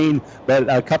been clean, but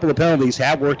a couple of penalties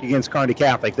have worked against Kearney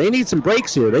Catholic. They need some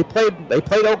breaks here. They played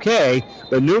okay,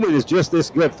 but Neumann is just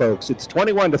this good, folks. It's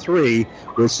 21-3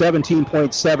 with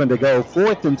 17.7 to go.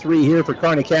 4th and 3 here for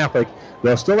Kearney Catholic.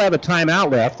 They'll still have a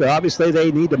timeout left. Obviously,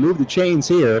 they need to move the chains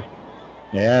here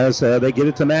as they get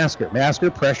it to Masker.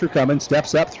 Masker, pressure coming,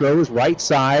 steps up, throws right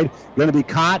side. Going to be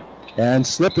caught. And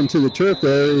slipping to the turf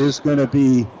there is going to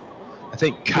be, I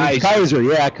think, Kaiser.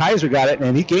 Kaiser got it,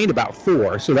 and he gained about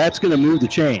 4, so that's going to move the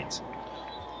chains.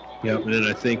 Yep, and then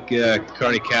I think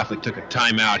Kearney Catholic took a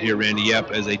timeout here, Randy.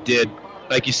 Yep, as they did.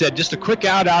 Like you said, just a quick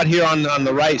out here on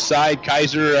the right side.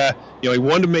 Kaiser,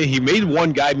 he made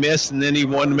one guy miss, and then he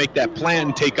wanted to make that plant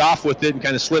and take off with it and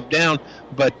kind of slip down.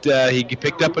 But he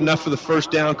picked up enough for the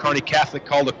first down. Kearney Catholic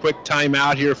called a quick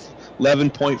timeout here.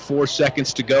 11.4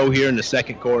 seconds to go here in the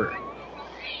second quarter.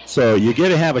 So you get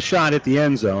to have a shot at the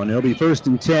end zone. It'll be 1st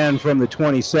and 10 from the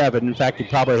 27. In fact, you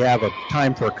probably have a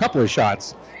time for a couple of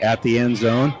shots at the end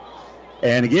zone.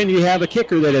 And again, you have a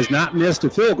kicker that has not missed a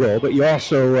field goal, but you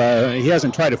also he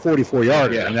hasn't tried a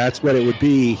 44-yarder, and that's what it would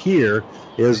be here.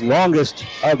 His longest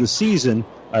of the season,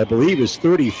 I believe, is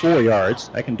 34 yards.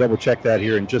 I can double-check that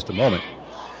here in just a moment.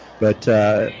 But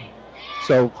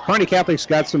so Kearney Catholic's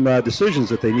got some decisions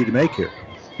that they need to make here.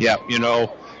 Yeah,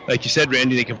 like you said,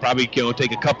 Randy, they can probably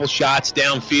take a couple shots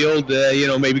downfield,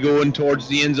 maybe go in towards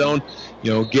the end zone,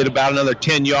 get about another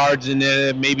 10 yards and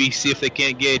maybe see if they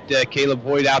can't get Caleb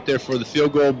Hoyt out there for the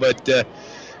field goal. But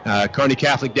Kearney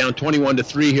Catholic down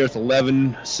 21-3 here with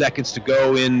 11 seconds to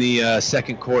go in the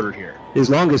second quarter here. His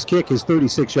longest kick is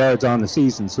 36 yards on the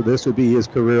season, so this would be his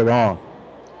career long.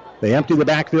 They empty the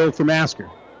backfield for Masker.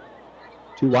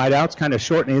 2 wideouts, kind of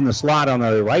shortening in the slot on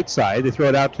the right side. They throw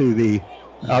it out to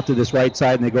this right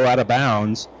side, and they go out of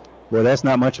bounds. Well, that's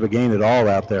not much of a gain at all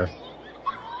out there.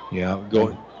 Yeah,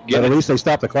 but at least they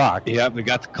stopped the clock. Yeah, they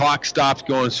got the clock stopped,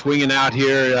 swinging out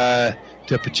here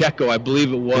to Pacheco, I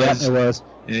believe it was. Yeah, it was.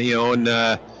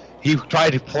 And he tried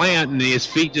to plant, and his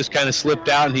feet just kind of slipped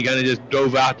out, and he kind of just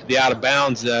dove out to the out of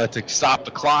bounds to stop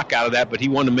the clock out of that. But he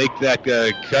wanted to make that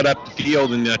cut up the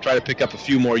field and try to pick up a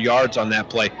few more yards on that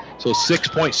play. So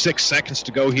 6.6 seconds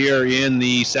to go here in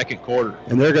the second quarter.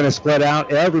 And they're going to split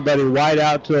out. Everybody wide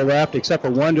out to the left except for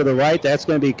one to the right. That's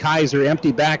going to be Kaiser.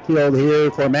 Empty backfield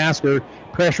here for Masker.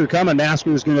 Pressure coming.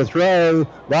 Masker is going to throw.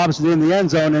 Lobs it in the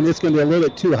end zone, and it's going to be a little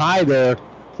bit too high there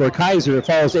for Kaiser. It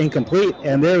falls incomplete,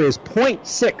 and there is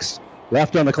 0.6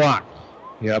 left on the clock.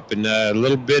 Yep, and a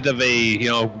little bit of a,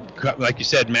 like you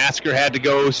said, Masker had to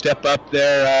go step up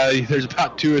there. There's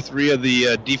about 2 or 3 of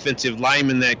the defensive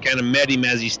linemen that kind of met him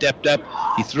as he stepped up.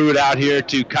 He threw it out here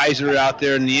to Kaiser out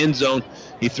there in the end zone.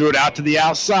 He threw it out to the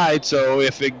outside, so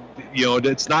if it,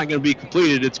 it's not going to be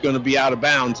completed, it's going to be out of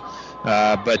bounds.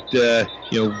 But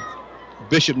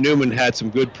Bishop Neumann had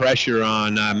some good pressure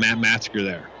on Matt Masker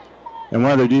there. And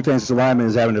one of their defensive linemen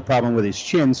is having a problem with his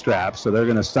chin strap, so they're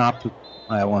going to stop.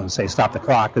 I want to say stop the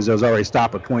clock because there's already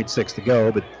stopped with 0.6 to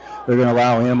go, but they're going to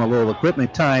allow him a little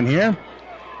equipment time here.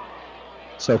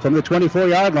 So from the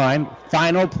 24-yard line,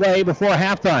 final play before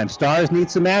halftime. Stars need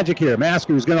some magic here.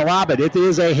 Masker is going to lob it. It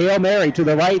is a Hail Mary to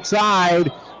the right side.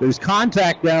 There's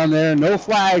contact down there, no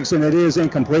flags, and it is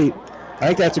incomplete. I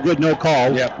think that's a good no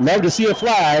call. Yep. Love to see a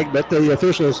flag, but the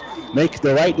officials make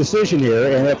the right decision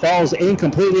here, and it falls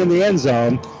incomplete in the end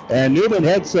zone. And Neumann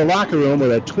heads to the locker room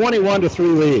with a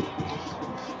 21-3 lead.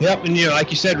 Yep, and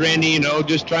like you said, Randy,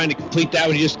 just trying to complete that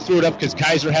when he just threw it up because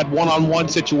Kaiser had one-on-one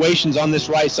situations on this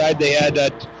right side. They had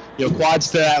quads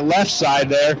to that left side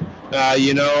there,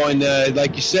 and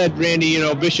like you said, Randy,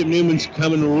 Bishop Newman's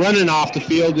coming running off the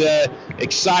field,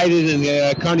 excited,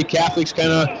 and Kearney Catholic's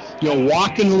kind of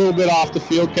walking a little bit off the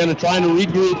field, kind of trying to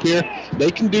regroup here.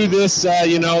 They can do this,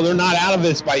 they're not out of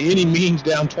this by any means,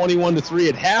 down 21-3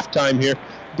 at halftime here.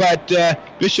 But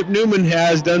Bishop Neumann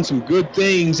has done some good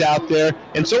things out there,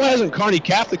 and so hasn't Kearney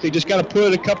Catholic. They just got to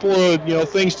put a couple of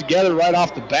things together right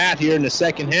off the bat here in the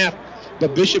second half.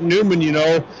 But Bishop Neumann,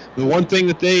 the one thing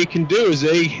that they can do is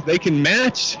they can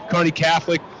match Kearney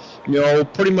Catholic,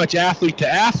 pretty much athlete to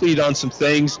athlete on some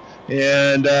things.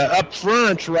 And up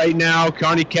front right now,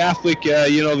 Kearney Catholic,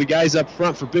 the guys up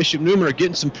front for Bishop Neumann are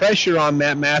getting some pressure on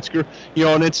Matt Matzker.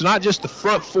 And it's not just the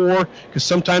front four, because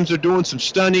sometimes they're doing some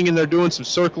stunning and they're doing some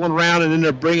circling around, and then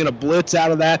they're bringing a blitz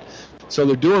out of that. So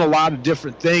they're doing a lot of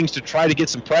different things to try to get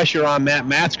some pressure on Matt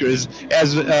Matzker.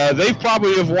 As they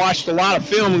probably have watched a lot of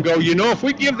film and go, if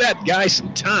we give that guy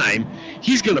some time,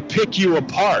 he's going to pick you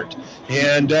apart.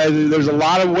 And there's a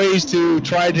lot of ways to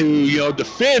try to,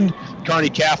 defend Kearney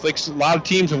Catholics. A lot of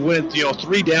teams have went,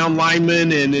 3 down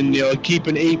linemen and then,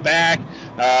 keeping 8 back.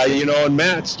 And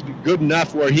Matt's good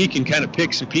enough where he can kind of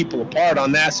pick some people apart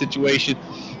on that situation.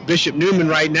 Bishop Neumann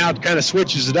right now kind of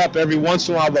switches it up. Every once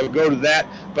in a while they'll go to that,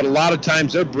 but a lot of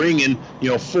times they're bringing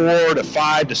 4 to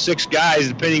 5 to 6 guys,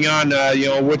 depending on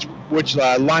which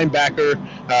linebacker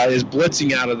is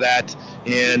blitzing out of that,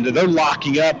 and they're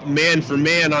locking up man for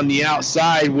man on the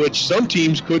outside, which some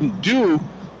teams couldn't do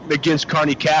against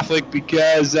Kearney Catholic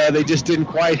because they just didn't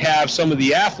quite have some of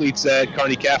the athletes that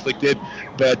Kearney Catholic did.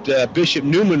 But Bishop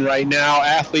Neumann right now,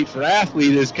 athlete for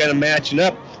athlete, is kind of matching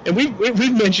up. And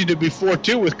we've mentioned it before,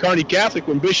 too, with Kearney Catholic.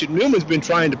 When Bishop Newman's been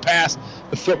trying to pass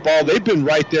the football, they've been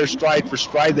right there stride for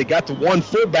stride. They got the one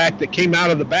fullback that came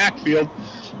out of the backfield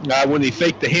when they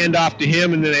faked the handoff to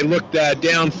him, and then they looked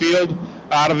downfield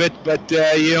out of it. But,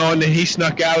 and then he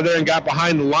snuck out of there and got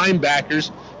behind the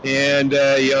linebackers, and,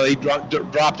 he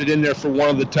dropped it in there for one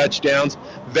of the touchdowns.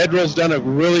 Vedril's done a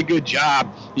really good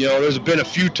job. There's been a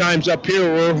few times up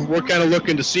here where we're kind of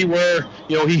looking to see where,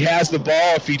 he has the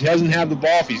ball. If he doesn't have the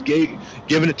ball, if he's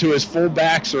giving it to his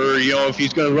fullbacks, or, if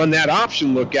he's going to run that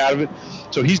option look out of it.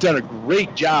 So he's done a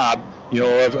great job,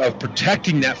 of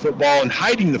protecting that football and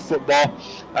hiding the football.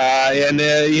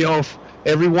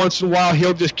 Every once in a while,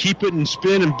 he'll just keep it and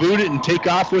spin and boot it and take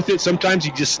off with it. Sometimes he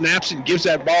just snaps it and gives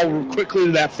that ball real quickly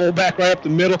to that fullback right up the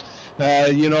middle.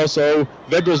 So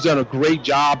Vedril's done a great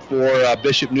job for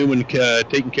Bishop Neumann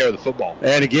taking care of the football.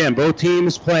 And again, both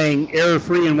teams playing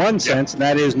error-free in one sense, and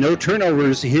that is no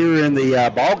turnovers here in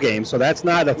the ball game. So that's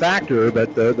not a factor,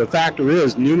 but the factor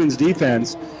is Newman's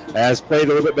defense has played a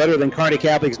little bit better than Kearney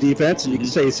Catholic's defense. And you can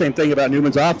say the same thing about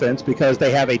Newman's offense because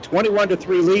they have a 21-3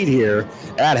 lead here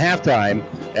at halftime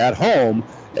at home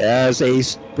as a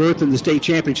berth in the state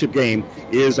championship game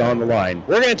is on the line.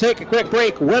 We're going to take a quick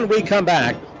break. When we come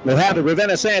back, we'll have the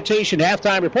Ravenna Sanitation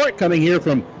halftime report coming here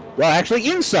from,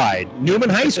 inside Neumann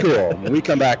High School. When we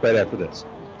come back right after this.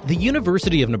 The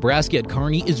University of Nebraska at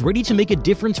Kearney is ready to make a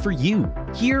difference for you.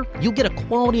 Here, you'll get a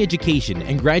quality education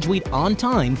and graduate on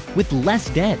time with less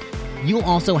debt. You'll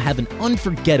also have an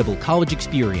unforgettable college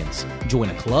experience. Join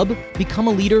a club, become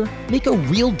a leader, make a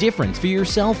real difference for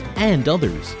yourself and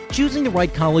others. Choosing the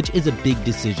right college is a big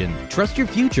decision. Trust your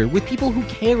future with people who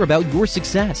care about your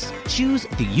success. Choose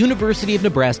the University of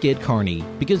Nebraska at Kearney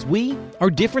because we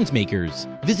are difference makers.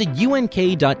 Visit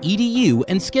unk.edu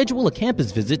and schedule a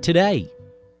campus visit today.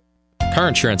 Car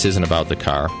insurance isn't about the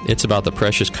car. It's about the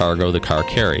precious cargo the car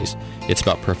carries. It's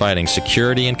about providing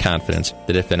security and confidence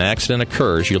that if an accident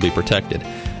occurs, you'll be protected.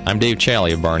 I'm Dave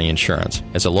Challey of Barney Insurance.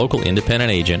 As a local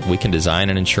independent agent, we can design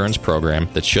an insurance program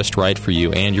that's just right for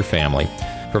you and your family,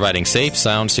 providing safe,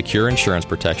 sound, secure insurance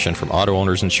protection from Auto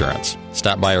Owners Insurance.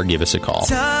 Stop by or give us a call.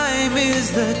 Time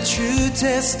is the true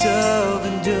test of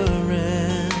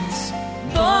endurance.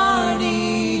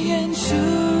 Barney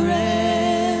Insurance.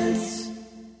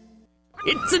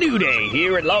 It's a new day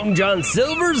here at Long John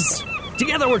Silver's.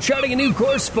 Together we're charting a new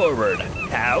course forward.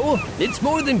 How? It's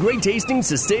more than great tasting,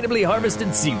 sustainably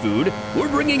harvested seafood. We're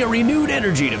bringing a renewed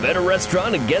energy to better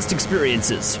restaurant and guest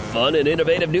experiences, fun and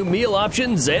innovative new meal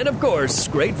options, and of course,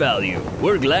 great value.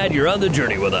 We're glad you're on the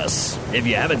journey with us. If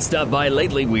you haven't stopped by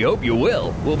lately, we hope you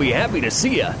will. We'll be happy to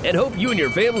see you and hope you and your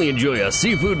family enjoy a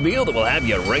seafood meal that will have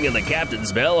you ringing the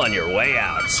captain's bell on your way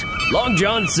out. Long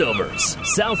John Silver's,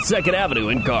 South 2nd Avenue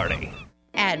in Kearney.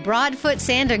 At Broadfoot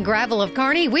Sand and Gravel of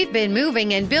Kearney, we've been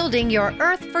moving and building your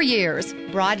earth for years.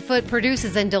 Broadfoot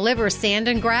produces and delivers sand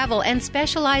and gravel and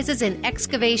specializes in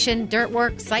excavation, dirt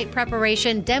work, site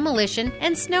preparation, demolition,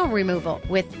 and snow removal,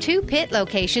 with 2 pit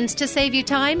locations to save you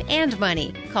time and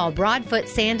money. Call Broadfoot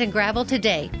Sand and Gravel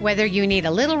today. Whether you need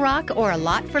a little rock or a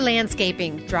lot for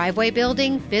landscaping, driveway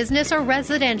building, business, or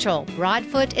residential,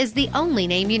 Broadfoot is the only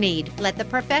name you need. Let the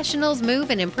professionals move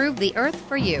and improve the earth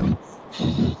for you.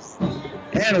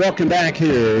 And welcome back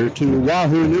here to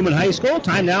Wahoo Neumann High School.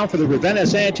 Time now for the Ravenna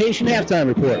Sanitation Halftime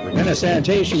Report. Ravenna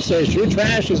Sanitation says your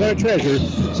trash is our treasure,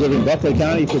 serving Buckley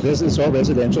County for business or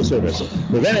residential service.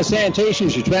 Ravenna Sanitation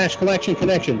is your trash collection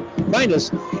connection. Find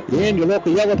us in your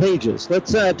local Yellow Pages.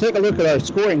 Let's take a look at our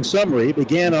scoring summary. It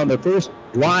began on the first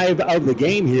drive of the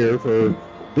game here for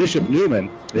Bishop Neumann.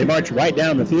 They marched right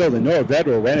down the field, and Noah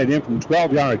Vedral ran it in from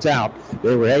 12 yards out.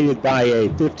 They were aided by a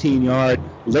 15-yard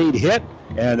late hit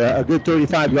and a good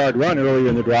 35-yard run earlier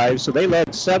in the drive. So they led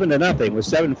 7-0 with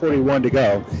 7:41 to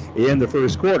go in the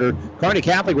first quarter. Kearney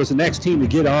Catholic was the next team to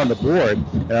get on the board.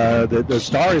 The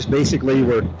Stars basically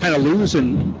were kind of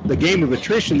losing the game of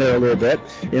attrition there a little bit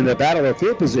in the battle of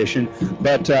field position,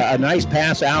 but a nice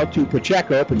pass out to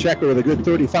Pacheco. Pacheco with a good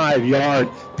 35-yard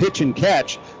pitch and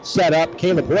catch set up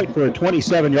Caleb Hoyt for a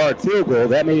 27-yard field goal.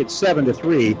 That made it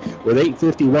 7-3 with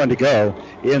 8:51 to go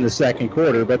in the second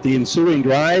quarter. But the ensuing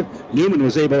drive, Neumann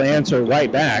was able to answer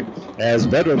right back as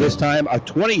Vedral this time a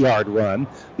 20-yard run.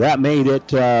 That made it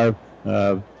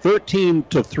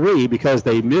 13-3 because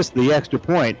they missed the extra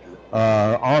point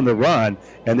on the run.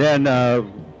 And then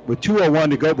with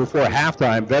 2:01 to go before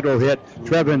halftime, Vedral hit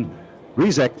Trevin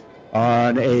Rizek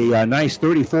on a nice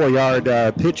 34-yard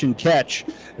pitch and catch.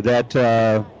 That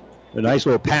a nice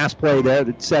little pass play there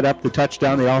that set up the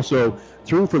touchdown. They also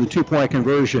threw for the 2-point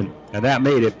conversion, and that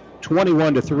made it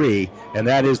 21-3, and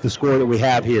that is the score that we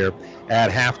have here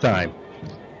at halftime.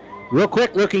 Real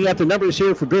quick, looking at the numbers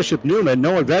here for Bishop Neumann,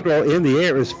 Noah Vedral in the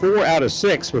air is 4 out of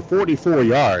 6 for 44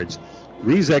 yards.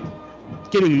 Rizek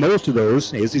getting most of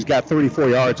those as he's got 34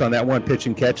 yards on that one pitch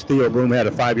and catch. Theo Bloom had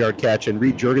a 5-yard catch, and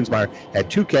Reed Jurgensmeyer had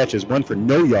 2 catches, one for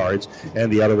no yards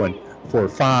and the other one for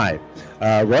 5.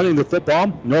 Running the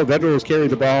football, Noah Vedral has carried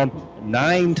the ball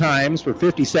 9 times for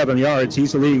 57 yards.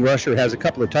 He's the leading rusher, has a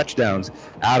couple of touchdowns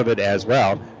out of it as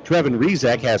well. Trevin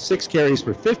Rizek has 6 carries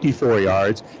for 54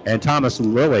 yards, and Thomas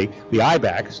Lilly, the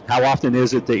I-back. How often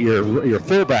is it that your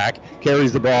fullback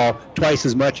carries the ball twice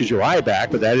as much as your I-back?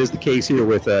 But that is the case here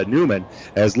with Neumann,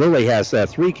 as Lilly has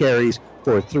 3 carries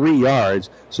for 3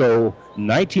 yards. So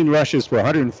 19 rushes for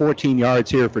 114 yards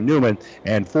here for Neumann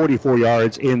and 44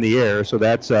 yards in the air. So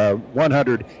that's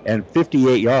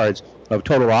 158 yards of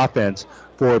total offense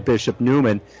for Bishop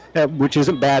Neumann, which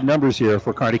isn't bad numbers here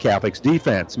for Kearney Catholic's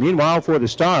defense. Meanwhile, for the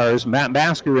Stars, Matt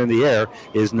Masker in the air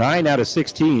is 9 out of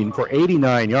 16 for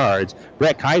 89 yards.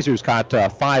 Brett Kaiser's caught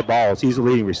 5 balls. He's the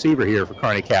leading receiver here for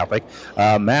Kearney Catholic.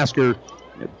 Masker,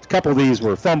 a couple of these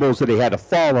were fumbles that he had to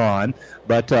fall on,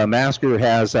 but Masker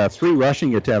has 3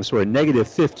 rushing attempts for a negative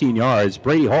 15 yards.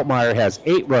 Brady Holtmeyer has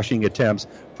 8 rushing attempts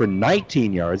for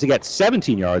 19 yards. He got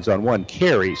 17 yards on 1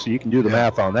 carry, so you can do the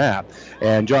math on that.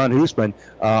 And John Hoosman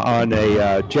on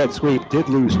a jet sweep did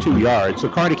lose 2 yards. So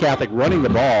Kearney Catholic running the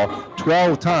ball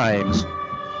 12 times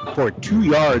for 2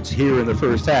 yards here in the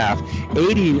first half,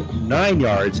 89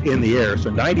 yards in the air,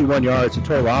 so 91 yards of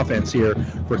total offense here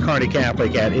for Kearney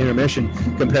Catholic at intermission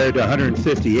compared to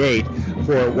 158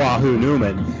 for Wahoo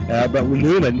Neumann. But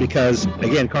Neumann, because,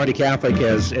 again, Kearney Catholic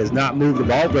has not moved the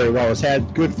ball very well, has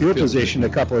had good field position a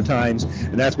couple of times,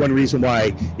 and that's one reason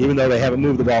why, even though they haven't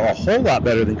moved the ball a whole lot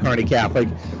better than Kearney Catholic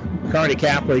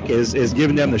is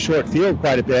giving them the short field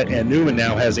quite a bit, and Neumann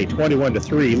now has a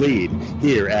 21-3 lead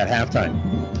here at halftime.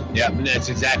 Yeah, and that's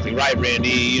exactly right, Randy.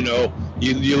 You know,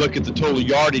 you look at the total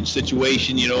yardage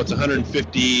situation, you know, it's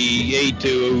 158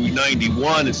 to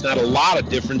 91. It's not a lot of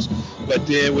difference, but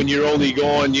then when you're only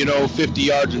going, 50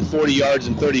 yards and 40 yards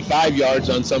and 35 yards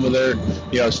on some of their,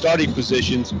 starting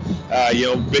positions,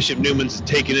 Bishop Neumann's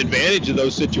taken advantage of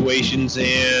those situations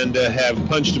and have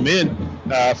punched them in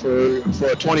for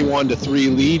a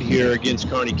 21-3 lead here against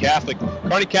Kearney Catholic.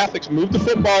 Kearney Catholic's moved the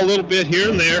football a little bit here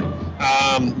and there.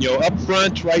 Up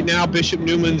front right now, Bishop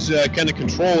Neumann's kind of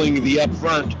controlling the up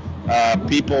front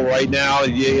people right now.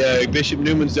 Bishop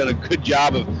Neumann's done a good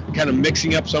job of kind of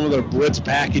mixing up some of their blitz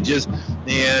packages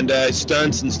and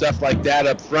stunts and stuff like that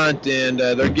up front, and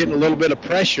they're getting a little bit of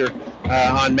pressure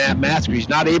on Matt Masker. He's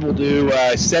not able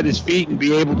to set his feet and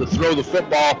be able to throw the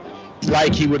football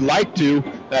like he would like to.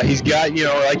 He's got,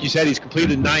 like you said, he's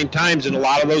completed 9 times, and a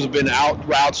lot of those have been out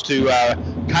routes to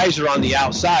Kaiser on the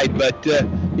outside. But,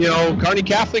 Kearney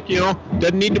Catholic,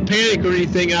 doesn't need to panic or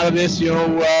anything out of this.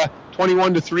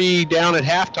 21-3 down at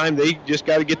halftime. They just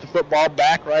got to get the football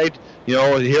back right,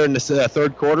 here in the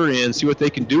third quarter and see what they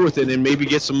can do with it and maybe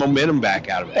get some momentum back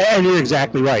out of it. And you're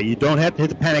exactly right. You don't have to hit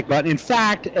the panic button. In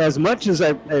fact, as much as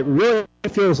it really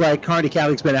feels like Kearney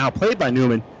Catholic's been outplayed by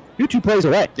Neumann, you're 2 plays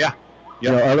away. Yeah.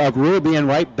 Of really being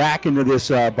right back into this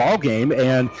ball game.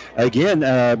 And again,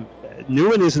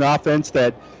 Neumann is an offense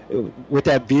that, with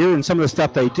that veer and some of the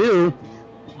stuff they do,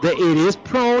 that it is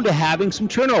prone to having some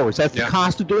turnovers. That's the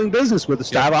cost of doing business with the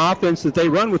style of offense that they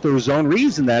run with their zone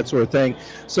reads and that sort of thing.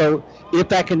 So if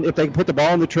they can put the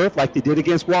ball on the turf like they did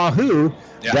against Wahoo,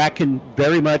 that can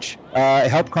very much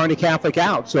help Kearney Catholic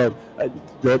out. So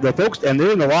the folks, and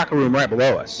they're in the locker room right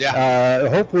below us. Yeah.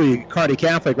 Hopefully Kearney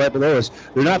Catholic right below us,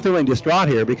 they're not feeling distraught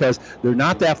here because they're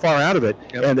not that far out of it.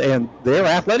 Yep. And they're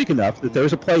athletic enough that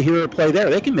there's a play here or a play there.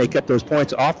 They can make up those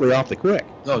points awfully quick.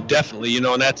 No, definitely.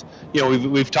 And that's,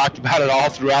 we've talked about it all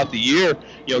throughout the year.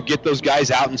 Get those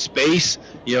guys out in space,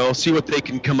 see what they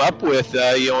can come up with,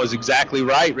 is exactly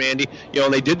right, Randy.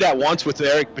 And they did that once with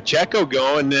Eric Pacheco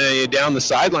going down the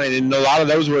sideline, and a lot of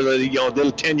those were the,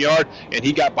 little 10-yard, and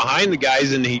he got behind the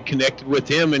guys, and he connected with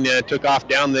him and took off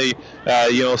down the,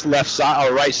 left side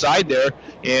or right side there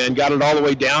and got it all the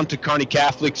way down to Kearney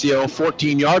Catholic's,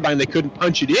 14-yard line. They couldn't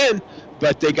punch it in,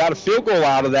 but they got a field goal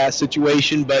out of that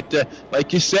situation. But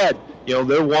like you said,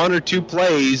 they're one or two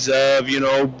plays of,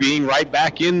 being right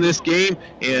back in this game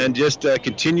and just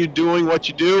continue doing what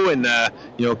you do and,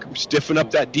 stiffen up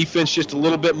that defense just a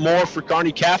little bit more for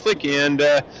Kearney Catholic and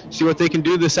see what they can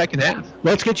do the second half.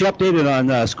 Let's get you updated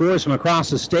on scores from across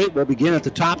the state. We'll begin at the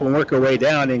top and work our way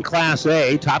down. In Class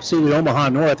A, top-seeded Omaha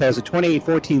North has a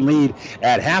 28-14 lead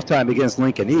at halftime against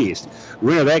Lincoln East.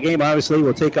 Winner of that game, obviously,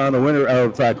 will take on the winner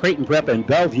of Creighton Prep and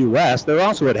Bellevue West. They're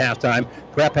also at halftime.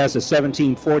 Prep has a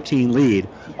 17-14 lead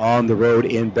on the road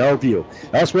in Bellevue.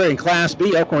 Elsewhere in Class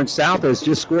B, Elkhorn South has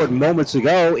just scored moments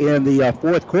ago in the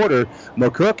fourth quarter.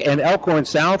 McCook and Elkhorn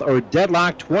South are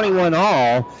deadlocked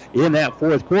 21-all in that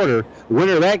fourth quarter. The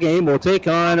winner of that game will take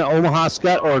on Omaha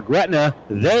Skutt or Gretna.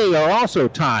 They are also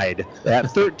tied at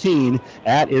 13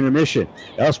 at intermission.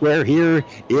 Elsewhere here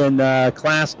in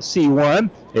Class C1,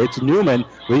 it's Neumann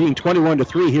leading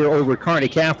 21-3 here over Kearney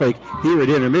Catholic here at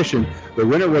intermission. The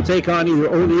winner will take on either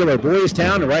O'Neill or Boys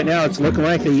Town, and right now it's looking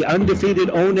like the undefeated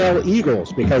O'Neill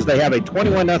Eagles because they have a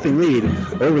 21-0 lead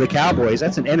over the Cowboys.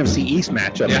 That's an NFC East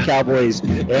matchup, the Cowboys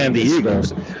and the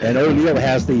Eagles. And O'Neill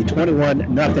has the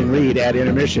 21-0 lead at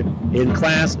intermission. In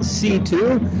Class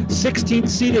C2, 16th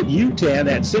seeded UTAN,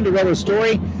 that Cinderella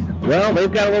story, well,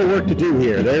 they've got a little work to do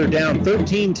here. They're down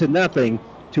 13-0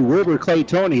 to Wilbur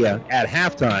Claytonia at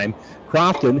halftime.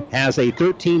 Crofton has a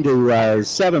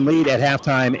 13-7 lead at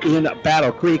halftime in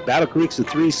Battle Creek. Battle Creek's the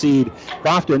 3 seed.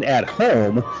 Crofton at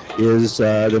home is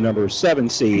the number 7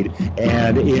 seed.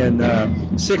 And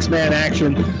in six-man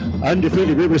action,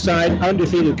 undefeated Riverside,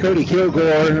 undefeated Cody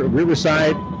Kilgore.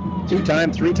 Riverside,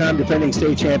 three-time defending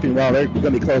state champion. Well, they're going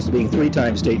to be close to being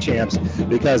 3-time state champs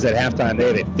because at halftime they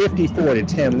had a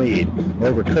 54-10 lead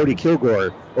over Cody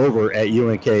Kilgore over at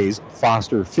UNK's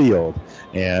Foster Field.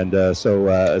 And so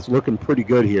it's looking pretty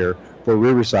good here for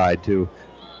Riverside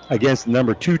against the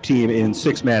number 2 team in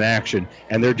six-man action,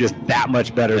 and they're just that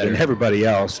much better than everybody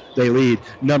else. They lead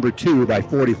number 2 by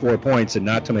 44 points, and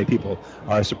not too many people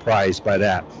are surprised by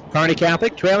that. Kearney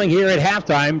Catholic trailing here at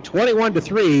halftime,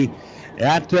 21-3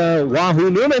 at Wahoo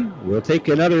Neumann. We'll take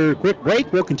another quick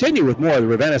break. We'll continue with more of the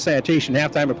Ravenna Sanitation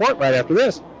halftime report right after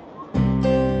this.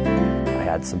 I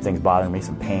had some things bothering me,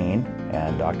 some pain,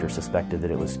 and doctor suspected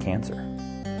that it was cancer.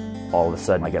 All of a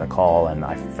sudden I get a call and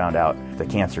I found out the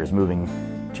cancer is moving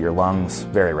to your lungs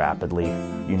very rapidly.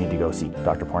 You need to go see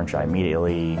Dr. Pornchai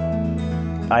immediately.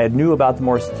 I had knew about the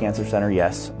Morrison Cancer Center,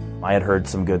 yes. I had heard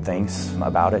some good things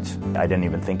about it. I didn't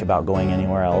even think about going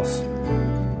anywhere else.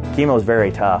 Chemo is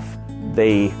very tough.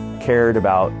 They cared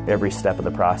about every step of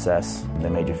the process. They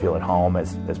made you feel at home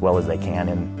as well as they can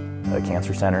in a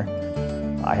cancer center.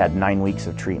 I had 9 weeks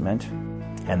of treatment,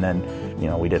 and then,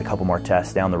 we did a couple more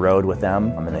tests down the road with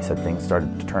them, and they said things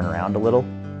started to turn around a little.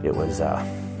 It was, I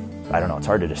don't know, it's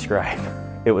hard to describe.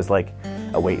 It was like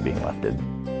a weight being lifted.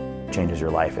 It changes your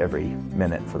life every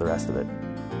minute for the rest of it.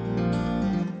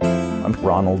 I'm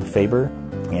Ronald Faber,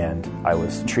 and I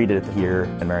was treated here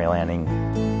in Mary Lanning.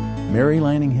 Mary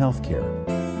Lanning Healthcare.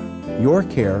 Your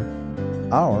care,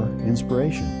 our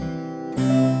inspiration.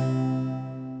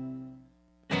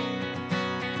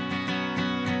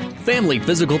 Family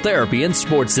Physical Therapy and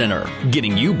Sports Center,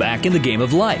 getting you back in the game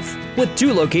of life. With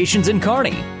 2 locations in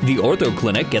Kearney, the Ortho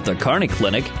Clinic at the Kearney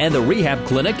Clinic and the Rehab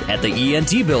Clinic at the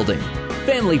ENT Building.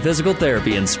 Family Physical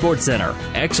Therapy and Sports Center,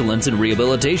 excellence in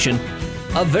rehabilitation.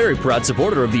 A very proud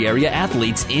supporter of the area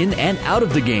athletes in and out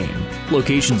of the game.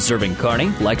 Locations serving Kearney,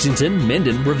 Lexington,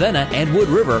 Minden, Ravenna, and Wood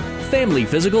River. Family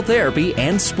Physical Therapy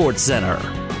and Sports Center.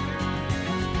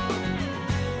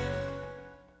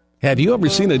 Have you ever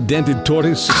seen a dented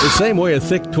tortoise? The same way a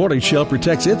thick tortoise shell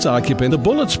protects its occupant, the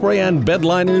bullet spray-on bed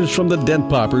liners from the Dent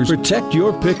Poppers protect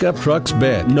your pickup truck's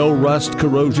bed. No rust,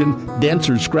 corrosion, dents,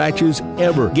 or scratches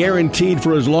ever. Guaranteed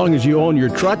for as long as you own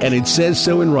your truck, and it says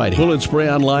so in writing. Bullet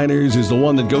spray-on liners is the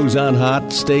one that goes on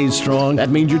hot, stays strong. That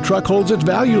means your truck holds its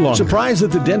value longer. Surprised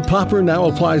that the Dent Popper now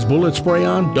applies bullet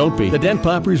spray-on? Don't be. The Dent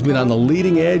Popper's been on the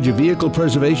leading edge of vehicle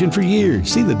preservation for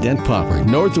years. See the Dent Popper,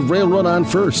 north of Railroad on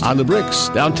First, on the Bricks,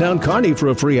 downtown Kearney for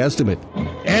a free estimate.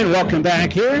 And welcome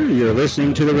back here. You're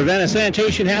listening to the Ravenna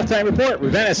Sanitation Halftime Report.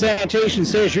 Ravenna Sanitation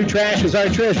says your trash is our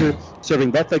treasure,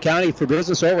 serving Butler County for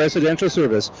business or residential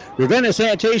service. Ravenna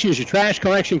Sanitation is your trash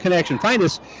collection connection. Find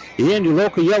us in your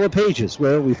local Yellow Pages,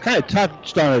 where we've kind of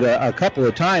touched on it a couple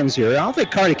of times here. I don't think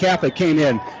Kearney Catholic came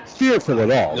in fearful at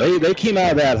all. They came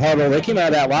out of that huddle. They came out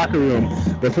of that locker room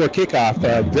before kickoff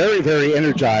very, very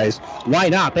energized. Why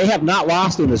not? They have not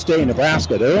lost in the state of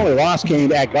Nebraska. Their only loss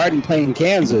came at Garden Plain,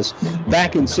 Kansas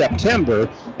back in September,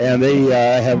 and they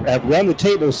have run the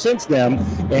table since then.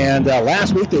 And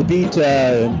last week they beat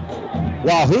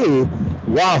Wahoo.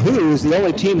 Wahoo is the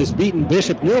only team that's beaten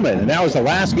Bishop Neumann, and that was the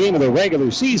last game of the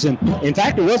regular season. In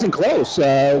fact, it wasn't close.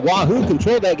 Wahoo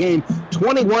controlled that game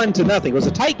 21-0. It was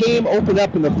a tight game, opened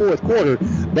up in the fourth quarter,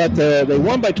 but they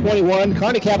won by 21.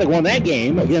 Kearney Catholic won that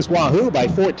game against Wahoo by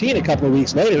 14 a couple of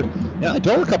weeks later. Now, I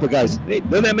told a couple of guys, doesn't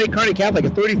that make Kearney Catholic a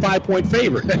 35-point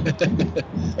favorite?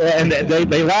 And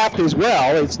they laughed as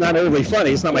well. It's not overly funny.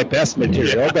 It's not my best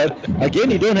material. But,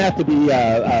 again, you don't have to be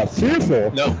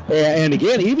fearful. No. And,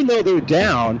 again, even though they're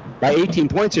down by 18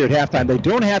 points here at halftime, they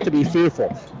don't have to be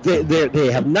fearful.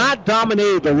 They have not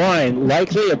dominated the line like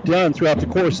they have done throughout the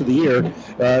course of the year.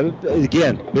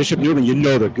 Again, Bishop Neumann, you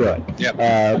know they're good.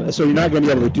 Yep. So you're not going to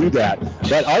be able to do that.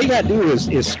 But all you got to do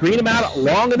is screen him out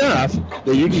long enough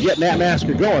that you can get Matt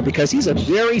Masker going, because he's a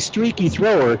very streaky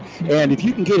thrower, and if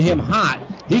you can get him hot,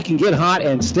 he can get hot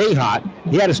and stay hot.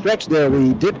 He had a stretch there where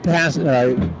he did pass,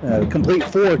 complete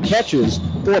 4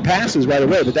 passes right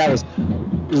away, but that was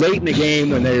late in the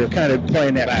game when they were kind of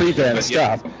playing that prevent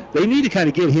stuff. They need to kind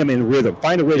of get him in rhythm,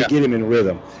 find a way to get him in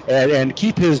rhythm, and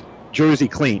keep his jersey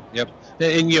clean. Yep.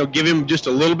 And give him just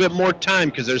a little bit more time,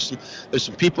 because there's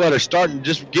some people that are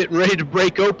getting ready to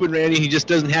break open, Randy. He just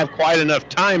doesn't have quite enough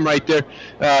time right there,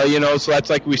 so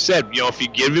that's like we said, if you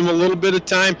give him a little bit of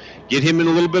time, get him in a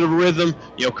little bit of rhythm,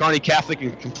 Kearney Catholic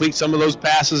can complete some of those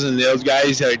passes, and those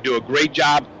guys do a great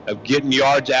job of getting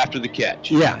yards after the catch.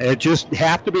 Yeah, it just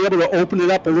have to be able to open it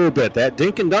up a little bit. That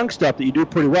dink and dunk stuff that you do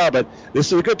pretty well, but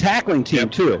this is a good tackling team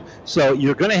too. So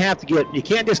you're going to have to you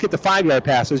can't just get the 5-yard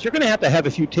passes. You're going to have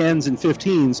a few 10s and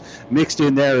 15s mixed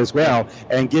in there as well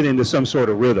and get into some sort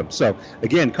of rhythm. So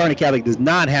again, Kearney Catholic does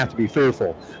not have to be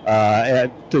fearful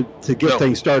to get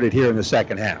things started here in the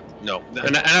second half. No,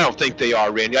 and I don't think they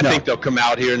are, Randy. I think they'll come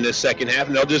out here in this second half,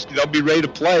 and they'll be ready to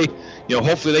play.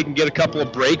 Hopefully they can get a couple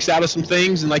of breaks out of some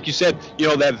things, and like you said,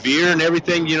 that veer and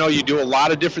everything. You do a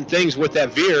lot of different things with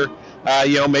that veer.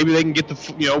 Maybe they can get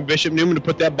Bishop Neumann to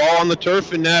put that ball on the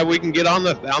turf, and we can get on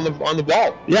the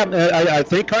ball. Yeah, I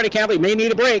think Kearney Catholic may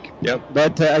need a break. Yep.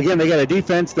 But again, they got a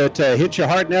defense that hits you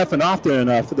hard enough and often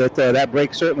enough that that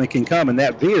break certainly can come. And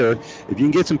that veer, if you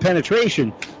can get some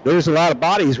penetration, there's a lot of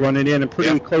bodies running in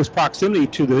pretty close proximity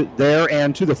to there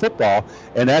and to the football,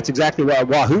 and that's exactly what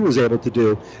Wahoo was able to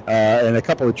do. And a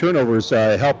couple of turnovers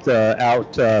helped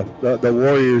out the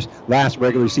Warriors' last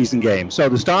regular season game. So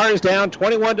the Stars down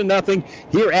 21-0.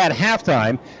 Here at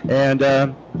halftime,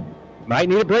 and might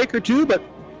need a break or two, but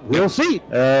we'll see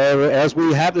as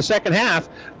we have the second half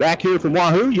back here from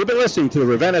Wahoo. You've been listening to the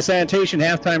Ravenna Sanitation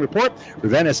Halftime Report.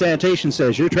 Ravenna Sanitation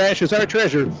says your trash is our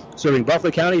treasure, serving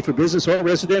Butler County for business or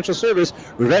residential service.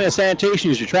 Ravenna Sanitation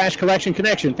is your trash collection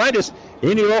connection. Find us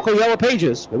in your local Yellow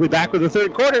Pages. We'll be back with the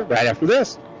third quarter right after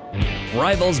this.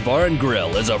 Rivals Bar and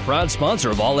Grill is a proud sponsor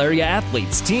of all area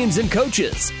athletes, teams, and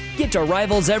coaches. Get to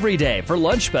Rivals every day for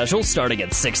lunch specials starting at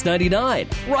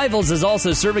 $6.99. Rivals is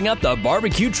also serving up the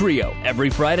Barbecue Trio every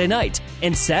Friday night,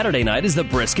 and Saturday night is the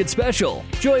Brisket Special.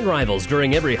 Join Rivals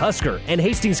during every Husker and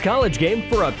Hastings College game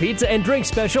for a pizza and drink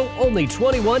special, only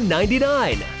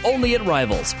 $21.99. Only at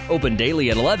Rivals, open daily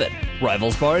at 11.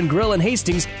 Rivals Bar and Grill in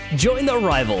Hastings. Join the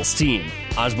Rivals team.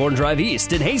 Osborne Drive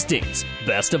East in Hastings.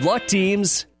 Best of luck,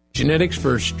 teams. Genetics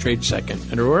first, trade second.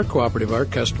 At Aurora Cooperative, our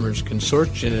customers can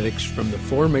source genetics from the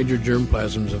 4 major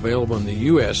germplasms available in the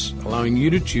U.S., allowing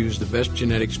you to choose the best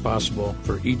genetics possible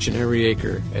for each and every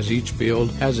acre, as each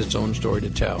field has its own story to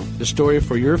tell. The story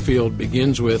for your field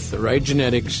begins with the right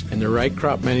genetics and the right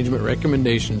crop management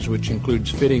recommendations, which includes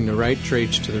fitting the right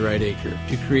traits to the right acre.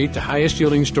 To create the highest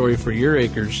yielding story for your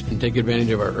acres and take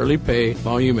advantage of our early pay,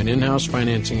 volume, and in-house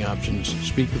financing options,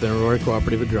 speak with an Aurora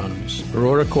Cooperative agronomist.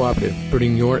 Aurora Cooperative,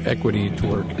 putting your equity to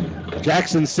work.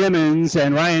 Jackson Simmons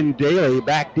and Ryan Daly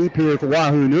back deep here for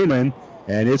Wahoo Neumann.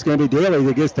 And it's going to be Daly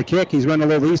that gets the kick. He's running a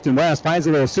little east and west, finds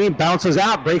a little seam, bounces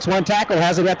out, breaks one tackle,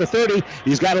 has it at the 30.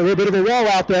 He's got a little bit of a wall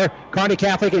out there. Kearney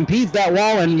Catholic impedes that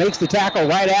wall and makes the tackle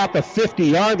right at the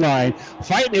 50-yard line.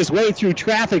 Fighting his way through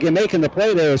traffic and making the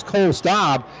play there is Cole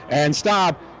Staub. And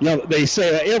Staub, they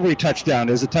say every touchdown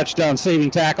is a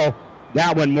touchdown-saving tackle.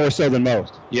 That one more so than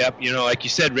most. Yep, like you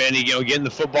said, Randy, getting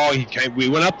the football, we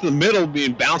went up to the middle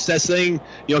and bounced that thing,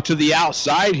 to the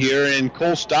outside here, and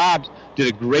Cole Staub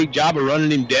did a great job of running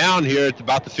him down here at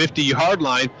about the 50-yard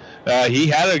line. He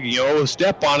had a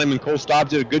step on him, and Cole Staub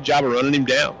did a good job of running him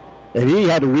down. And he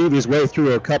had to weave his way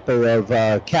through a couple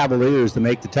of Cavaliers to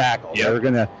make the tackle. Yep. They're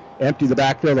going to empty the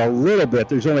backfield a little bit.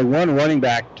 There's only one running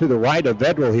back to the right of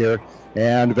Vedral here.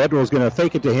 And Vedral's going to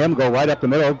fake it to him, go right up the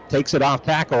middle, takes it off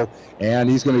tackle, and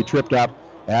he's going to be tripped up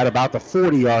at about the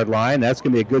 40-yard line. That's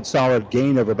going to be a good solid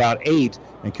gain of about 8.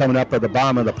 And coming up at the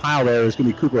bottom of the pile there is going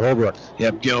to be Cooper Holbrook.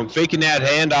 Yep, faking that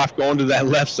handoff going to that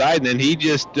left side, and then he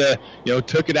just,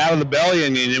 took it out of the belly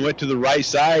and went to the right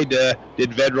side, did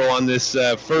Vedral on this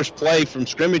first play from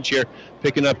scrimmage here,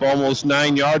 picking up almost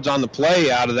 9 yards on the play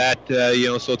out of that,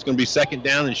 so it's going to be second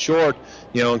down and short.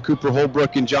 And Cooper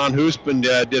Holbrook and John Hoospin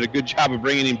did a good job of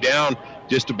bringing him down.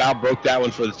 Just about broke that one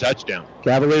for the touchdown.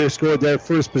 Cavaliers scored their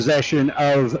first possession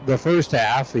of the first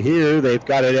half. Here they've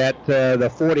got it at the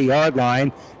 40-yard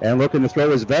line, and looking to throw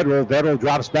is Vedral. Vedral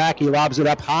drops back. He lobs it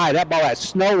up high. That ball has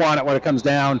snow on it when it comes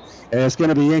down, and it's going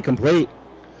to be incomplete.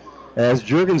 As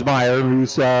Juergensmeyer,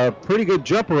 who's a pretty good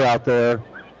jumper out there,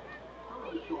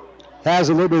 has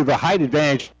a little bit of a height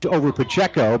advantage over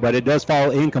Pacheco, but it does fall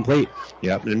incomplete.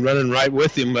 Yep, and running right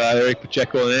with him, Eric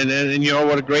Pacheco, and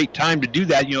what a great time to do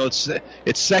that.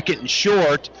 It's second and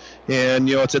short, and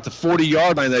it's at the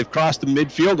 40-yard line. They've crossed the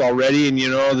midfield already, and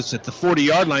it's at the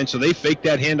 40-yard line, so they fake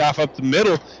that handoff up the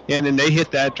middle, and then they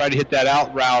try to hit that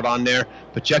out route on there.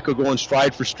 Pacheco going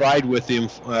stride for stride with him,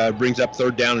 brings up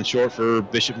third down and short for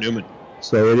Bishop Neumann.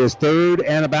 So it is third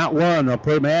and about 1. They'll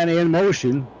put a man in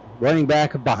motion. Running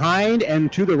back behind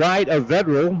and to the right of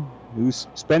Vedral, who's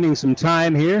spending some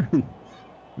time here.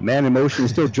 Man in motion is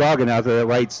still jogging out to the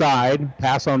right side.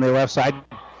 Pass on the left side.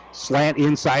 Slant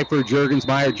inside for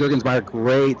Juergensmeyer. Juergensmeyer,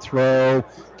 great throw.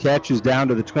 Catch is down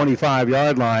to the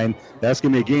 25-yard line. That's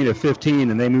going to be a gain of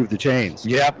 15, and they move the chains.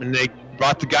 Yep, and they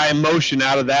brought the guy in motion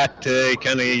out of that to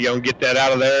kind of get that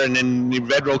out of there, and then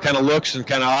Vedral kind of looks and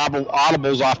kind of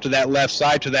audibles off to that left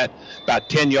side to that about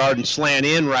 10-yard and slant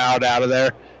in route out of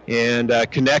there. And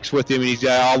connects with him, and he's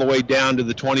all the way down to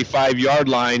the 25-yard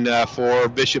line for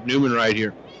Bishop Neumann right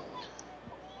here.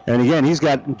 And again,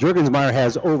 Juergensmeyer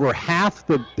has over half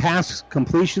the pass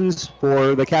completions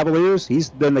for the Cavaliers.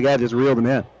 He's been the guy that's reeled them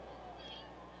in.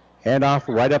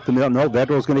 Handoff right up the middle. No,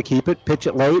 Vedral's going to keep it. Pitch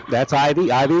it late. That's Ivy.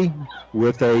 Ivy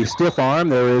with a stiff arm.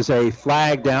 There is a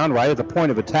flag down right at the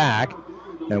point of attack,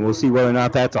 and we'll see whether or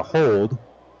not that's a hold.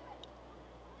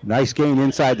 Nice gain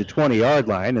inside the 20-yard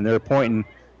line, and they're pointing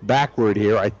backward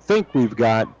here. I think we've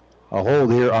got a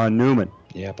hold here on Neumann.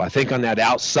 Yep, I think on that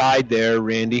outside there,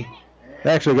 Randy.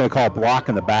 They're actually going to call a block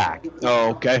in the back.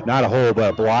 Oh, okay. Not a hold, but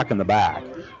a block in the back.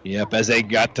 Yep, as they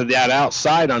got to that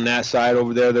outside on that side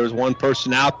over there was one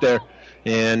person out there.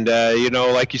 And,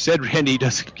 like you said, Randy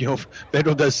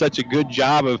Vedral does such a good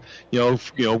job of,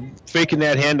 faking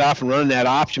that handoff and running that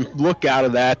option look out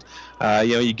of that.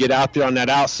 You get out there on that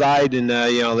outside, and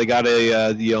they got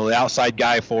the outside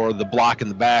guy for the block in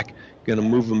the back, going to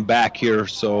move them back here.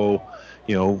 So,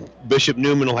 Bishop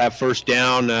Neumann will have first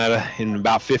down in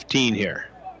about 15 here.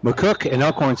 McCook and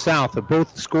Elkhorn South have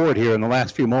both scored here in the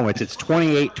last few moments. It's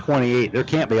 28-28. There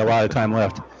can't be a lot of time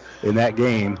left in that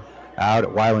game out at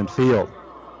Weiland Field.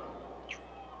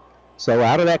 So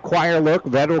out of that choir look,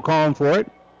 Vedral calling for it.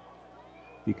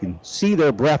 You can see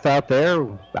their breath out there,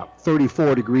 about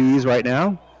 34 degrees right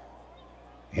now.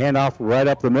 Handoff right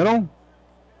up the middle.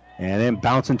 And then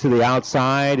bouncing to the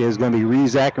outside is going to be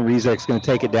Rezek, and Rezek's going to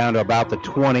take it down to about the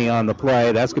 20 on the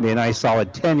play. That's going to be a nice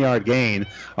solid 10-yard gain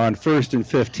on 1st and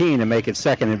 15 and make it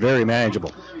second and very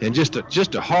manageable. And just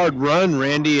a hard run,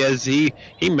 Randy, as he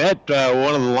met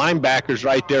one of the linebackers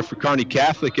right there for Kearney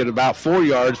Catholic at about 4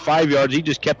 yards, 5 yards. He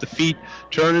just kept the feet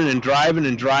turning and driving,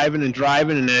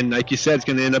 and then, like you said, it's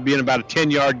going to end up being about a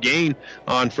 10-yard gain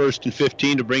on 1st and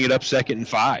 15 to bring it up 2nd and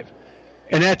 5.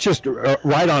 And that's just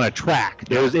right on a track.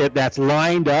 That's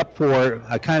lined up for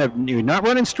a kind of, you're not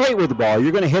running straight with the ball.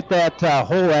 You're going to hit that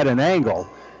hole at an angle.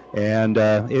 And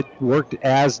it worked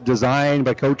as designed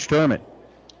by Coach Turman.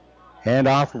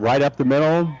 Handoff right up the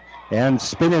middle. And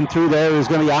spinning through there is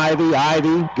going to be Ivy.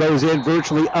 Ivy goes in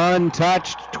virtually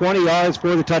untouched. 20 yards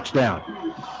for the touchdown.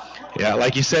 Yeah,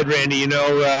 like you said, Randy, he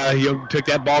took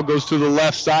that ball, goes to the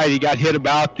left side. He got hit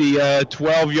about the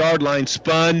 12-yard line,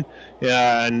 spun.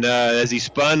 And as he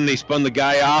spun the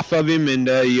guy off of him, and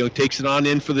takes it on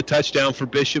in for the touchdown for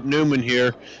Bishop Neumann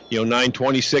here.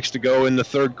 9:26 to go in the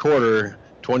third quarter,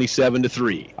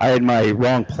 27-3. I had my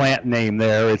wrong plant name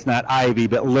there. It's not Ivy,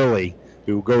 but Lily,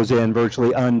 who goes in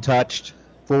virtually untouched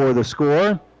for the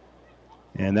score.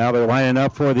 And now they're lining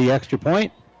up for the extra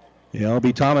point. It'll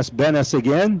be Thomas Bennis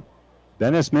again.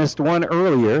 Bennis missed one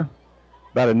earlier.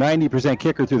 About a 90%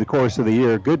 kicker through the course of the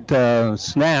year. Good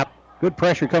snap. Good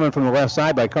pressure coming from the left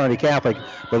side by Kearney Catholic,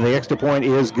 but the extra point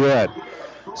is good.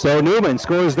 So Neumann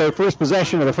scores their first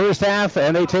possession of the first half,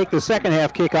 and they take the second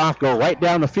half kickoff, go right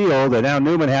down the field, and now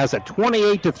Neumann has a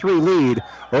 28-3 lead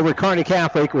over Kearney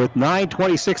Catholic with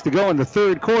 9:26 to go in the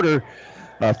third quarter.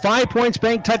 5 points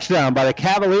banked touchdown by the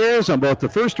Cavaliers on both the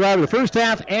first drive of the first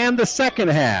half and the second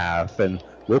half. And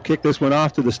we'll kick this one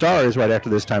off to the Stars right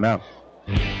after this timeout.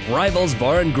 Rivals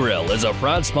Bar and Grill is a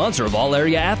proud sponsor of all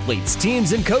area athletes,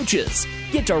 teams, and coaches.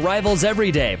 Get to Rivals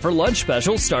every day for lunch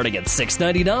specials starting at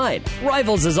 $6.99.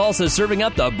 Rivals is also serving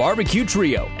up the barbecue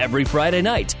trio every Friday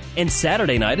night, and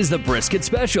Saturday night is the brisket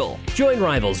special. Join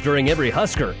Rivals during every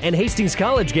Husker and Hastings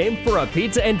College game for a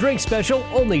pizza and drink special,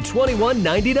 only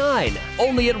 $21.99.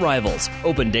 Only at Rivals,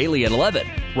 open daily at 11.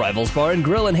 Rivals Bar and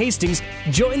Grill in Hastings.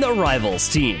 Join the Rivals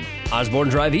team. Osborne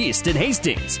Drive East in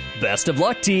Hastings. Best of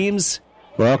luck, teams.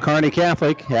 Well, Kearney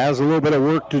Catholic has a little bit of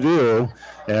work to do,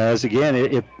 as again,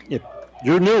 if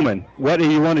you're Neumann, what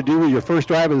do you want to do with your first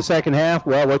drive of the second half?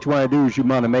 Well, what you want to do is you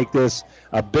want to make this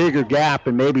a bigger gap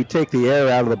and maybe take the air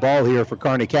out of the ball here for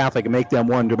Kearney Catholic and make them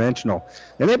one-dimensional.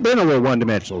 And they've been a little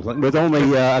one-dimensional with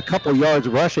only a couple yards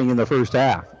rushing in the first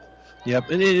half.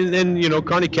 Yep, and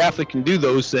Kearney Catholic can do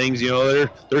those things.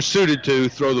 They're suited to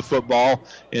throw the football,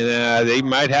 and they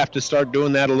might have to start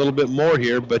doing that a little bit more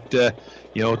here. But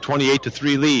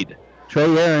 28-3 lead.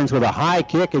 Trey Aarons with a high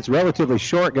kick. It's relatively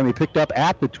short, going to be picked up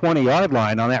at the 20-yard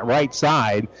line on that right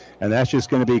side, and that's just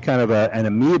going to be kind of an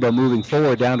amoeba moving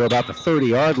forward down to about the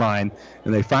 30-yard line,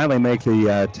 and they finally make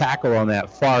the tackle on that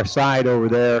far side over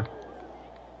there.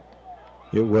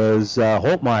 It was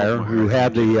Holtmeyer who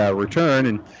had the return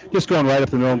and just going right up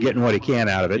the middle and getting what he can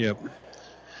out of it. Yep.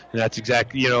 And that's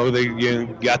exactly, they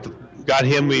got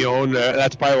him,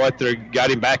 that's probably what they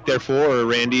got him back there for,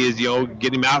 Randy, is,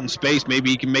 get him out in space. Maybe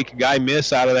he can make a guy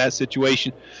miss out of that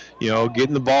situation.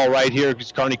 Getting the ball right here,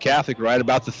 because Kearney Catholic right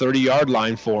about the 30-yard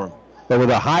line for him. But with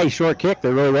a high, short kick,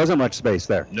 there really wasn't much space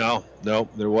there. No,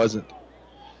 there wasn't.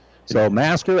 So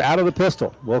Masker out of the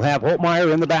pistol. We'll have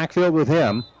Holtmeyer in the backfield with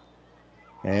him.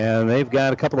 And they've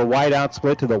got a couple of wide out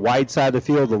split to the wide side of the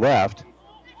field, the left.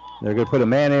 They're going to put a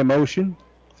man in motion.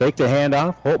 Fake the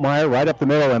handoff. Holtmeyer right up the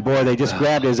middle, and boy, they just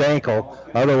grabbed his ankle.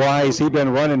 Otherwise, he'd been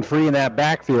running free in that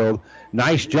backfield.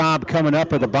 Nice job coming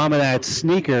up at the bottom of that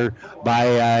sneaker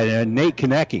by Nate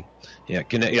Konecki. Yeah,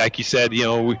 like you said,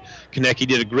 Konecki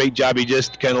did a great job. He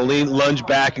just kind of lunged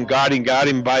back and got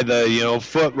him by the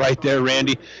foot right there,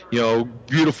 Randy.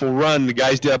 Beautiful run. The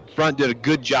guys up front did a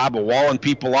good job of walling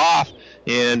people off.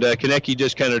 And Konecki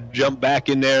just kind of jumped back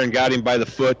in there and got him by the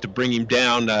foot to bring him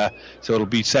down. So it'll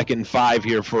be 2nd and 5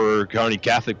 here for Kearney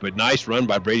Catholic. But nice run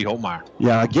by Brady Holtmeyer.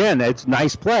 Yeah, again, it's a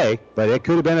nice play, but it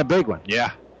could have been a big one.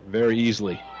 Yeah, very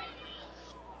easily.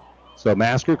 So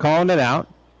Masker calling it out.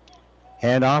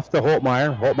 Hand off to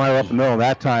Holtmeyer. Holtmeyer up the middle.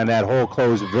 That time, that hole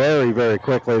closed very, very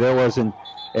quickly. There wasn't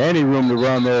any room to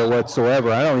run there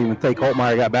whatsoever. I don't even think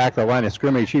Holtmeyer got back to the line of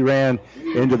scrimmage. He ran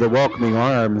into the welcoming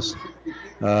arms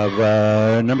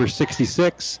of number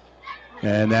 66,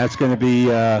 and that's going to be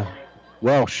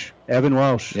Welsh, Evan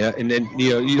Welsh. Yeah, and then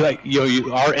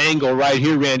our angle right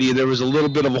here, Randy. There was a little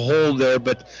bit of a hole there,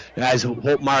 but as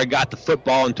Holtmeyer got the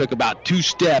football and took about 2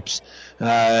 steps,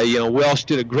 Welsh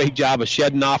did a great job of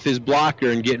shedding off his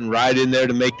blocker and getting right in there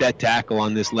to make that tackle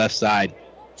on this left side.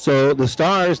 So the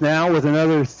Stars now with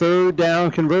another third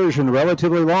down conversion,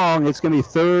 relatively long. It's going to be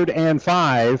 3rd and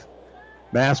 5.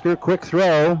 Masker, quick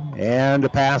throw, and the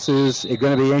pass is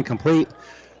going to be incomplete.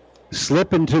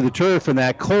 Slipping to the turf, and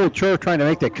that cold turf trying to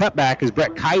make the cutback is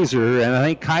Brett Kaiser, and I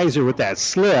think Kaiser with that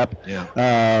slip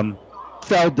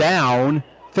fell down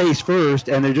face first,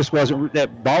 and there just wasn't,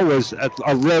 that ball was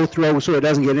a low throw so it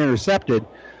doesn't get intercepted,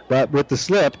 but with the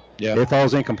slip, it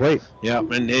falls incomplete. Yeah,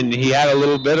 and he had a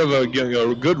little bit of a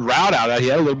good route out. He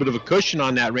had a little bit of a cushion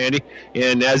on that, Randy.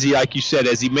 And as he, like you said,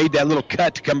 as he made that little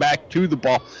cut to come back to the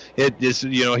ball, it just,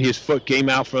 his foot came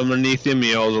out from underneath him.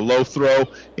 It was a low throw,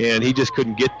 and he just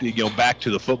couldn't get back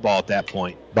to the football at that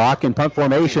point. Bach in punt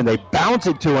formation. They bounce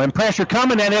it to him. Pressure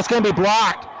coming, and it's going to be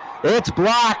blocked. It's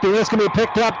blocked, and it's going to be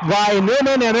picked up by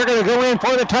Neumann, and they're going to go in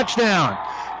for the touchdown.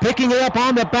 Picking it up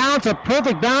on the bounce, a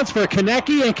perfect bounce for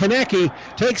Konecki, and Konecki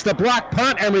takes the block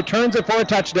punt and returns it for a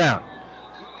touchdown.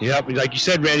 Yep, like you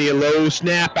said, Randy, a low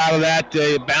snap out of that,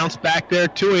 bounce back there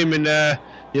to him, and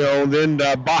then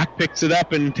Bach picks it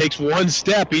up and takes one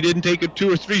step. He didn't take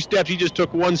 2 or 3 steps. He just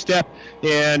took one step,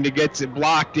 and it gets it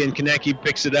blocked, and Konecki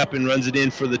picks it up and runs it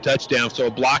in for the touchdown. So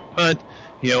a block punt,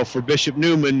 for Bishop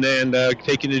Neumann, and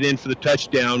taking it in for the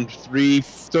touchdown,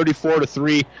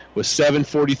 34-3 with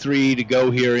 7:43 to go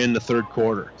here in the third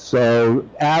quarter. So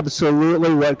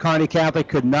absolutely what Kearney Catholic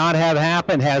could not have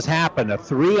happened has happened. A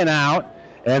 3 and out,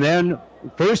 and then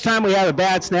first time we have a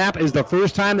bad snap is the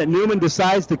first time that Neumann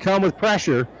decides to come with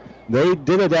pressure. They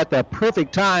did it at the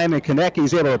perfect time, and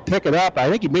Konecki's able to pick it up. I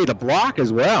think he made a block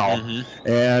as well,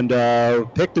 and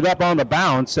picked it up on the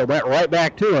bounce. It went right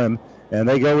back to him. And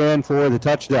they go in for the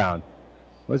touchdown.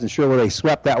 Wasn't sure where they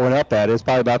swept that one up at. It's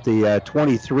probably about the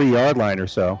 23-yard line or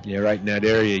so. Yeah, right in that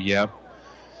area, yeah.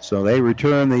 So they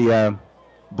return the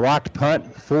blocked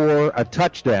punt for a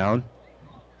touchdown.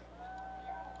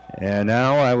 And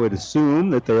now I would assume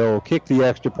that they'll kick the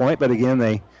extra point. But again,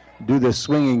 they do this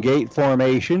swinging gate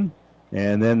formation.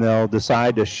 And then they'll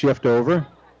decide to shift over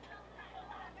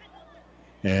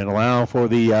and allow for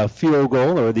the field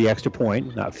goal, or the extra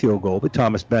point. Not field goal, but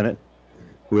Thomas Bennett,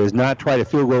 who has not tried a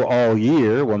field goal all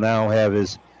year, will now have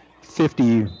his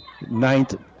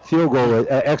 59th field goal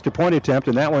extra point attempt,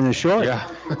 and that one is short. Yeah.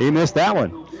 He missed that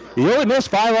one. He only missed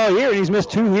 5 all year, and he's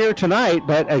missed 2 here tonight,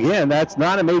 but again, that's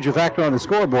not a major factor on the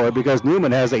scoreboard because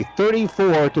Neumann has a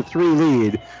 34-3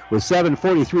 lead with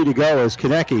 7:43 to go as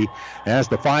Konecki has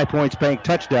the 5-point spank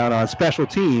touchdown on special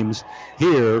teams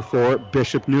here for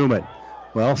Bishop Neumann.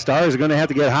 Well, Stars are going to have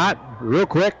to get hot real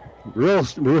quick, real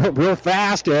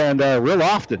fast, and real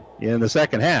often in the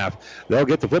second half. They'll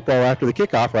get the football after the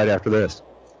kickoff right after this.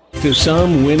 To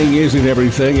some, winning isn't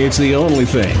everything, it's the only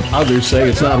thing. Others say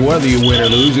it's not whether you win or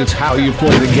lose, it's how you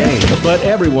play the game. But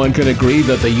everyone can agree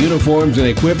that the uniforms and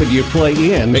equipment you play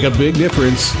in make a big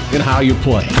difference in how you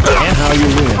play and how you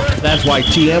win. That's why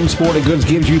TM Sporting Goods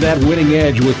gives you that winning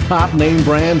edge with top name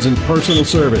brands and personal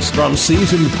service from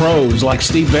seasoned pros like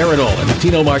Steve Baradol and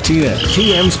Tino Martinez.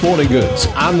 TM Sporting Goods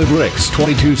on the bricks,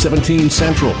 2217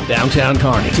 Central, downtown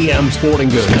Kearney. TM Sporting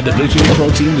Goods, a division of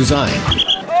Protein Design.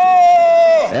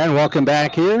 And welcome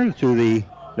back here to the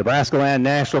Nebraska Land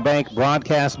National Bank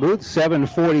broadcast booth.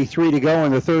 7:43 to go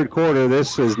in the third quarter.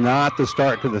 This is not the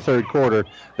start to the third quarter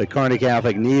that Kearney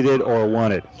Catholic needed or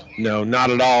wanted. No,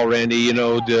 not at all, Randy.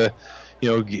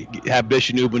 Have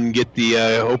Bishop Neumann get the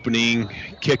opening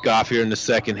kickoff here in the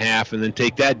second half, and then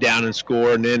take that down and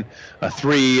score, and then a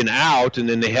 3 and out, and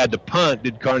then they had to punt.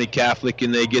 Did Kearney Catholic,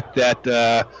 and they get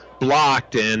that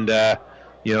blocked, and then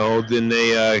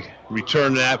they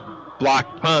return that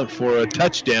blocked punt for a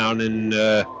touchdown, and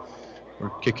we're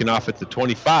kicking off at the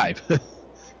 25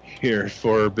 here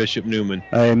for Bishop Neumann.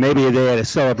 Maybe they had a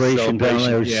celebration down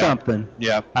there or something.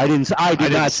 Yeah. I did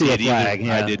not see a flag.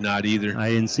 Yeah. I did not either. I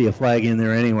didn't see a flag in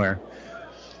there anywhere.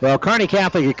 Well, Kearney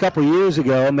Catholic a couple years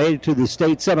ago made it to the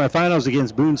state semifinals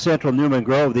against Boone Central Newman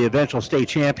Grove, the eventual state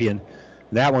champion.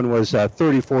 That one was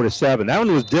 34-7. That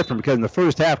one was different because in the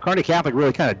first half, Kearney Catholic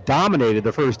really kind of dominated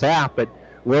the first half, but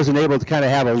wasn't able to kind of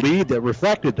have a lead that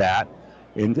reflected that.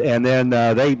 And then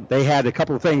they had a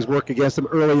couple of things work against them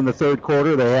early in the third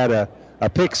quarter. They had a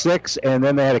pick six, and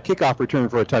then they had a kickoff return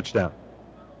for a touchdown.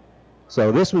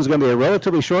 So this was going to be a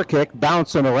relatively short kick,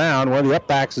 bouncing around. One of the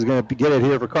upbacks is going to get it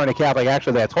here for Kearney Catholic.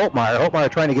 Actually, that's Holtmeyer.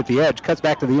 Holtmeyer trying to get the edge, cuts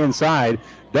back to the inside,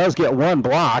 does get one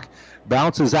block,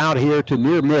 bounces out here to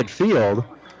near midfield,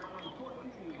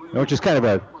 which is kind of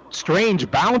a strange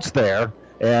bounce there.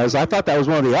 As I thought that was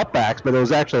one of the upbacks, but it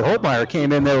was actually Holtmeyer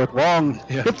came in there with long.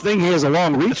 Good thing he has a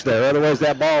long reach there, otherwise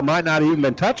that ball might not have even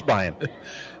been touched by him.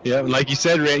 Yeah, like you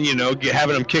said, Randy,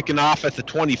 having them kicking off at the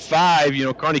 25,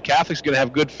 Kearney Catholic's going to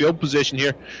have good field position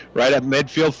here right at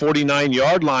midfield,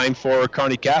 49-yard line for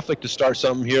Kearney Catholic to start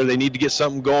something here. They need to get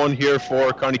something going here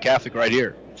for Kearney Catholic right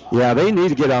here. Yeah, they need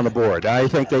to get on the board. I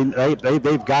think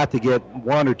they've got to get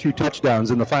 1 or 2 touchdowns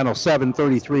in the final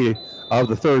 7:33 of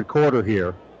the third quarter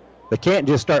here. They can't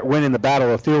just start winning the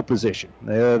battle of field position.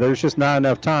 There's just not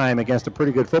enough time against a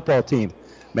pretty good football team.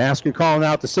 Masker calling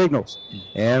out the signals.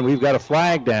 And we've got a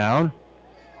flag down.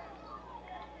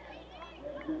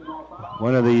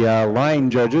 One of the line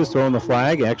judges throwing the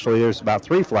flag. Actually, there's about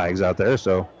 3 flags out there,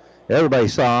 so everybody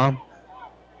saw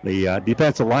the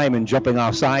defensive lineman jumping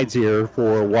off sides here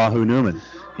for Wahoo Neumann.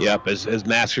 Yep, as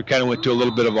Masker kind of went to a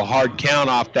little bit of a hard count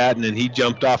off that, and then he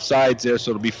jumped off sides there,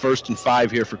 so it'll be 1st and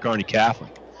 5 here for Kearney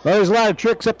Catholic. Well, there's a lot of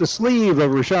tricks up the sleeve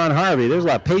of Rashawn Harvey. There's a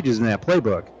lot of pages in that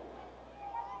playbook.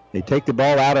 They take the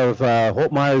ball out of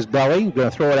Holtmeyer's belly, going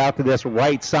to throw it out to this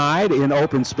right side in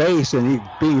open space, and he's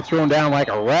being thrown down like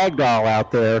a rag doll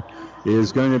out there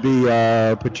is going to be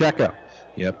Pacheco.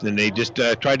 Yep, and they just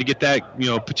tried to get that,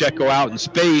 Pacheco out in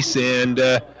space and,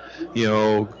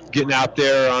 getting out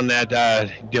there on that,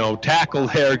 tackle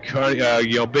there.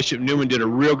 Bishop Neumann did a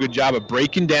real good job of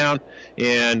breaking down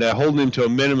and holding him to a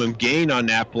minimum gain on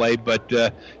that play. But,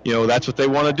 that's what they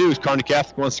want to do is Kearney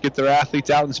Catholic wants to get their athletes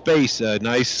out in space.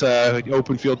 Nice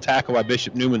open field tackle by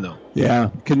Bishop Neumann, though. Yeah,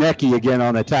 Konecki again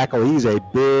on the tackle. He's a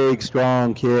big,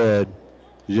 strong kid.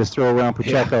 You just throw around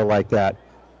Pacheco like that.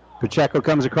 Pacheco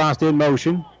comes across in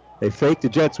motion. They fake the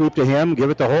jet sweep to him,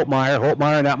 give it to Holtmeyer.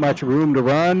 Holtmeyer not much room to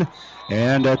run,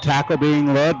 and a tackle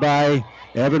being led by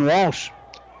Evan Walsh.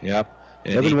 Yep.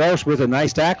 And Evan Walsh with a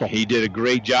nice tackle. He did a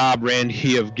great job,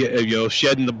 Randy, of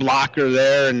shedding the blocker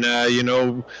there, and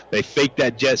they faked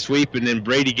that jet sweep, and then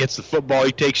Brady gets the football.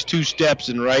 He takes 2 steps,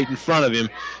 and right in front of him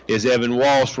is Evan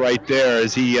Walsh right there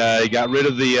as he got rid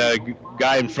of the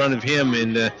guy in front of him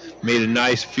and made a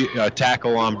nice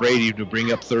tackle on Brady to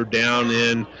bring up 3rd down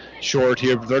and short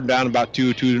here. 3rd down about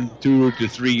 2 to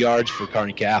 3 yards for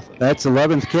Kearney Catholic. That's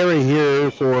 11th carry here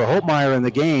for Holtmeyer in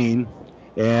the gain.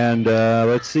 And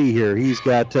let's see here. He's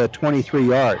got 23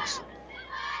 yards.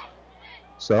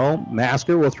 So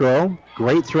Masker will throw.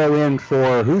 Great throw in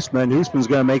for Hoosman. Hoosman's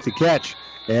going to make the catch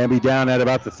and be down at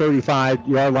about the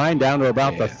 35-yard line, down to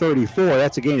about the 34.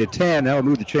 That's a gain of 10. That'll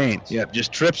move the chains. Yep,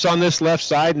 just trips on this left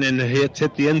side and then hit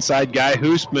the inside guy.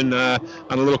 Hoosman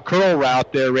on a little curl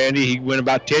route there, Randy. He went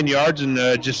about 10 yards and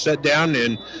just sat down,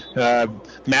 and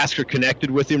Masker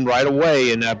connected with him right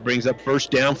away, and that brings up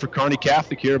 1st down for Kearney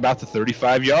Catholic here about the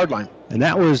 35-yard line. And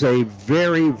that was a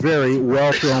very, very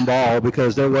well-thrown ball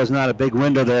because there was not a big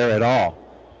window there at all.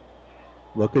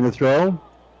 Looking to throw.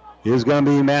 Here's going to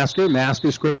be Masker.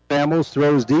 Masker scrambles,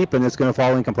 throws deep, and it's going to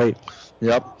fall incomplete.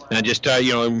 Yep. And just,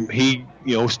 he,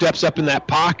 steps up in that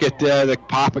pocket. The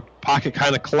pocket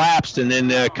kind of collapsed, and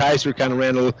then Kaiser kind of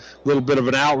ran a little bit of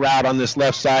an out route on this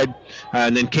left side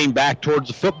and then came back towards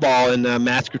the football, and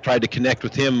Masker tried to connect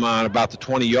with him on about the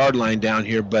 20-yard line down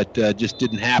here, but just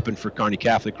didn't happen for Kearney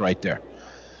Catholic right there.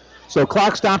 So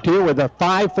clock stopped here with a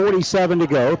 5:47 to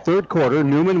go. 3rd quarter.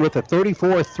 Neumann with a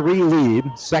 34-3 lead.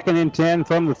 2nd and 10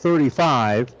 from the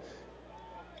 35.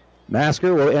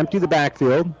 Masker will empty the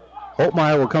backfield.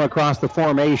 Holtmeyer will come across the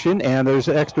formation, and there's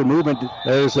extra movement.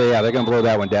 They're going to blow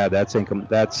that one, Dad. That's not good.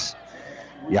 That's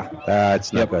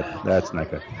not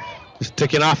good. Just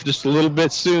ticking off just a little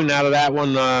bit soon out of that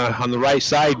one on the right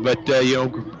side, but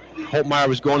Holtmeyer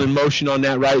was going in motion on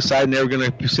that right side, and they were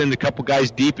going to send a couple guys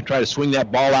deep and try to swing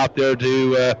that ball out there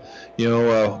to,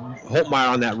 Holtmeyer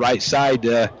on that right side.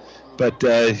 But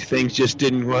things just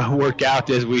didn't work out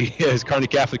as Kearney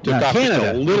Catholic took off just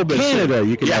a little bit. Canada,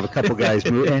 you can have a couple guys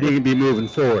move, and he can be moving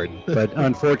forward. But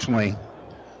unfortunately,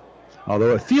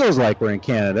 although it feels like we're in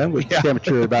Canada, with the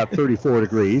temperature at about 34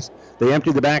 degrees, they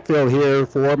empty the backfield here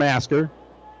for Masker.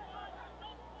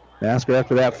 Masker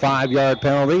after that 5-yard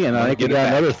penalty, and I think they got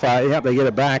another 5. Yep, they get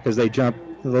it back as they jump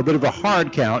a little bit of a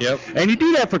hard count. Yep. And you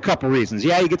do that for a couple reasons.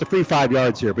 Yeah, you get the free 5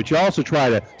 yards here, but you also try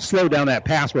to slow down that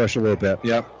pass rush a little bit.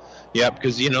 Yep,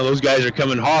 because, those guys are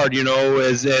coming hard,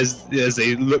 as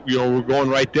they look, we're going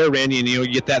right there, Randy, and, you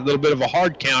get that little bit of a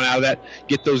hard count out of that,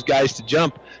 get those guys to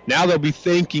jump. Now they'll be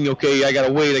thinking, okay, I got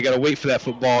to wait for that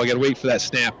football, I got to wait for that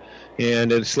snap,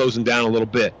 and it slows them down a little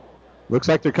bit. Looks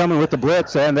like they're coming with the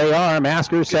blitz, and they are.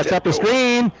 Masker sets up a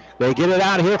screen. They get it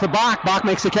out of here for Bach. Bach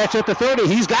makes the catch at the 30.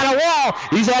 He's got a wall.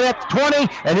 He's at the 20,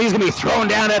 and he's going to be thrown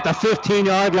down at the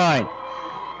 15-yard line.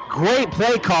 Great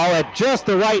play call at just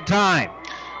the right time.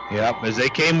 Yep, as they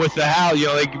came with the howl,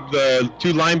 the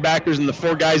 2 linebackers and the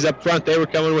 4 guys up front, they were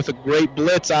coming with a great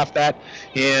blitz off that,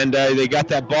 and they got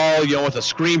that ball, with a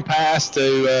screen pass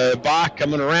to Bach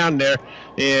coming around there,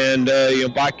 and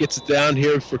Bach gets it down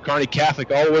here for Kearney Catholic,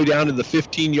 all the way down to the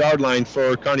 15-yard line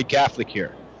for Kearney Catholic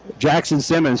here. Jackson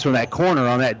Simmons from that corner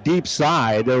on that deep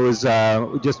side, there was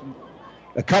just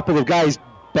a couple of guys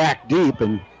back deep,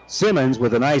 and Simmons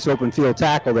with a nice open field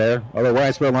tackle there,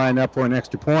 otherwise we're lined up for an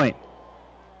extra point.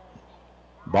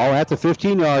 Ball at the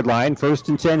 15-yard line. 1st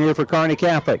and 10 here for Kearney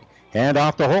Catholic. Hand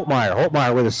off to Holtmeyer.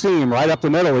 Holtmeyer with a seam right up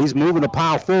the middle. He's moving the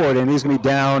pile forward, and he's going to be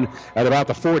down at about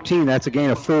the 14. That's a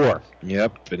gain of 4.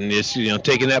 Yep, and just,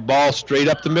 taking that ball straight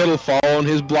up the middle, following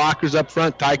his blockers up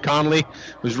front. Ty Connolly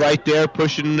was right there,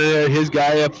 pushing his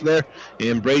guy up there,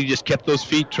 and Brady just kept those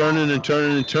feet turning and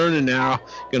turning and turning now.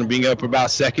 Going to bring up about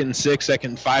 2nd and 6, 2nd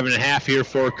and 5.5 here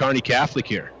for Kearney Catholic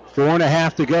here.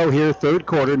 4.5 to go here, third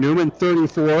quarter. Neumann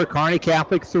 34, Kearney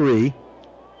Catholic 3.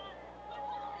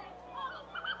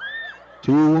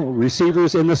 2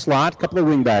 receivers in the slot, a couple of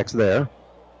wingbacks there.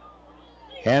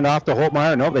 Hand off to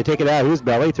Holtmeyer. Nope, they take it out of his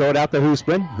belly, throw it out to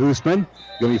Hoosman. Hoosman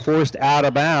going to be forced out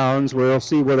of bounds. We'll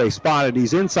see where they spot it.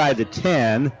 He's inside the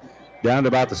 10, down to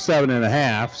about the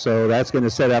 7.5, so that's going to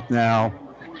set up now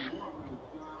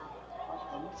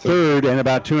 3rd and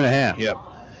about 2.5. Yep.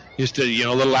 Just a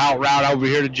little out route over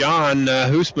here to John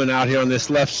Hoosman out here on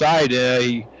this left side.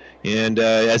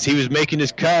 As he was making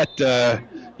his cut,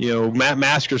 Matt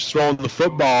Masker's throwing the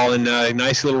football, and a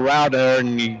nice little route there,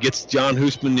 and he gets John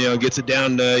Hoosman, gets it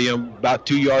down to about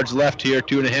 2 yards left here,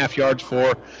 2.5 yards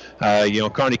for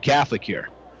Kearney Catholic here.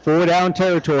 4 down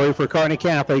territory for Kearney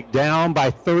Catholic, down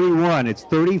by 31. It's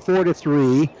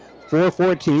 34-3,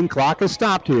 4:14. Clock is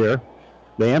stopped here.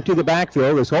 They empty the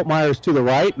backfield as Holtmeyer's to the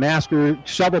right. Masker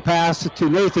shovel pass to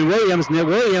Nathan Williams. And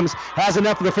Williams has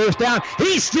enough for the first down.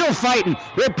 He's still fighting.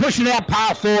 They're pushing that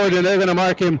pile forward, and they're going to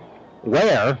mark him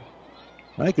where?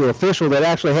 I think the official that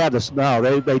actually had the...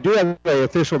 No, they do have the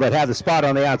official that had the spot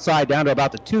on the outside down to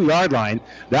about the 2-yard line.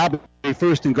 That'll be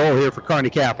 1st and goal here for Kearney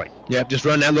Catholic. Yep, just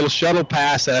run that little shuttle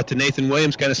pass to Nathan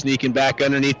Williams, kind of sneaking back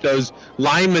underneath those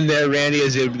linemen there, Randy,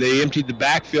 as they emptied the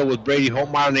backfield with Brady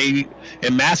Holtmeyer,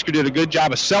 and Masker did a good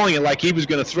job of selling it like he was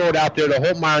going to throw it out there to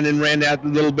Holtmeyer, and then ran that a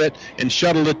little bit and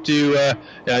shuttled it to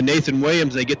Nathan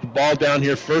Williams. They get the ball down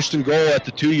here, 1st and goal at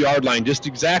the 2-yard line, just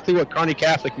exactly what Kearney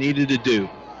Catholic needed to do.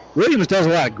 Williams does a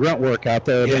lot of grunt work out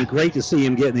there. It's been great to see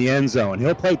him get in the end zone.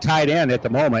 He'll play tight end at the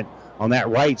moment on that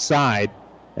right side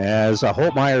as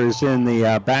Holtmeyer is in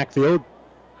the backfield.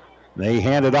 They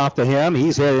hand it off to him.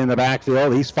 He's headed in the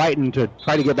backfield. He's fighting to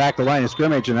try to get back to the line of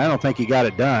scrimmage, and I don't think he got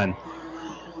it done.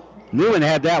 Neumann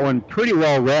had that one pretty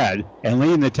well read, and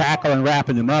leading the tackle and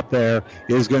wrapping him up there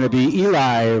is going to be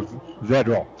Eli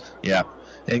Vedral. Yeah.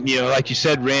 And, like you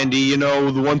said, Randy,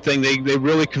 the one thing they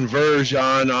really converge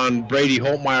on Brady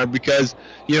Holtmeyer because,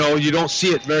 you don't see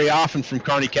it very often from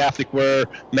Kearney Catholic where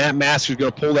Matt Master's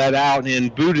going to pull that out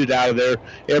and boot it out of there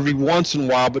every once in a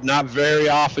while, but not very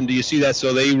often do you see that.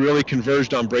 So they really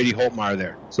converged on Brady Holtmeyer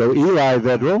there. So Eli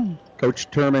Vedral, Coach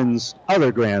Terman's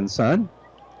other grandson,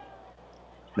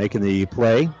 making the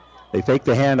play. They fake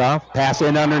the handoff, pass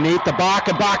in underneath the Bach,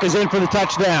 and Bach is in for the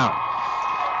touchdown.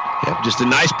 Yep, just a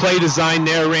nice play design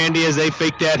there, Randy, as they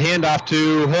fake that handoff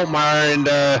to Holtmeyer,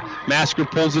 and Masker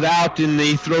pulls it out, and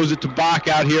he throws it to Bach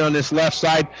out here on this left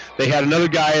side. They had another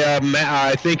guy,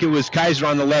 I think it was Kaiser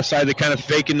on the left side, that kind of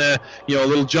faking a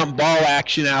little jump ball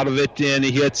action out of it, and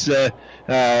he hits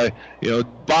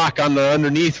Bach on the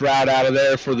underneath route out of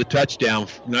there for the touchdown.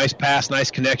 Nice pass,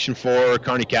 nice connection for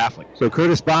Kearney Catholic. So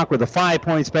Curtis Bach with a 5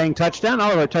 Points Bank touchdown.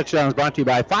 All of our touchdowns brought to you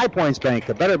by 5 Points Bank,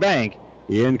 the better bank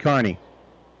in Kearney.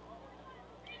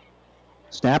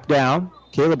 Snap down.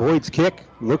 Caleb Hoyt's kick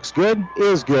looks good,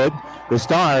 is good. The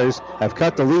Stars have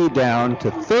cut the lead down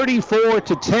to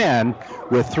 34-10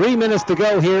 with 3 minutes to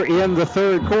go here in the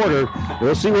third quarter.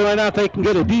 We'll see whether or not they can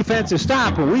get a defensive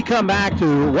stop when we come back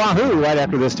to Wahoo right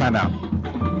after this timeout.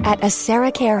 At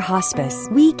AseraCare Hospice,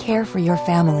 we care for your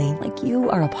family like you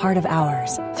are a part of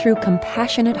ours. Through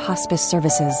compassionate hospice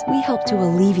services, we help to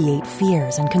alleviate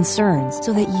fears and concerns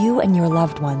so that you and your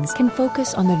loved ones can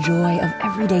focus on the joy of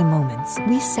everyday moments.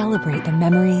 We celebrate the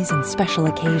memories and special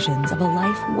occasions of a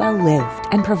life well lived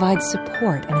and provide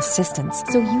support and assistance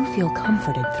so you feel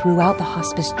comforted throughout the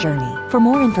hospice journey. For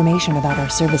more information about our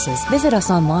services, visit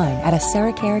us online at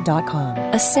aseracare.com.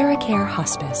 AseraCare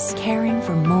Hospice, caring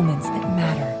for moments that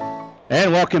matter.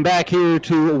 And welcome back here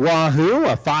to Wahoo.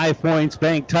 A 5 Points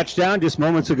Bank touchdown just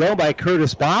moments ago by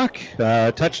Curtis Bach.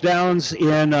 Touchdowns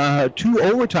in 2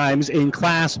 overtimes in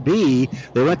Class B.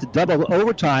 They went to double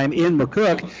overtime in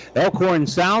McCook. Elkhorn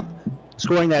South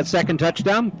scoring that second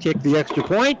touchdown, kicked the extra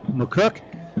point. McCook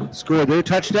scored their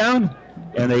touchdown,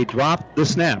 and they dropped the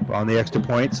snap on the extra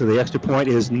point. So the extra point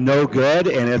is no good,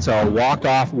 and it's a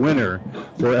walk-off winner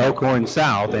for Elkhorn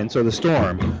South. And so the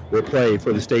Storm will play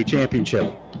for the state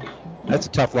championship. That's a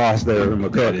tough loss there for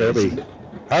McCook. They'll be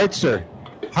hearts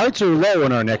are low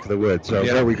in our neck of the woods. So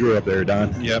where we grew up there,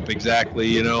 Don. Yep,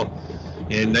 exactly.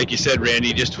 And like you said,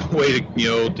 Randy, just a way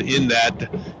to to end that,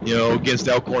 against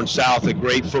Elkhorn South, a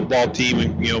great football team,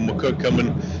 and McCook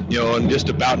coming, and just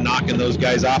about knocking those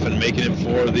guys off and making it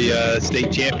for the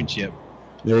state championship.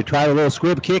 They tried a little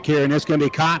squib kick here, and it's going to be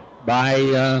caught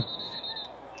by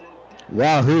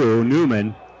Wahoo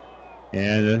Neumann,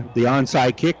 and the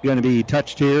onside kick going to be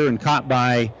touched here and caught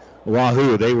by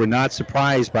Wahoo. They were not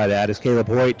surprised by that, as Caleb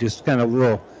Hoyt just kind of a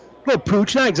little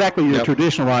pooch, not exactly your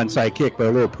traditional onside kick, but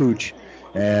a little pooch.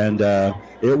 And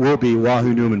it will be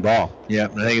Wahoo Neumann ball. Yeah, I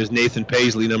think it was Nathan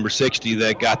Paisley, number 60,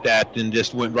 that got that and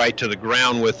just went right to the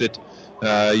ground with it.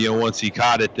 Once he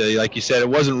caught it, like you said, it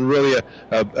wasn't really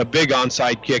a big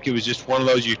onside kick. It was just one of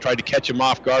those you tried to catch him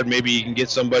off guard. Maybe you can get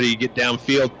somebody get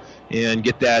downfield and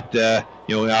get that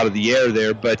out of the air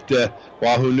there. But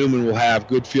Wahoo Neumann will have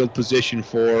good field position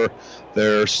for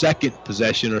their second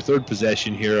possession or third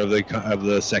possession here of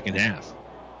the second half.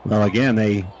 Well, again,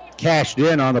 they cashed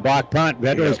in on the block punt.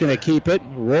 Vedder's going to keep it,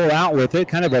 roll out with it,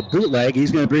 kind of a bootleg.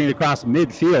 He's going to bring it across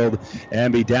midfield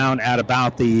and be down at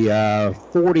about the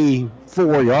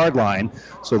 44-yard line.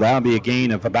 So that'll be a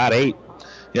gain of about 8.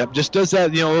 Yep, just does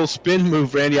that, little spin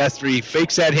move, Randy. After he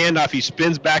fakes that handoff, he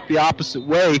spins back the opposite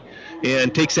way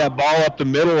and takes that ball up the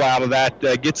middle out of that,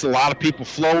 gets a lot of people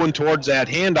flowing towards that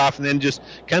handoff, and then just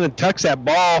kind of tucks that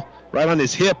ball right on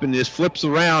his hip and just flips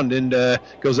around and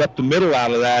goes up the middle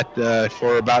out of that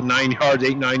for about 9 yards,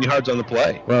 8-9 yards on the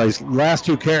play. Well, his last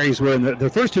two carries were the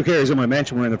first two carries I'm going to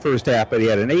mention were in the first half, but he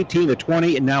had an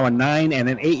 18-20 and now a 9 and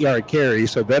an 8-yard carry.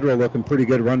 So Vedder looking pretty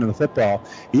good running the football.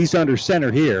 He's under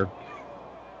center here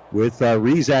with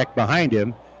Rezac behind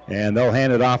him, and they'll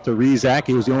hand it off to Rezac.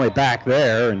 He was the only back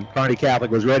there, and Kearney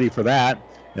Catholic was ready for that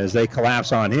as they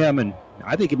collapse on him, and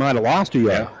I think he might have lost 2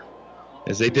 yards.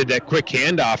 As they did that quick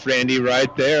handoff, Randy,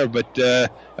 right there. But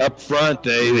up front,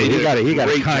 he got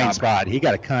a kind spot. He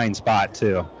got a kind spot,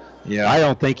 too. Yeah. I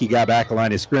don't think he got back the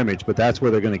line of scrimmage, but that's where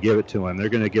they're going to give it to him. They're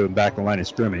going to give him back the line of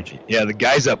scrimmage. Yeah, the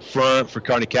guys up front for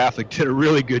Kearney Catholic did a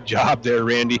really good job there,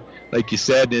 Randy, like you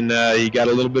said. And he got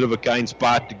a little bit of a kind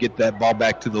spot to get that ball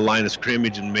back to the line of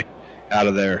scrimmage and out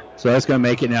of there. So that's going to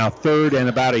make it now 3rd and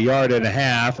about 1.5 yards.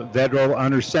 Vedder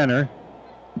under center.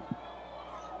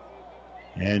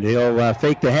 And he'll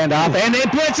fake the handoff, and they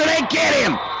blitz, and they get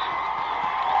him.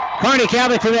 Kearney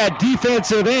Catholic from that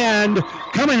defensive end,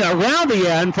 coming around the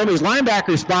end from his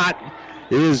linebacker spot,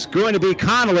 is going to be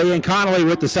Connolly, and Connolly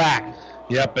with the sack.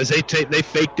 Yep, as they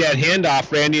faked that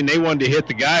handoff, Randy, and they wanted to hit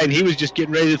the guy, and he was just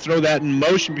getting ready to throw that in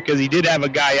motion because he did have a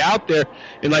guy out there.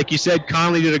 And like you said,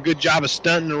 Connolly did a good job of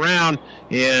stunting around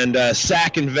and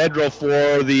sacking Vedder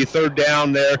for the 3rd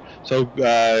down there. So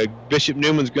Bishop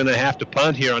Newman's going to have to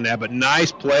punt here on that, but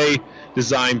nice play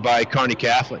designed by Kearney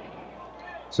Catholic.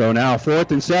 So now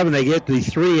 4th and 7, they get the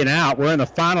 3 and out. We're in the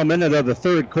final minute of the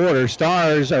 3rd quarter.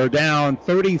 Stars are down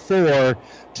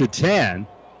 34-10.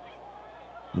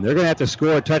 And they're going to have to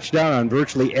score a touchdown on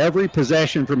virtually every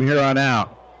possession from here on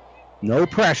out. No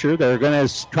pressure. They're going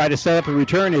to try to set up a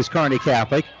return as Kearney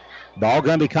Catholic. Ball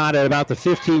going to be caught at about the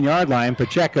 15-yard line.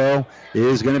 Pacheco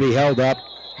is going to be held up,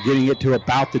 getting it to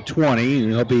about the 20.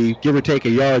 And he'll be give or take a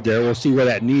yard there. We'll see where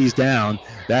that knees down.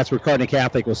 That's where Kearney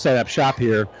Catholic will set up shop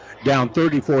here, down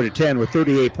 34-10 with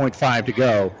 38.5 to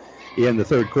go in the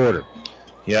 3rd quarter.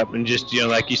 Yep, and just,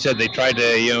 like you said, they tried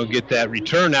to, get that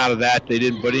return out of that. They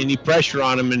didn't put any pressure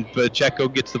on him, and Pacheco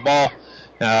gets the ball,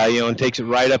 and takes it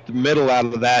right up the middle out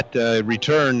of that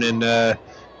return. And,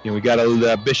 we got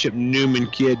a Bishop Newman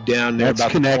kid down there.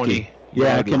 That's about Kearney. 20.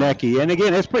 Yeah, Kearney. And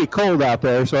again, it's pretty cold out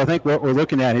there, so I think what we're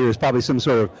looking at here is probably some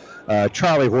sort of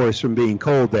Charlie horse from being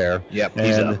cold there. Yep,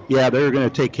 and they're going to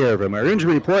take care of him. Our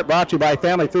injury report brought to you by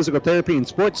Family Physical Therapy and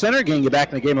Sports Center, getting you back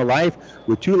in the game of life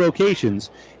with 2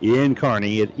 locations in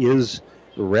Kearney. It is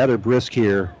rather brisk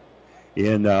here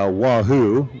in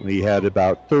Wahoo. We had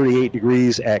about 38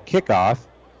 degrees at kickoff,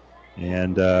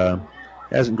 and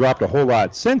hasn't dropped a whole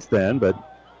lot since then, but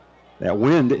that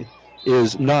wind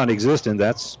is non-existent.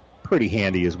 That's pretty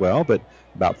handy as well, but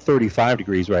about 35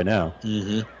 degrees right now.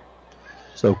 Mm-hmm.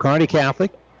 So Kearney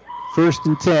Catholic, 1st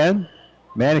and 10.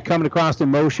 Man coming across in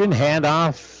motion,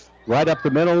 handoff right up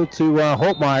the middle to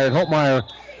Holtmeyer. And Holtmeyer,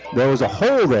 there was a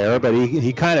hole there, but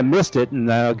he kind of missed it and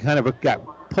kind of got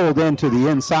pulled into the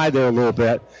inside there a little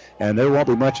bit, and there won't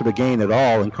be much of a gain at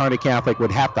all. And Kearney Catholic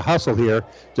would have to hustle here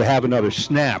to have another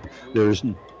snap. There's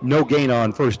no gain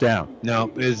on first down.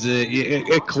 No,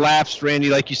 it collapsed, Randy.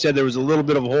 Like you said, there was a little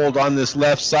bit of a hold on this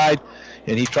left side,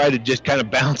 and he tried to just kind of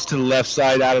bounce to the left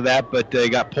side out of that, but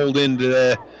got pulled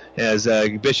into as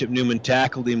Bishop Neumann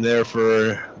tackled him there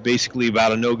for basically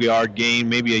about a no-yard gain,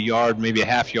 maybe a yard, maybe a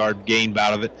half-yard gain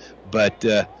out of it. But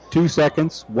 2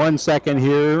 seconds, 1 second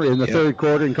here in the third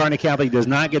quarter, and Kearney Catholic does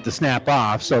not get the snap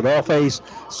off. So they'll face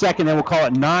second, and we'll call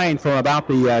it 9 from about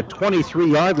the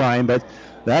 23-yard line, but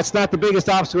that's not the biggest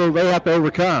obstacle they have to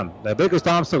overcome. The biggest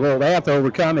obstacle they have to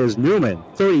overcome is Neumann,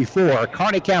 34,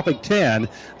 Kearney Catholic 10.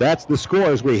 That's the score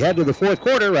as we head to the fourth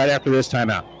quarter right after this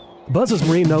timeout. Buzz's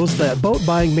Marine knows that boat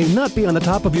buying may not be on the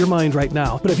top of your mind right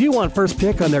now, but if you want first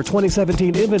pick on their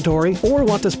 2017 inventory or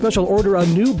want to special order a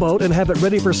new boat and have it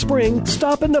ready for spring,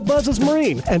 stop into Buzz's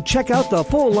Marine and check out the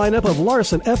full lineup of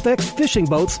Larson FX fishing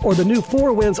boats or the new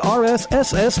Four Winds RS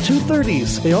SS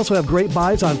 230s. They also have great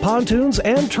buys on pontoons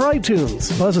and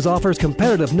tri-toons. Buzz's offers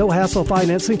competitive no-hassle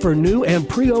financing for new and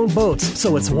pre-owned boats,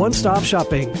 so it's one-stop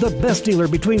shopping. The best dealer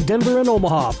between Denver and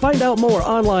Omaha. Find out more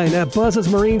online at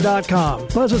buzzesmarine.com.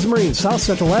 Buzz's Marine, South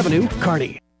Central Avenue,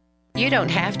 Kearney. You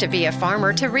don't have to be a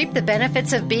farmer to reap the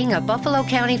benefits of being a Buffalo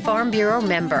County Farm Bureau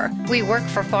member. We work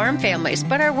for farm families,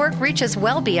 but our work reaches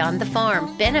well beyond the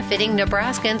farm, benefiting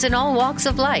Nebraskans in all walks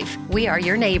of life. We are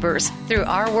your neighbors. Through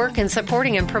our work in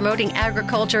supporting and promoting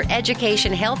agriculture,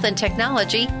 education, health, and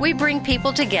technology, we bring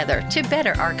people together to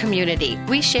better our community.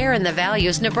 We share in the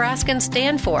values Nebraskans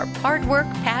stand for: hard work,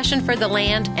 passion for the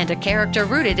land, and a character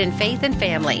rooted in faith and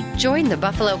family. Join the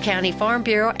Buffalo County Farm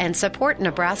Bureau and support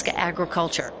Nebraska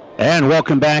agriculture. And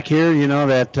welcome back here. You know,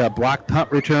 that block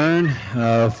punt return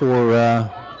for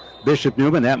Bishop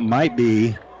Neumann, that might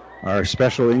be our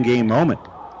special in-game moment.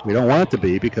 We don't want it to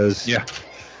be because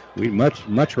we'd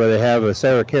much rather have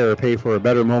Sarah Kerr pay for a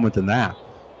better moment than that.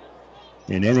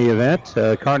 In any event,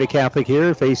 Kearney Catholic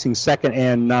here facing 2nd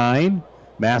and 9.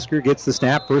 Masker gets the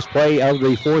snap, first play of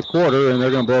the fourth quarter, and they're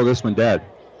going to blow this one dead.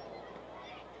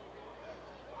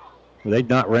 Are they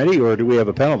not ready, or do we have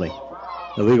a penalty?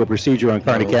 Illegal procedure on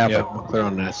Kearney Catholic. Yep, clear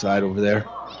on that side over there.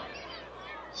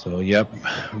 So,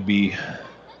 would be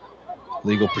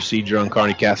legal procedure on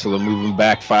Kearney Catholic. They'll move them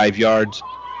back 5 yards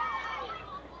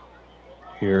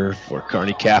here for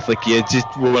Kearney Catholic. Yeah, it's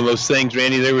just one of those things,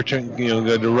 Randy. They were going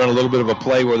to run a little bit of a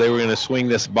play where they were going to swing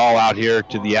this ball out here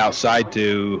to the outside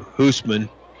to Hoosman.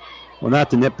 Well, not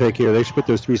to nitpick here. They should put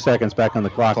those 3 seconds back on the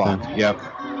clock. Then. Yep.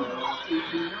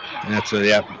 And that's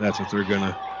what they're going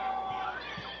to.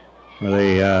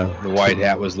 The white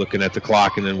hat was looking at the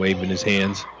clock and then waving his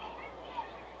hands.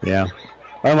 Yeah.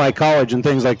 Unlike college and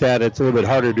things like that, it's a little bit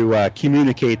harder to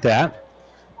communicate that.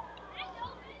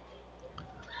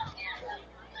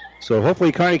 So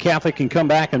hopefully Kearney Catholic can come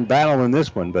back and battle in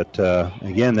this one. But,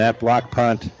 again, that block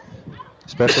punt,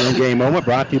 special in-game moment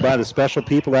brought to you by the special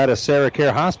people at Sarah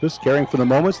Care Hospice, caring for the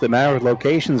moments that matter with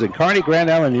locations in Kearney,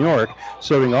 Grand Island, New York,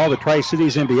 serving all the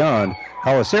Tri-Cities and beyond.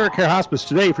 Call a Sarah Care Hospice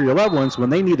today for your loved ones when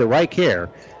they need the right care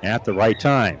at the right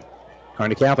time.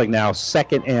 Kearney Catholic now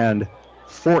 2nd and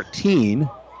 14.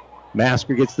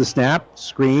 Masker gets the snap,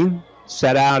 screen,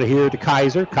 set out here to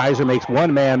Kaiser. Kaiser makes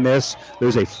one man miss.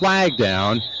 There's a flag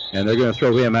down, and they're going to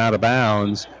throw him out of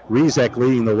bounds. Rizek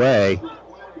leading the way.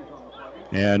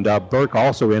 And Burke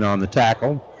also in on the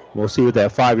tackle. We'll see what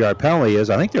that 5-yard penalty is.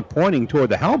 I think they're pointing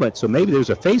toward the helmet, so maybe there's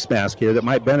a face mask here that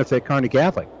might benefit Kearney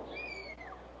Catholic.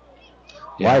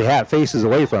 White hat faces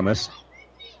away from us.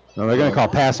 No, they're going to call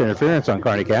pass interference on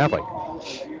Kearney Catholic.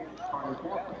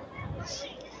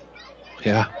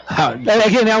 Yeah. And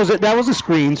again, that was a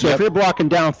screen. So if you're blocking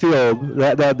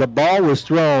downfield, the ball was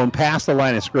thrown past the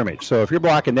line of scrimmage. So if you're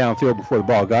blocking downfield before the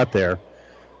ball got there,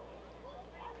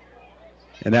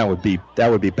 and that would be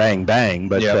bang bang.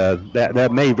 But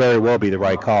that may very well be the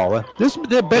right call. This has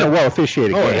been a well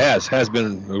officiated game. Oh, it has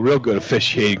been a real good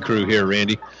officiating crew here,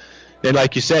 Randy. And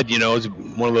like you said, it's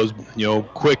one of those,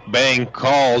 quick bang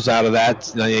calls out of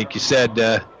that. Like you said,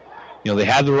 they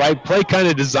had the right play kind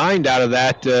of designed out of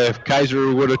that.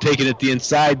 Kaiser would have taken it the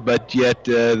inside, but yet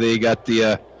they got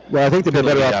the. Well, I think they'd be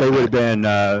better off. They would have been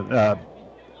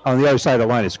on the other side of the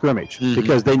line of scrimmage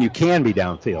because then you can be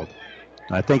downfield.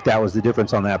 I think that was the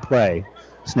difference on that play.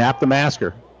 Snap the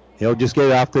Masker. He'll just get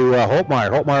it off to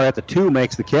Holtmeyer. Holtmeyer at the 2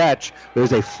 makes the catch.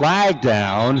 There's a flag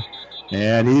down.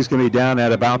 And he's going to be down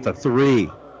at about the 3.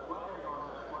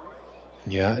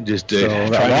 Yeah, just so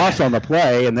that loss on the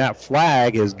play, and that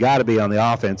flag has got to be on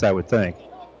the offense, I would think.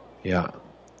 Yeah.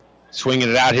 Swinging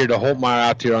it out here to Holtmeyer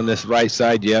out here on this right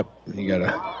side. Yep. You got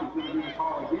to.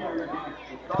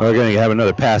 We're going to have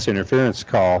another pass interference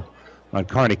call on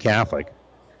Kearney Catholic.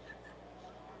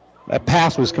 That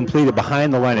pass was completed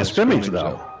behind the line of scrimmage,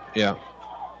 though. Yeah.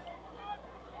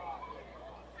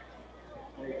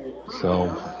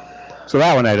 So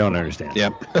that one I don't understand.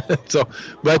 Yep.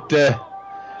 But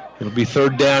it'll be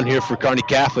third down here for Kearney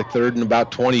Catholic, third and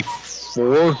about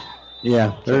 24.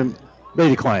 Yeah, they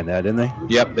declined that, didn't they?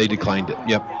 Yep, they declined it.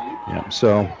 Yep.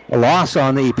 So a loss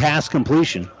on the pass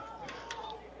completion.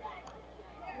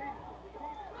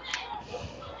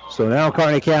 So now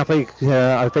Kearney Catholic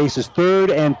faces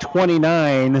 3rd and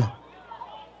 29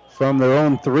 from their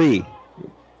own 3.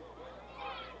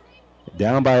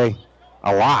 Down by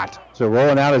a lot. So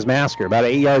rolling out is Masker, about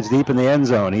 8 yards deep in the end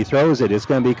zone. He throws it. It's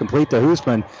going to be complete to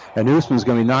Hoosman, and Hoosman's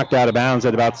going to be knocked out of bounds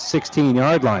at about the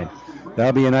 16-yard line.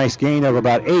 That'll be a nice gain of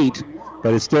about 8,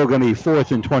 but it's still going to be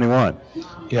 4th and 21.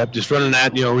 Yep, just running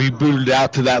that, he booted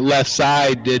out to that left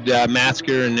side, did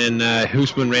Masker, and then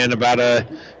Hoosman ran about a,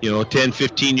 10,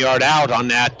 15 yard out on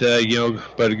that,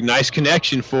 but a nice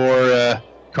connection for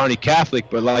Kearney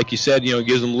Catholic. But like you said,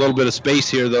 gives them a little bit of space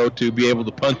here, though, to be able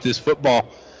to punt this football.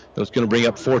 So it's going to bring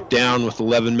up 4th down with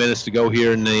 11 minutes to go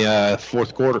here in the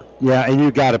fourth quarter. Yeah, and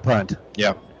you got to punt.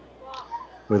 Yeah.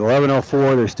 With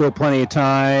 11:04, there's still plenty of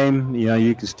time.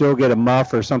 You can still get a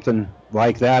muff or something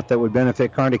like that would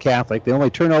benefit Kearney Catholic. The only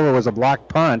turnover was a blocked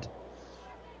punt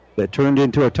that turned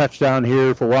into a touchdown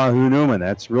here for Wahoo Neumann.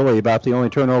 That's really about the only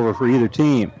turnover for either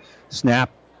team.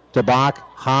 Snap to Bach,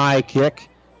 high kick,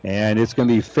 and it's going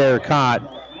to be fair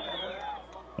caught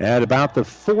at about the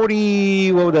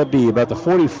 40, what would that be? About the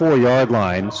 44-yard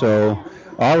line. So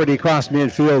already across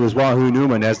midfield is Wahoo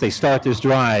Neumann as they start this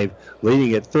drive,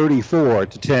 leading at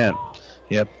 34-10.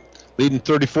 Yep. Leading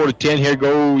 34-10 here.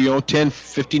 Go,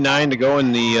 10:59 to go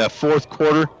in the fourth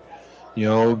quarter.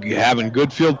 Having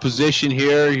good field position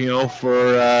here,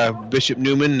 for Bishop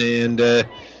Neumann, and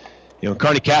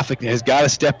Kearney Catholic has got to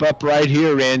step up right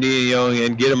here, Randy,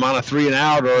 and get them on a 3 and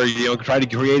out, or try to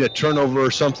create a turnover or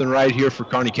something right here for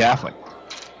Kearney Catholic.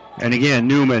 And again,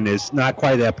 Neumann is not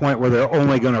quite at that point where they're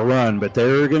only going to run, but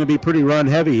they're going to be pretty run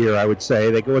heavy here, I would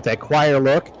say. They go with that quiet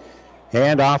look,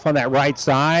 hand off on that right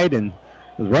side, and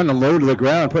running low to the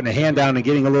ground, putting a hand down and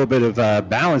getting a little bit of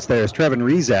balance there is Trevin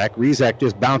Rezak. Rezak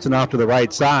just bouncing off to the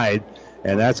right side,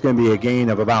 and that's going to be a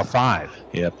gain of about 5.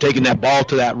 Yeah, taking that ball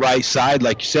to that right side,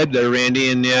 like you said there,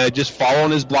 Randy, and just following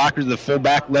his blockers. The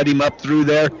fullback led him up through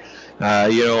there,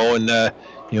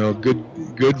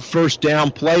 good first down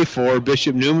play for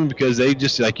Bishop Neumann, because they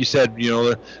just, like you said,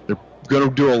 they're going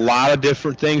to do a lot of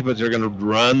different things, but they're going to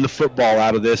run the football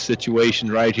out of this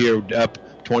situation right here, up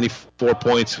 24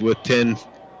 points with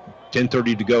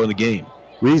 10:30 to go in the game.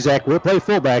 Rezak will play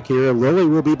fullback here. Lilly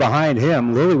will be behind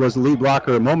him. Lilly was the lead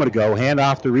blocker a moment ago. Hand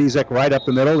off to Rezak right up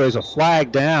the middle. There's a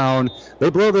flag down.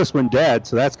 They blow this one dead,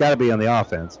 so that's got to be on the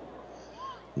offense.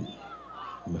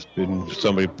 Must have been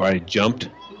somebody probably jumped.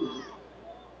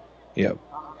 Yep.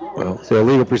 Well, so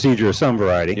illegal procedure of some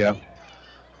variety. Yeah.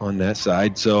 On that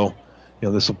side. So,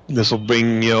 this will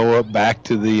bring up back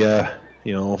to the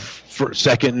for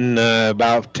second and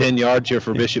about 10 yards here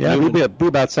for Bishop Neumann. We'll be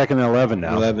about second and 11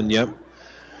 now. 11, yep.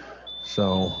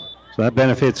 So that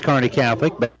benefits Kearney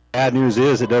Catholic. But bad news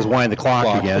is it does wind the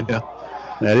clock again. Yeah.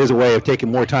 That is a way of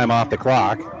taking more time off the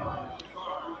clock.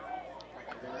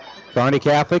 Kearney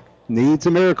Catholic needs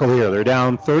a miracle here. They're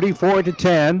down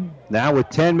 34-10. Now with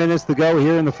 10 minutes to go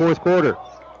here in the fourth quarter.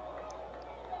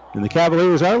 And the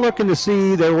Cavaliers are looking to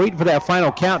see, they're waiting for that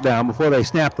final countdown before they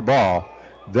snap the ball.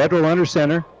 Vedral under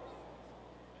center.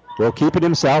 Will keep it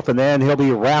himself, and then he'll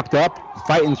be wrapped up,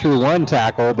 fighting through one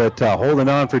tackle, but holding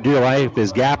on for dear life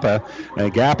is Gappa.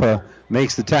 And Gappa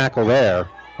makes the tackle there,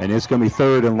 and it's going to be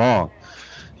 3rd and long.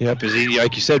 Yep, because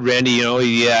like you said, Randy,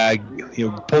 he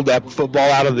pulled that football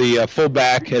out of the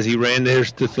fullback as he ran there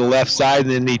to the left side,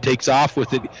 and then he takes off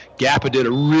with it. Gappa did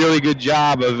a really good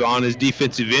job on his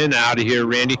defensive end out of here,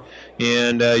 Randy,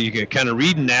 and you can kind of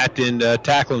reading that and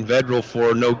tackling Vedral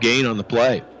for no gain on the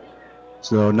play.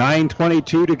 So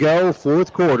 9:22 to go,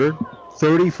 fourth quarter,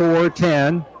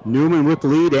 34-10. Neumann with the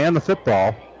lead and the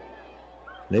football.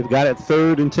 They've got it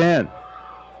 3rd and 10.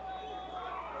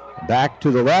 Back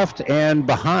to the left and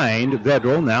behind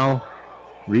Vedral. Now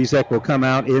Rezek will come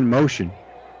out in motion.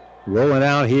 Rolling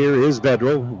out here is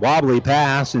Vedral. Wobbly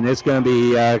pass, and it's going to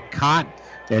be caught.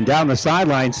 And down the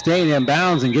sideline, staying in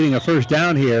bounds and getting a first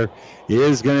down here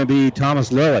is going to be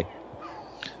Thomas Lilly.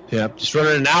 Yep, just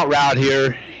running an out route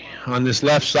here on this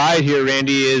left side here,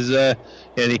 Randy, is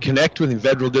and he connect with him.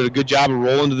 Vedral did a good job of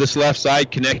rolling to this left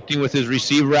side, connecting with his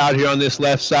receiver out here on this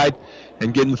left side,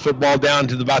 and getting the football down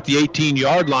to about the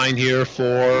 18-yard line here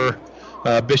for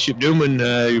Bishop Neumann.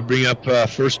 You bring up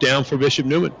first down for Bishop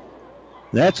Neumann.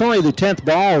 That's only the 10th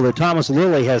ball that Thomas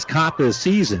Lilly has caught this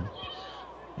season.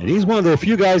 And he's one of the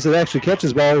few guys that actually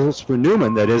catches balls for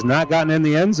Neumann that has not gotten in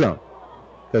the end zone.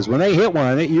 Because when they hit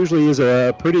one, it usually is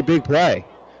a pretty big play.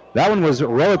 That one was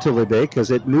relatively big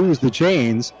because it moves the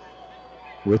chains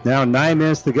with now 9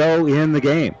 minutes to go in the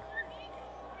game.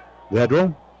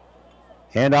 Vedral,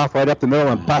 handoff right up the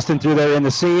middle and busting through there in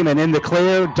the seam and in the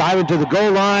clear, diving to the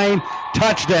goal line,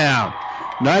 touchdown.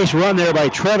 Nice run there by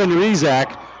Trevin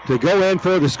Rezak to go in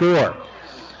for the score.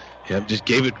 Yeah, just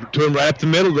gave it to him right up the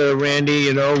middle there, Randy.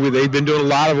 You know, they've been doing a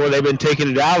lot of where they've been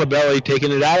taking it out of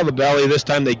the belly. This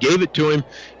time they gave it to him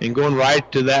and going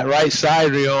right to that right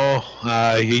side. You know,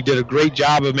 he did a great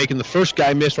job of making the first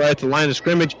guy miss right at the line of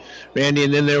scrimmage, Randy.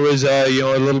 And then there was, a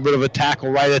little bit of a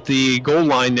tackle right at the goal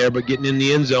line there, but getting in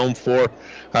the end zone for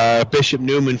Bishop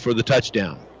Neumann for the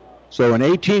touchdown. So an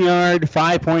 18-yard,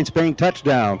 5-point bank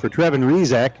touchdown for Trevin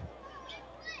Rezak.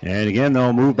 And again,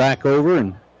 they'll move back over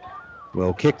and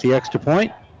we'll kick the extra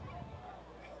point.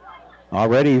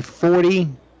 Already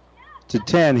 40-10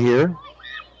 here.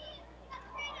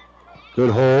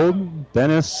 Good hold.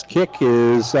 Bennis' kick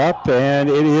is up, and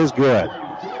it is good.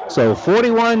 So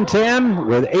 41-10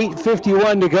 with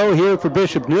 8:51 to go here for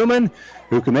Bishop Neumann,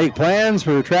 who can make plans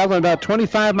for traveling about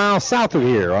 25 miles south of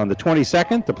here on the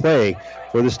 22nd to play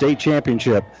for the state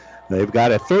championship. They've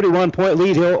got a 31-point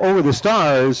lead here over the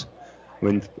Stars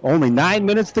with only 9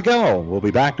 minutes to go. We'll be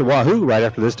back to Wahoo right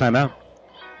after this timeout.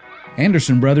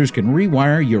 Anderson Brothers can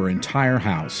rewire your entire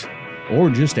house or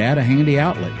just add a handy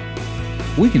outlet.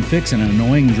 We can fix an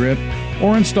annoying drip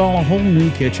or install a whole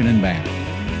new kitchen and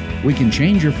bath. We can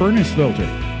change your furnace filter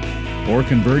or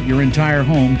convert your entire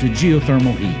home to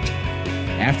geothermal heat.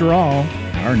 After all,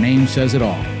 our name says it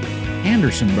all.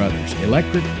 Anderson Brothers,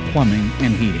 electric, plumbing,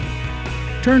 and heating.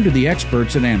 Turn to the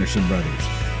experts at Anderson Brothers.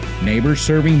 Neighbors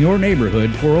serving your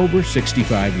neighborhood for over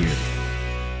 65 years.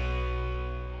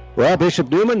 Well, Bishop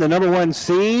Neumann, the number 1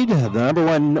 seed, the number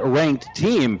 1 ranked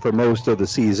team for most of the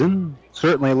season.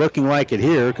 Certainly looking like it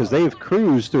here because they've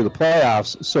cruised through the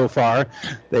playoffs so far.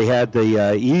 They had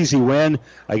the easy win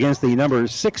against the number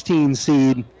 16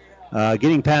 seed,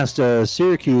 getting past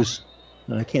Syracuse.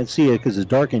 I can't see it because it's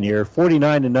dark in here.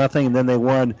 49-0, and then they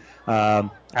won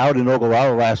out in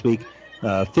Ogallala last week.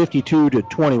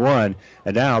 52-21,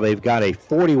 and now they've got a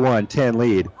 41-10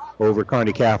 lead over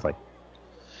Kearney Catholic.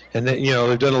 And then,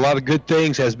 they've done a lot of good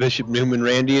things as Bishop Neumann,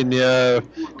 Randy, and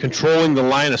controlling the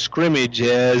line of scrimmage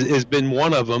has been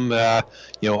one of them.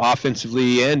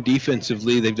 Offensively and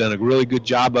defensively, they've done a really good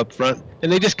job up front,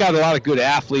 and they just got a lot of good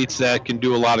athletes that can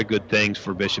do a lot of good things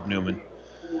for Bishop Neumann.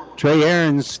 Trey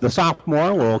Ahrens, the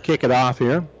sophomore, will kick it off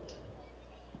here.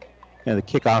 And the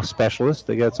kickoff specialist.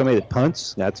 They got somebody that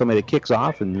punts, got somebody that kicks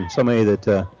off, and somebody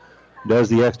that does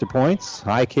the extra points.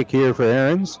 High kick here for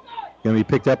Ahrens. Going to be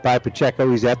picked up by Pacheco.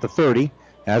 He's at the 30.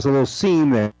 Has a little seam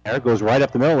there. Goes right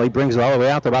up the middle. He brings it all the way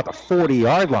out to about the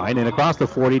 40-yard line and across the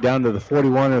 40 down to the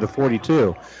 41 or the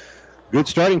 42. Good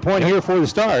starting point here for the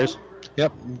Stars.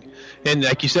 Yep. And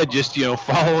like you said, just,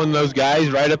 following those guys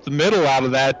right up the middle out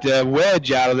of that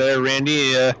wedge out of there,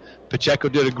 Randy. Pacheco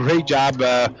did a great job.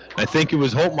 I think it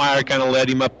was Holtmeyer kind of led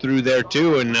him up through there,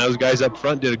 too, and those guys up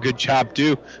front did a good job,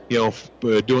 too,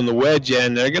 doing the wedge,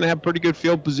 and they're going to have pretty good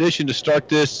field position to start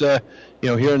this, here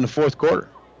in the fourth quarter.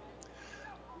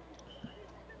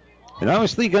 And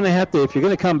obviously going to have to, if you're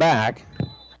going to come back,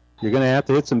 you're going to have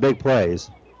to hit some big plays.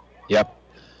 Yep.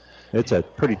 It's a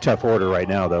pretty tough order right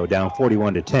now, though, down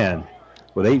 41-10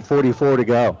 with 8:44 to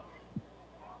go.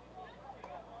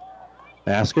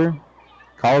 Asker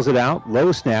calls it out,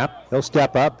 low snap. He'll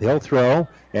step up, he'll throw,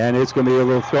 and it's going to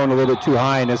be thrown a little bit too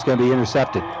high, and it's going to be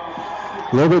intercepted. A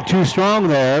little bit too strong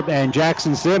there, and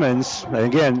Jackson Simmons,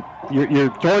 again, you're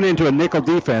throwing into a nickel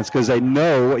defense because they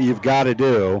know what you've got to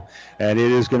do, and it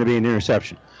is going to be an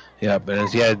interception. Yeah, but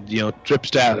as he had,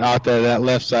 trips out there that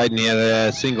left side, and he had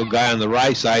a single guy on the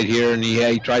right side here, and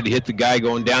he tried to hit the guy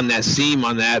going down that seam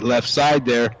on that left side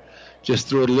there. Just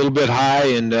threw it a little bit high,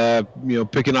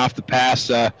 and picking off the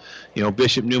pass.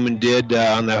 Bishop Neumann did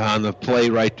on the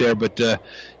play right there, but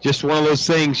just one of those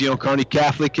things. Kearney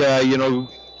Catholic,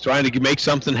 trying to make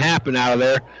something happen out of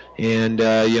there,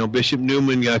 and Bishop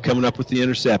Neumann coming up with the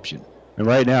interception. And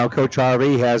right now, Coach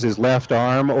Harvey has his left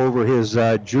arm over his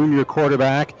junior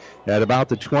quarterback at about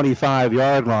the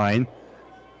 25-yard line.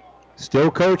 Still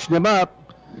coaching him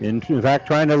up. In fact,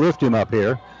 trying to lift him up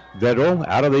here. Vedral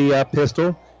out of the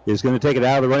pistol is going to take it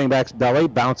out of the running back's belly,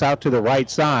 bounce out to the right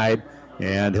side,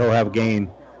 and he'll have a gain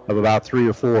of about 3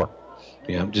 or 4.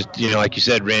 Just, like you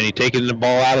said, Randy, taking the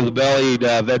ball out of the belly,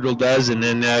 Vedral does, and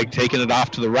then taking it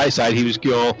off to the right side. He was,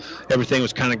 everything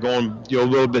was kind of going, a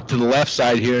little bit to the left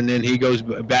side here, and then he goes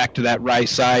back to that right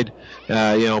side,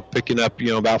 picking up,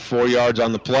 about 4 yards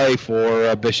on the play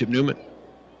for Bishop Neumann.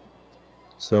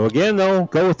 So again, though,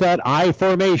 go with that I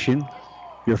formation.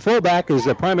 Your fullback is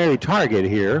the primary target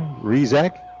here,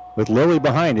 Rizek, with Lilly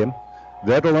behind him.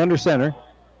 Vedral under center.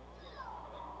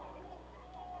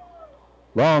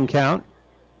 Long count.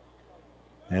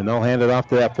 And they'll hand it off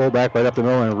to that fullback right up the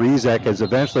middle, and Rizek is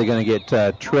eventually going to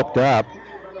get tripped up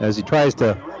as he tries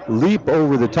to leap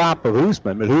over the top of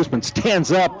Hoosman. But Hoosman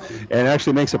stands up and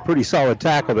actually makes a pretty solid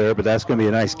tackle there, but that's going to be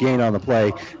a nice gain on the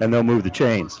play, and they'll move the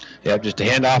chains. Yeah, just a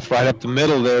handoff right up the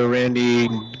middle there, Randy.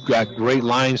 Got great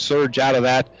line surge out of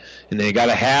that. And they got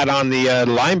a hat on the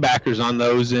linebackers on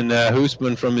those, and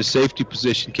Hoosman from his safety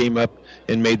position came up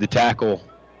and made the tackle.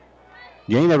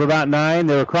 Gain of about 9.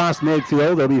 They're across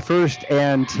midfield. They'll be 1st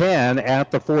and 10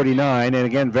 at the 49. And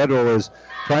again, Vedral is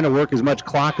trying to work as much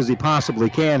clock as he possibly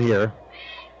can here.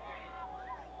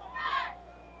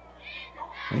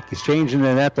 I think he's changing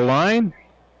it at the line.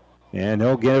 And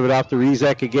he'll give it off to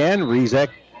Rizek again. Rizek,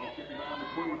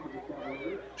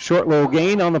 short little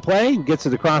gain on the play. Gets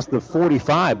it across the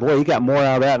 45. Boy, he got more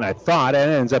out of that than I thought.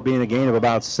 And it ends up being a gain of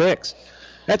about 6.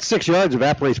 That 6 yards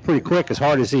evaporates pretty quick, as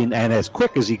hard as he and as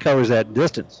quick as he covers that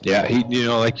distance. Yeah, he,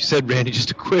 like you said, Randy,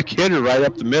 just a quick hitter right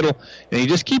up the middle, and he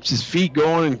just keeps his feet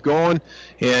going and going.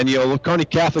 And Kearney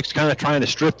Catholic's kind of trying to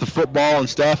strip the football and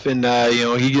stuff, and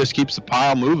he just keeps the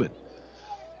pile moving.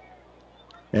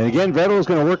 And again, Vedral is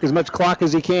going to work as much clock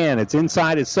as he can. It's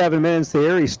inside at 7 minutes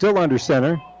here. He's still under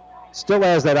center, still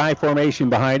has that I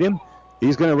formation behind him.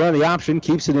 He's going to run the option,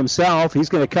 keeps it himself. He's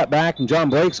going to cut back, and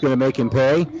John Blake's going to make him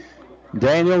pay.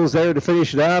 Daniel's there to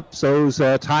finish it up. So's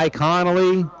Ty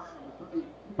Connolly.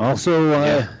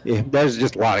 Also, there's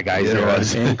just a lot of guys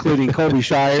there, including Kobe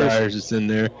Shires. Shires is in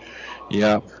there.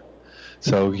 Yeah.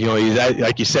 So,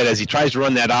 like you said, as he tries to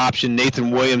run that option,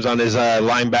 Nathan Williams on his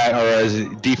linebacker or his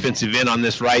defensive end on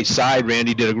this right side,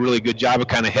 Randy did a really good job of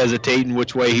kind of hesitating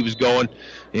which way he was going.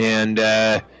 And,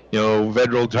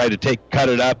 Vedral tried to cut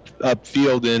it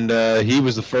upfield, and he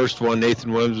was the first one.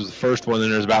 Nathan Williams was the first one,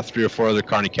 and there's about 3 or 4 other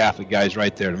Kearney Catholic guys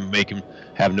right there to make him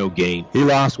have no gain. He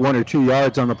lost 1 or 2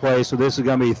 yards on the play, so this is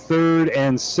going to be 3rd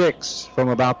and 6 from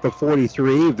about the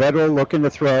 43. Vedral looking to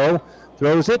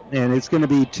throws it, and it's going to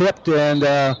be tipped, and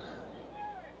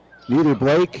neither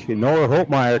Blake nor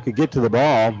Holtmeyer could get to the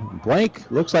ball.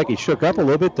 Blake looks like he shook up a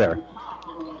little bit there.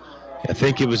 I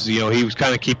think it was, he was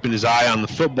kind of keeping his eye on the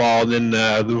football. Then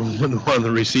one of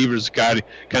the receivers kind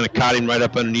of caught him right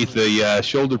up underneath the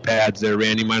shoulder pads there.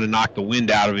 Randy might have knocked the wind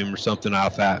out of him or something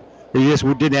out of that. He just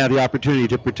didn't have the opportunity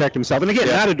to protect himself. And again,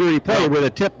 not a dirty play with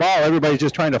a tip ball. Everybody's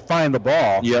just trying to find the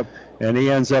ball. Yep. And he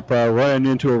ends up running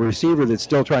into a receiver that's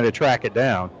still trying to track it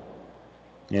down.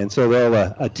 And so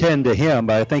they'll attend to him,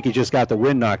 but I think he just got the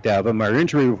wind knocked out of him. Our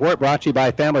injury report brought to you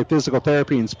by Family Physical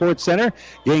Therapy and Sports Center,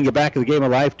 getting you back to the game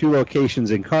of life, 2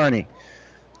 locations in Kearney.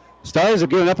 Stars have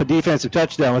given up a defensive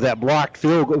touchdown with that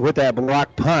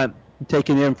blocked punt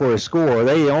taken in for a score.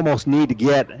 They almost need to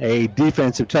get a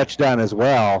defensive touchdown as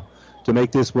well to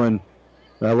make this one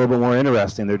a little bit more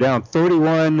interesting. They're down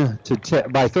 31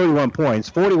 by 31 points,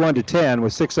 41-10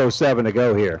 with 6:07 to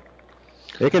go here.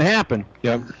 It can happen,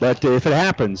 but if it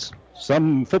happens,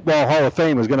 some football Hall of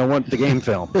Fame is going to want the game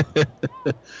film.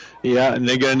 Yeah, and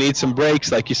they're going to need some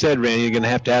breaks. Like you said, Randy, you're going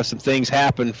to have some things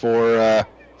happen for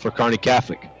Kearney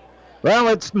Catholic. Well,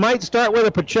 it might start with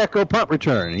a Pacheco punt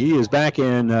return. He is back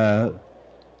in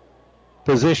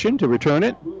position to return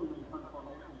it.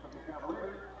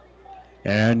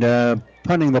 And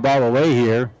punting the ball away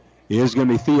here is going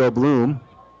to be Theo Bloom.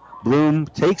 Bloom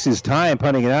takes his time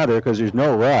punting it out there because there's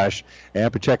no rush,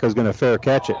 and Pacheco's going to fair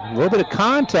catch it. A little bit of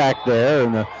contact there,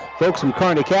 and the folks from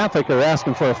Kearney Catholic are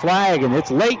asking for a flag, and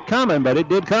it's late coming, but it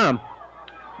did come.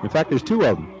 In fact, there's 2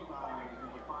 of them.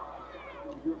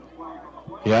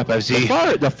 Yep, I see.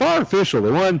 The far official,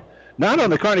 the one not on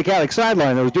the Kearney Catholic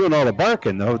sideline that was doing all the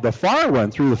barking, the far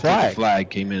one threw the flag. The flag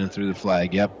came in and threw the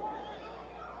flag, yep.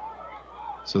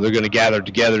 So they're going to gather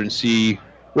together and see.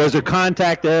 Was there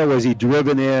contact there? Was he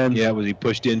driven in? Yeah, was he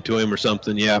pushed into him or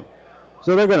something? Yeah.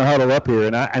 So they're going to huddle up here,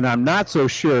 and I'm not so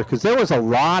sure because there was a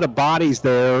lot of bodies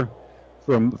there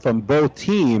from both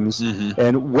teams,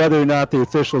 and whether or not the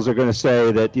officials are going to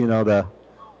say that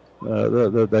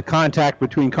the contact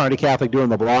between Kearney Catholic doing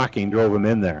the blocking drove him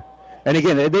in there. And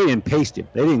again, they didn't paste him,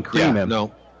 they didn't cream him.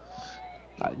 No.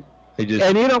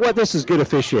 And you know what? This is good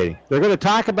officiating. They're going to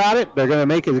talk about it. They're going to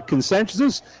make a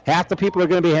consensus. Half the people are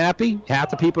going to be happy.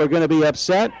 Half the people are going to be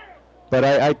upset.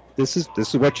 But this is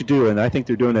what you do, and I think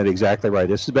they're doing it exactly right.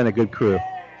 This has been a good crew.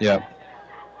 Yeah.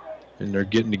 And they're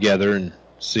getting together and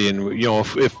seeing,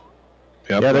 if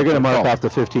they're going to mark off the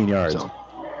 15 yards.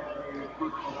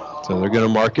 So they're going to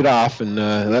mark it off. And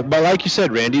but like you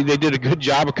said, Randy, they did a good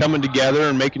job of coming together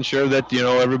and making sure that,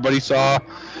 everybody saw,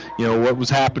 what was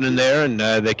happening there. And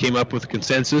they came up with a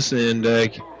consensus and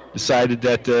decided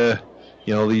that,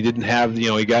 he didn't have,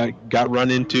 he got run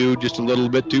into just a little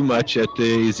bit too much as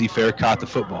he fair caught the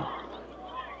football.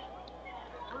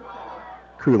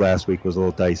 Crew last week was a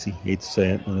little dicey. Hate to say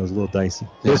it, but it was a little dicey.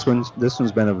 Yeah. This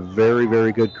one's been a very,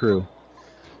 very good crew.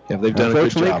 Yeah, they've done a good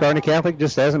job. Unfortunately, Kearney Catholic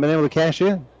just hasn't been able to cash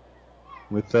in.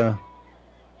 With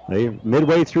they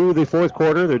midway through the fourth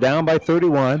quarter, they're down by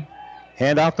 31.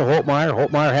 Hand off to Holtmeyer.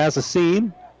 Holtmeyer has a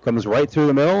seam, comes right through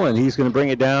the middle, and he's going to bring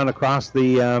it down across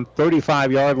the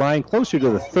 35-yard line, closer to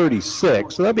the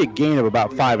 36. So that'll be a gain of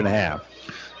about 5.5.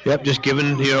 Yep, just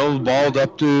giving, the ball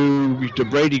up to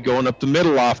Brady, going up the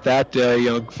middle off that,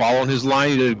 following his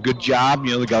line. He did a good job.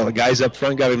 The guys up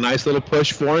front got a nice little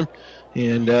push for him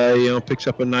and, picks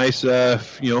up a nice,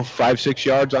 5-6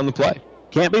 yards on the play.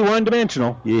 Can't be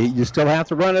one-dimensional. You still have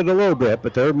to run it a little bit,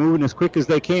 but they're moving as quick as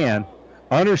they can.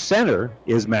 Under center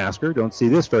is Masker. Don't see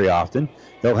this very often.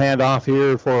 They'll hand off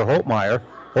here for Holtmeyer.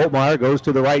 Holtmeyer goes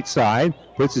to the right side,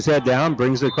 puts his head down,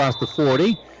 brings it across the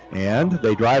 40. And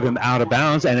they drive him out of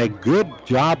bounds, and a good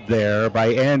job there by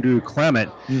Andrew Clement.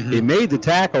 Mm-hmm. He made the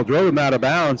tackle, drove him out of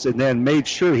bounds, and then made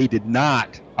sure he did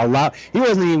not he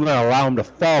wasn't even going to allow him to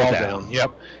fall down.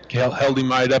 Yep. Held him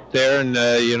right up there, and,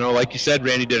 like you said,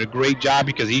 Randy did a great job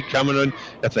because he coming in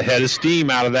at the head of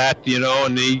steam out of that,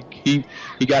 and he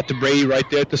got to Brady right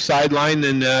there at the sideline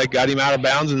and got him out of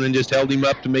bounds and then just held him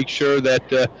up to make sure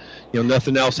that,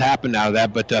 nothing else happened out of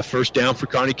that. But first down for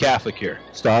Kearney Catholic here.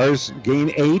 Stars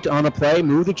gain 8 on the play,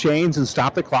 move the chains, and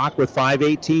stop the clock with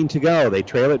 5:18 to go. They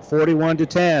trail it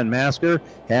 41-10. Masker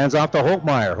hands off to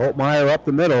Holtmeyer. Holtmeyer up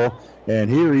the middle.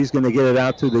 And here he's going to get it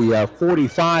out to the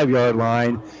 45-yard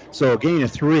line. So a gain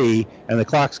of 3, and the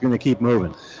clock's going to keep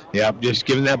moving. Yeah, just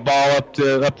giving that ball up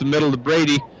the middle to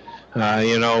Brady.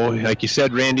 Like you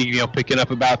said, Randy, picking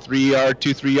up about 3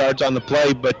 yards on the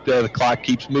play, but the clock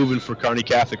keeps moving for Kearney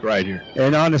Catholic right here.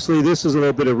 And honestly, this is a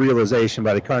little bit of realization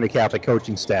by the Kearney Catholic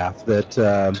coaching staff that,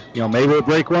 maybe we'll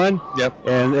break one. Yep.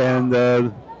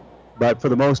 But for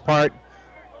the most part,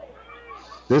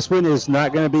 this one is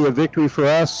not going to be a victory for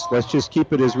us. Let's just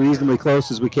keep it as reasonably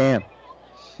close as we can.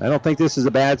 I don't think this is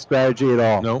a bad strategy at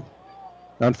all. No.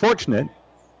 Unfortunate.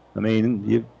 I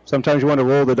mean, sometimes you want to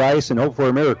roll the dice and hope for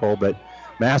a miracle, but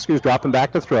Masker's dropping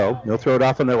back to throw. He'll throw it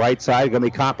off on the right side. Going to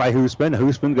be caught by Hoosman.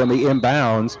 Hoosman going to be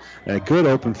inbounds. And a good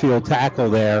open field tackle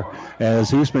there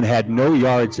as Hoosman had no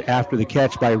yards after the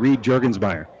catch by Reed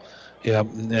Juergensmeyer. Yeah,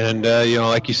 and,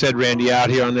 like you said, Randy,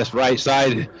 out here on this right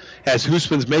side, as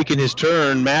Hoosman's making his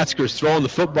turn, Masker's throwing the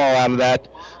football out of that,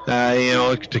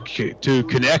 to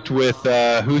connect with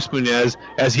Hoosman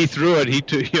as he threw it.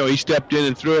 He stepped in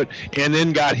and threw it and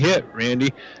then got hit,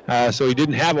 Randy. So he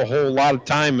didn't have a whole lot of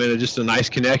time, and just a nice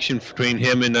connection between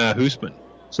him and Hoosman.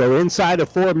 So inside of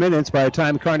 4 minutes, by the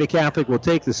time Kearney Catholic will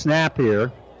take the snap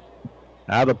here,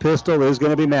 out of the pistol is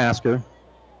going to be Masker.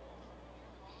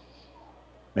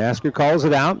 Masker calls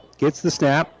it out, gets the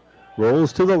snap,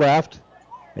 rolls to the left,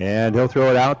 and he'll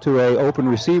throw it out to an open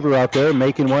receiver out there,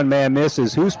 making one man miss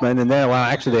is Hoosman, and then,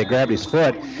 actually they grabbed his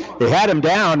foot. They had him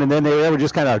down, and then they were able to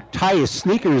just kind of tie his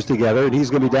sneakers together, and he's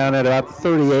going to be down at about the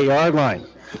 38-yard line.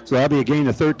 So that'll be a gain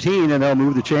of 13, and they'll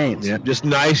move the chains. Yeah, just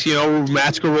nice,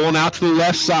 Masker rolling out to the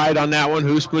left side on that one.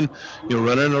 Hoosman,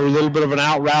 running a little bit of an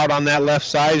out route on that left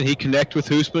side, and he connect with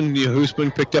Hoosman.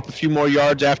 Hoosman picked up a few more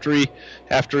yards after he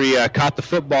caught the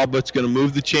football, but it's going to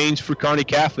move the chains for Kearney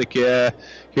Catholic here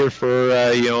for,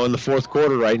 in the fourth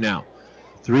quarter right now.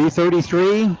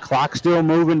 3:33, clock still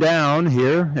moving down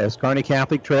here as Kearney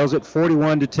Catholic trails it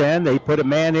 41-10. They put a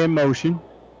man in motion.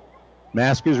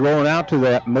 Masker's rolling out to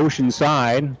that motion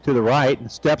side to the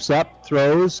right, steps up,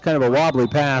 throws, kind of a wobbly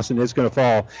pass, and it's going to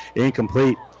fall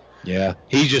incomplete. Yeah,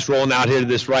 he's just rolling out here to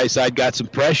this right side, got some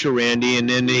pressure, Randy, and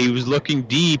then he was looking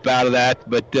deep out of that,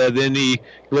 but then he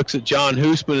looks at John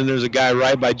Hoosman, and there's a guy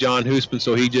right by John Hoosman,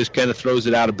 so he just kind of throws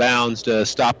it out of bounds to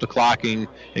stop the clocking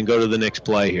and go to the next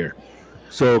play here.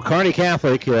 So Kearney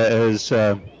Catholic has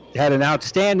had an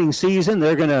outstanding season.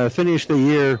 They're going to finish the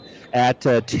year at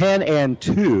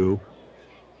 10-2.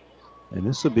 And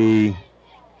this will be,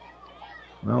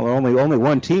 only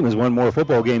one team has won more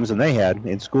football games than they had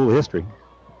in school history.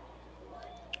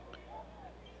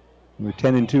 We were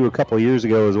 10-2 a couple of years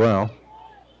ago as well.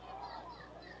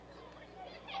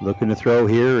 Looking to throw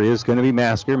here is going to be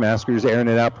Masker. Masker's airing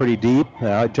it out pretty deep.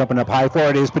 Jumping up high for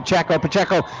it is Pacheco.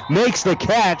 Pacheco makes the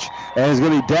catch and is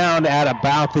going to be down at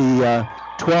about the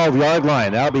 12-yard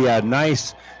line. That'll be a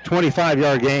nice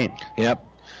 25-yard gain. Yep.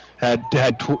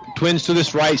 Had twins to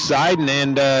this right side,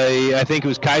 and I think it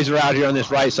was Kaiser out here on this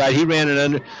right side. He ran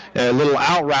a little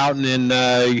out route, and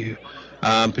then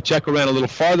Pacheco ran a little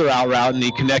farther out route, and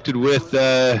he connected with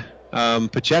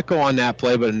Pacheco on that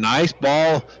play. But a nice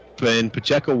ball, and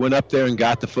Pacheco went up there and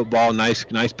got the football. Nice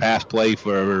pass play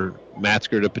for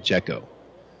Matzker to Pacheco.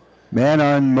 Man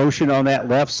on motion on that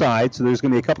left side, so there's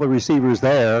going to be a couple of receivers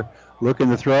there.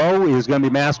 Looking to throw is going to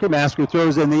be Masker. Masker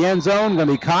throws in the end zone, going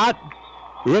to be caught.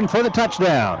 In for the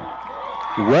touchdown.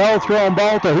 Well thrown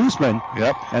ball to Hoosman.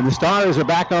 Yep. And the Stars are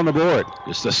back on the board.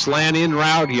 Just a slant in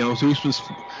route. Hoosman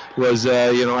was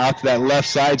out to that left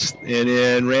side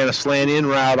and ran a slant in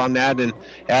route on that. And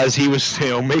as he was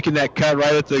making that cut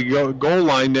right at the goal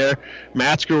line there,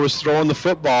 Matzker was throwing the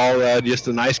football. Just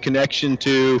a nice connection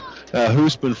to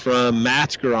Hoosman from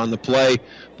Matzker on the play.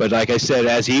 But like I said,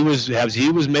 as he was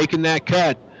making that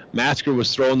cut, Matzker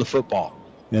was throwing the football.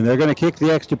 And they're going to kick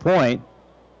the extra point.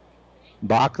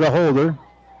 Bach the holder.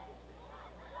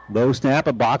 Low snap,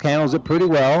 but Bach handles it pretty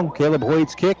well. Caleb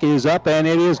Hoyt's kick is up, and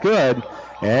it is good.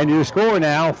 And your score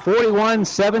now,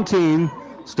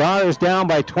 41-17. Stars down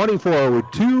by 24 with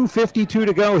 2:52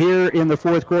 to go here in the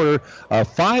fourth quarter. A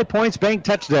 5 points bank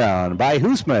touchdown by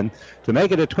Hoosman to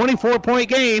make it a 24-point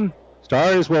game.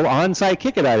 Stars will onside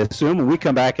kick it, I assume, when we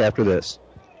come back after this.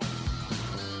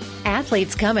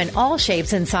 Athletes come in all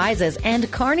shapes and sizes,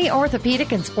 and Kearney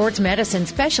Orthopedic and Sports Medicine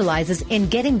specializes in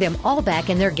getting them all back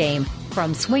in their game.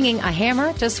 From swinging a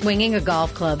hammer to swinging a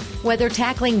golf club, whether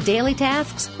tackling daily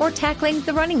tasks or tackling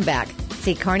the running back.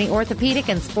 See Kearney Orthopedic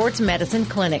and Sports Medicine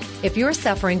Clinic. If you're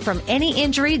suffering from any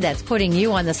injury that's putting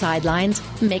you on the sidelines,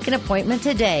 make an appointment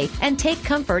today and take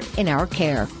comfort in our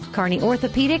care. Kearney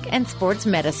Orthopedic and Sports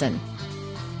Medicine.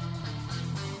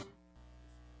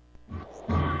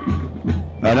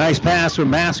 A nice pass from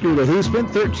Masker to Hoosman,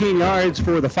 13 yards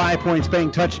for the 5 points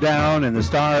bank touchdown, and the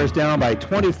Stars down by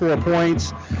 24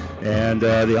 points. And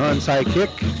the onside kick,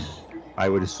 I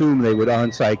would assume they would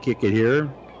onside kick it here.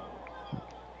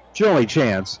 It's your only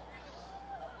chance.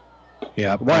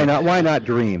 Yeah. Why not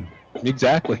dream?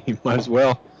 Exactly. You might as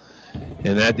well.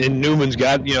 And Newman's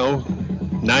got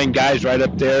 9 guys right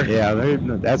up there. Yeah,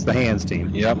 that's the hands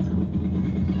team. Yep.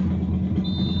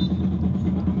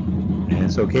 And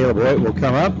so Caleb White will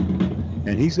come up,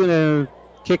 and he's going to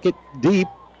kick it deep,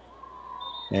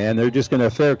 and they're just going to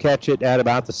fair catch it at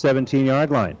about the 17-yard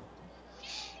line.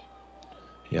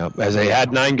 Yeah, as they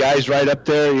had 9 guys right up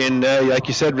there, and like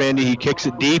you said, Randy, he kicks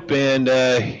it deep, and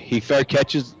he fair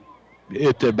catches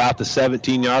it to about the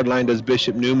 17-yard line, does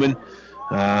Bishop Neumann.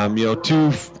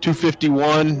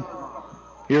 2:51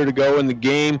 here to go in the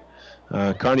game.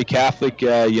 Kearney Catholic,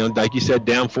 like you said,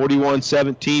 down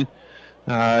 41-17.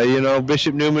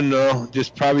 Bishop Neumann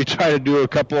just probably try to do a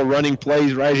couple of running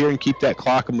plays right here and keep that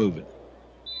clock moving.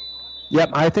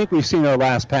 Yep, I think we've seen our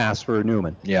last pass for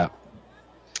Neumann. Yeah.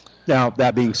 Now,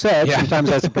 that being said, sometimes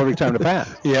that's the perfect time to pass.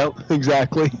 Yep,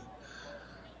 exactly.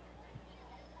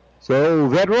 So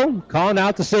Vedro calling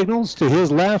out the signals. To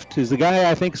his left is the guy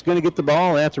I think is going to get the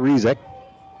ball, and that's Rezick.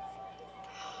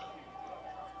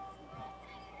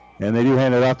 And they do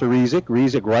hand it off to Rezick.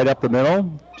 Rezick right up the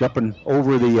middle, jumping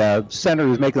over the center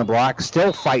who's making the block,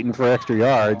 still fighting for extra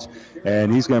yards,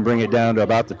 and he's going to bring it down to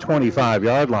about the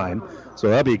 25-yard line. So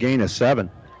that'll be a gain of 7.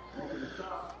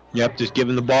 Yep, just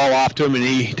giving the ball off to him, and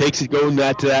he takes it going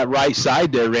to that right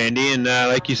side there, Randy. And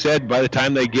like you said, by the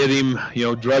time they get him,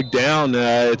 drugged down,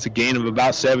 it's a gain of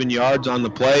about 7 yards on the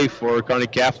play for Kearney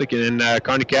Catholic, and then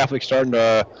Kearney Catholic starting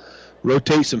to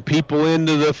rotate some people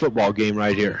into the football game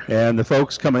right here. And the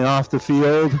folks coming off the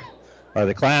field are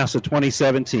the class of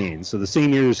 2017. So the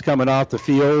seniors coming off the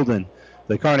field, and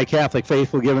the Kearney Catholic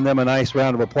faithful giving them a nice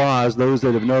round of applause, those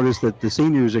that have noticed that the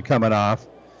seniors are coming off.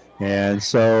 And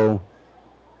so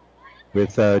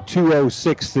with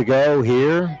 2:06 to go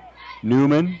here,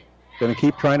 Neumann going to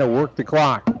keep trying to work the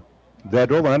clock.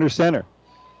 Vedral under center.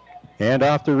 Hand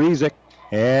off to Rezick.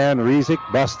 And Rezick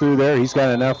busts through there. He's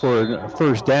got enough for a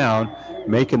first down.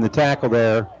 Making the tackle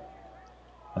there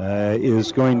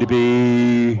is going to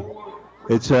be,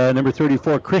 it's number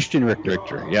 34, Christian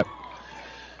Richter. Yep.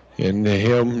 And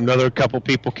another couple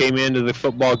people came into the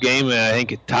football game. I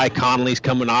think Ty Connolly's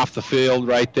coming off the field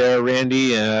right there,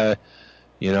 Randy. And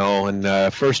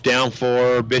first down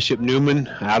for Bishop Neumann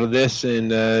out of this.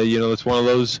 And, it's one of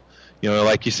those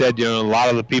like you said, a lot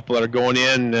of the people that are going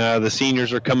in, the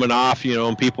seniors are coming off,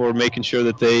 and people are making sure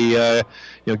that they,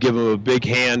 give them a big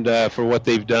hand for what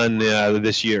they've done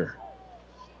this year.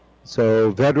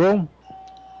 So Vedral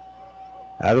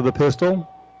out of the pistol,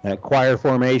 that choir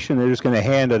formation, they're just going to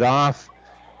hand it off.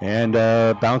 And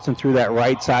bouncing through that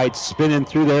right side, spinning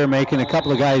through there, making a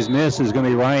couple of guys miss is going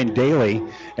to be Ryan Daly.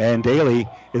 And Daly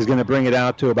is going to bring it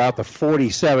out to about the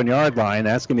 47-yard line.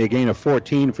 That's going to be a gain of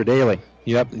 14 for Daly.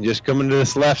 Yep, and just coming to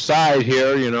this left side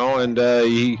here, and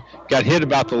he got hit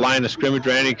about the line of scrimmage,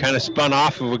 and he kind of spun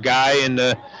off of a guy, and,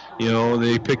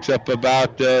 he picks up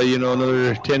about,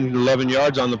 another 10, 11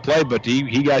 yards on the play, but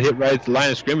he got hit right at the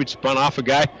line of scrimmage, spun off a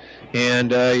guy,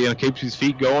 and, keeps his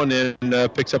feet going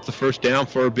and picks up the first down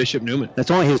for Bishop Neumann.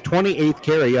 That's only his 28th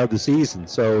carry of the season,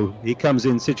 so he comes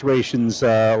in situations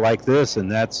like this, and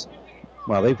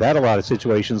they've had a lot of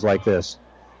situations like this,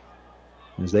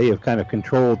 as they have kind of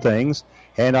controlled things.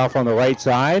 Handoff on the right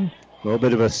side. A little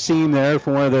bit of a seam there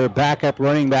for one of their backup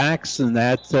running backs, and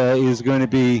that is going to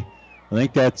be, I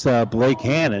think that's Blake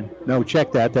Hannon. No,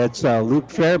 check that. That's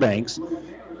Luke Fairbanks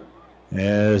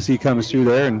as he comes through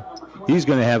there, and he's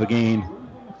going to have a gain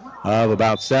of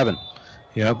about 7.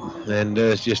 Yep, and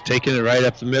it's just taking it right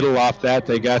up the middle off that.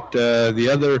 They got the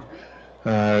other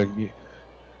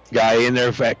guy in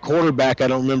there at quarterback. I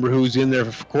don't remember who's in there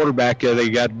for quarterback. They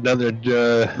got another.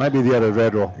 Might be the other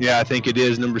Vedral. Yeah, I think it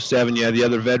is number 7. Yeah, the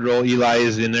other Vedral. Eli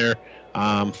is in there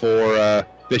for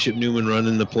Bishop Neumann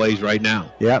running the plays right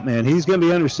now. Yeah, man, he's going to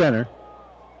be under center.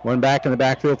 One back in the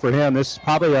backfield for him. This is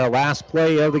probably our last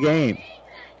play of the game.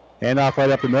 Handoff right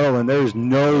up the middle, and there's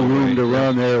no room to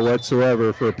run there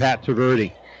whatsoever for Pat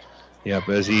Taverdi. Yep,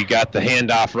 as he got the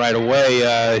handoff right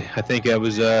away, I think that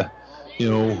was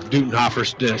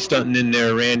Dutenhofer stunting in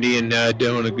there, Randy, and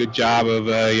doing a good job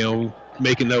of,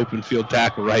 making the open field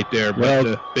tackle right there.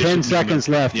 Well, 10 seconds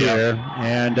left here,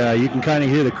 and you can kind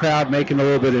of hear the crowd making a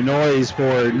little bit of noise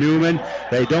for Neumann.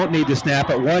 They don't need to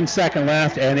snap it. 1 second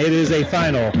left, and it is a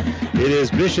final. It is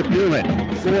Bishop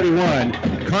Neumann 41,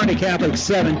 Kearney Catholic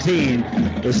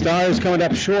 17. The Stars coming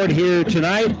up short here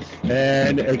tonight,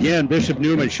 and again, Bishop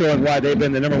Neumann showing why they've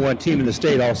been the number 1 team in the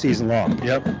state all season long.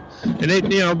 Yep.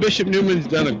 And Bishop Newman's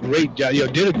done a great job.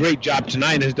 Did a great job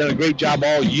tonight, and has done a great job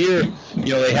all year.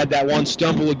 They had that one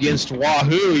stumble against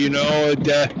Wahoo,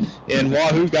 and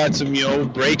Wahoo got some,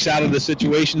 breaks out of the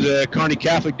situations. Kearney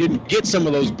Catholic didn't get some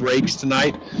of those breaks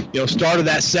tonight. Started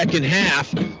that second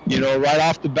half, right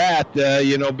off the bat.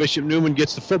 Bishop Neumann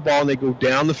gets the football, and they go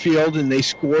down the field, and they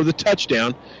score the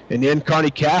touchdown. And then Kearney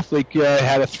Catholic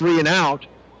had a 3-and-out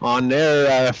on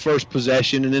their first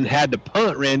possession, and then had to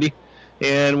punt, Randy.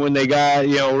 And when they got,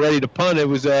 ready to punt, it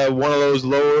was one of those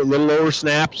little lower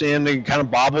snaps, and they kind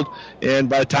of bobbled. And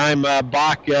by the time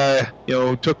Bach,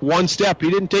 took one step,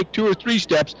 he didn't take 2 or 3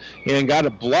 steps, and got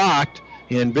it blocked.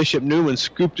 And Bishop Neumann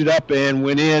scooped it up and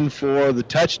went in for the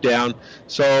touchdown.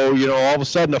 So, all of a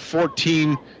sudden, a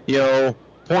 14,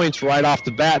 points right off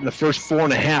the bat in the first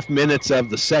 4.5 minutes of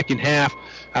the second half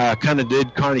kind of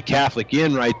did Kearney Catholic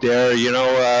in right there.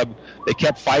 They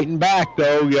kept fighting back,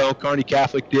 though. Kearney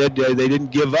Catholic did. They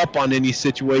didn't give up on any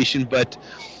situation. But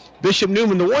Bishop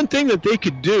Neumann, the one thing that they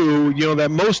could do,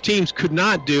 that most teams could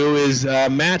not do, is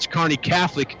match Kearney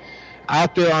Catholic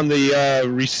out there on the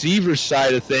receiver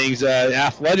side of things.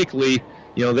 Athletically,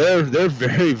 they're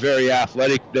very, very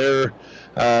athletic. They're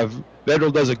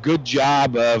Federal does a good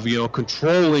job of,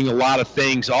 controlling a lot of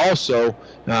things also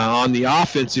on the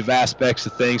offensive aspects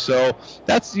of things. So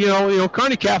that's,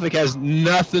 Kearney Catholic has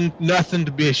nothing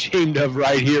to be ashamed of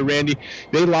right here, Randy.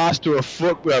 They lost to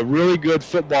a really good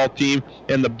football team,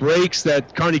 and the breaks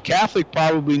that Kearney Catholic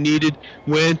probably needed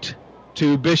went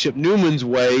to Bishop Neumann's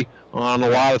way on a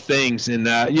lot of things. And,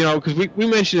 because we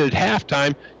mentioned at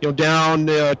halftime, down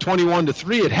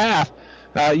 21-3 at half,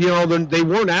 they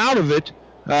weren't out of it.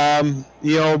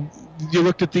 You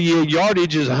looked at the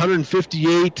yardage is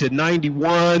 158 to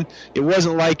 91. It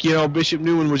wasn't like, Bishop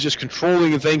Neumann was just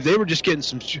controlling things. They were just getting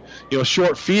some,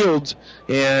 short fields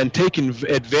and taking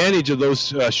advantage of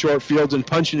those short fields and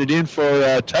punching it in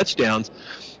for touchdowns,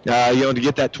 to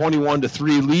get that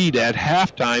 21-3 lead at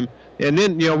halftime. And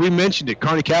then, we mentioned it.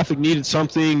 Kearney Catholic needed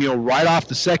something, right off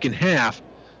the second half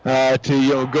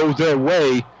to, go their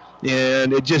way.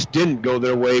 And it just didn't go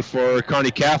their way for Kearney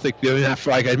Catholic.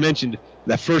 Like I mentioned,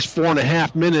 that first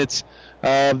 4.5 minutes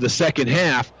of the second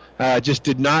half just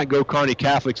did not go Kearney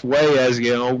Catholic's way, as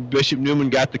Bishop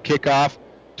Neumann got the kickoff,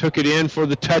 took it in for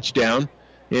the touchdown,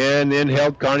 and then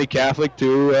held Kearney Catholic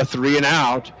to a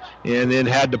 3-and-out, and then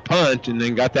had to punt, and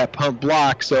then got that punt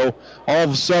block. So all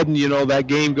of a sudden, that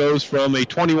game goes from a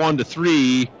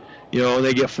 21-3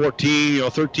 they get 14,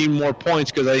 13 more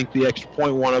points because I think the extra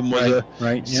point one of them was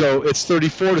right. Yeah. So it's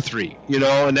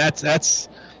 34-3, and that's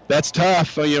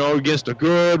tough, against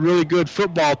a really good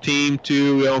football team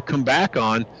to come back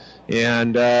on,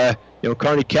 and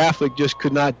Kearney Catholic just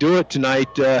could not do it tonight.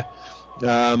 But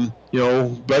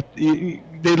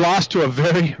they lost to a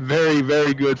very, very,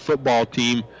 very good football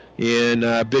team in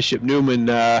Bishop Neumann,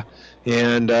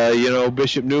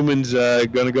 Bishop Newman's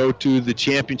going to go to the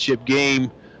championship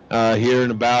game here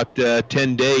in about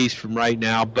 10 days from right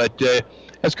now. But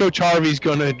as Coach Harvey's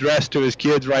going to address to his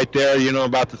kids right there,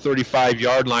 about the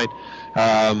 35-yard line,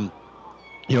 I'm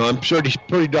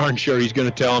pretty darn sure he's going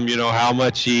to tell them, how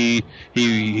much he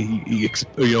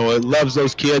loves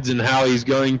those kids, and how he's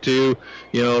going to,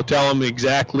 tell them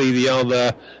exactly,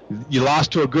 you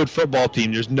lost to a good football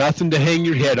team. There's nothing to hang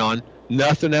your head on.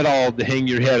 Nothing at all to hang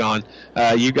your head on.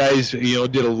 You guys,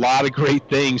 did a lot of great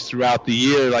things throughout the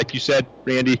year. Like you said,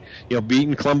 Randy,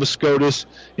 beating Columbus SCOTUS,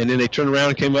 and then they turned around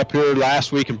and came up here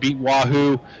last week and beat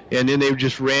Wahoo, and then they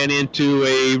just ran into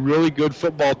a really good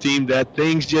football team that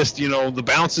things just, the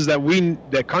bounces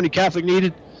that Kearney Catholic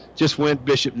needed just went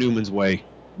Bishop Newman's way.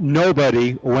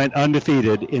 Nobody went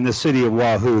undefeated in the city of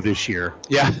Wahoo this year.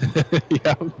 Yeah.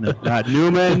 Yeah. Not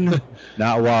Neumann,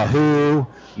 not Wahoo,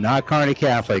 not Kearney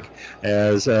Catholic.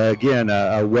 As, again,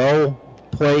 a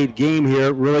well-played game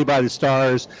here, really by the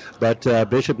Stars, but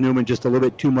Bishop Neumann just a little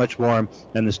bit too much for him,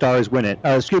 and the Stars win it.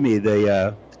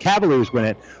 The Cavaliers win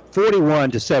it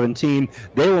 41-17.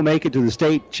 They will make it to the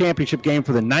state championship game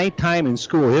for the 9th time in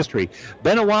school history.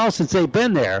 Been a while since they've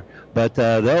been there, but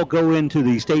they'll go into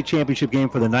the state championship game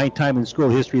for the 9th time in school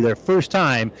history, their first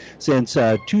time since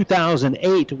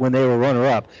 2008 when they were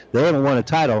runner-up. They haven't won a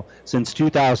title since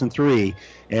 2003,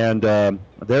 and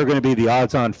they're going to be the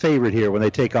odds-on favorite here when they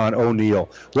take on O'Neill.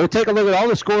 We'll take a look at all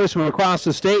the scores from across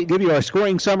the state, give you our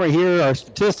scoring summary here, our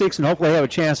statistics, and hopefully have a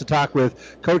chance to talk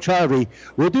with Coach Harvey.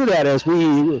 We'll do that as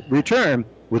we return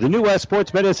with the New West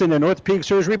Sports Medicine and Orthopedic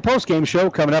Surgery postgame show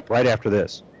coming up right after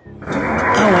this. Oh,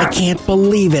 I can't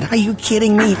believe it. Are you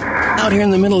kidding me? Out here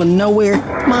in the middle of nowhere,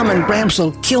 Mom and Gramps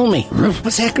will kill me.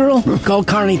 What's that, girl? Call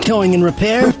Kearney Towing and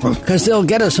Repair? Because they'll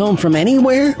get us home from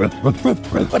anywhere?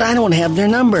 But I don't have their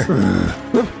number.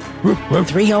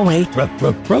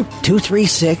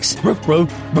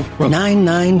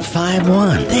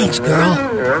 308-236-9951. Thanks, girl.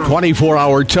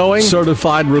 24-hour towing,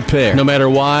 certified repair. No matter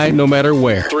why, no matter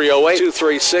where.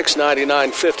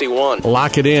 308-236-9951.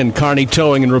 Lock it in, Kearney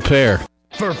Towing and Repair.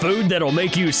 For food that'll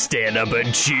make you stand up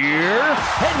and cheer,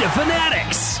 head to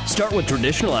Fanatics. Start with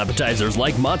traditional appetizers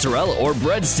like mozzarella or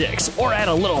breadsticks, or add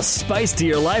a little spice to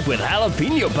your life with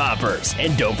jalapeno poppers.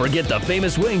 And don't forget the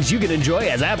famous wings you can enjoy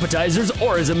as appetizers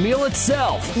or as a meal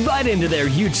itself. Bite into their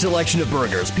huge selection of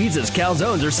burgers, pizzas,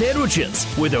 calzones, or sandwiches.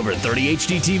 With over 30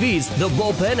 HD TVs, the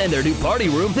bullpen, and their new party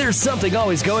room, there's something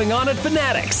always going on at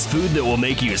Fanatics. Food that will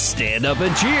make you stand up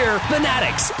and cheer.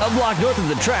 Fanatics, a block north of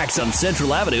the tracks on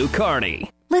Central Avenue, Kearney.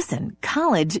 Listen,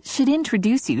 college should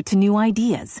introduce you to new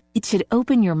ideas. It should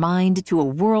open your mind to a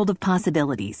world of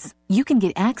possibilities. You can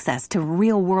get access to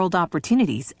real-world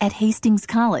opportunities at Hastings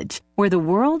College, where the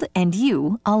world and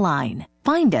you align.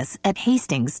 Find us at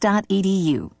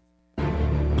hastings.edu.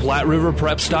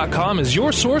 PlatteRiverPreps.com is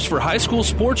your source for high school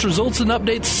sports results and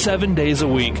updates 7 days a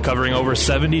week, covering over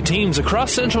 70 teams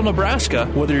across central Nebraska.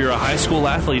 Whether you're a high school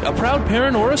athlete, a proud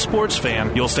parent, or a sports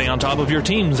fan, you'll stay on top of your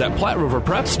teams at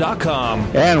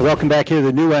PlatteRiverPreps.com. And welcome back here to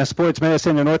the New West Sports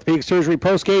Medicine and Orthopedic Surgery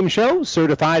postgame show.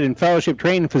 Certified and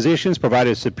fellowship-trained physicians provide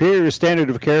a superior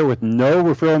standard of care with no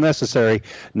referral necessary.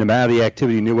 No matter the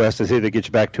activity, New West is here to get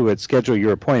you back to it. Schedule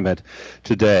your appointment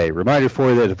today. Reminder for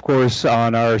you that, of course,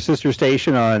 on our sister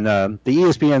station on the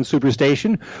ESPN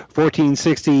Superstation,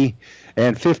 1460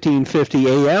 and 1550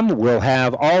 a.m. We'll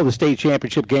have all the state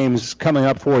championship games coming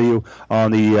up for you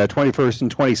on the 21st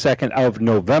and 22nd of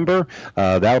November.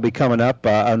 That'll be coming up.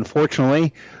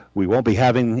 Unfortunately, we won't be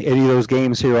having any of those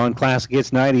games here on Classic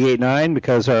Hits 98.9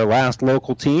 because our last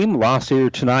local team lost here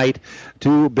tonight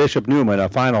to Bishop Neumann, a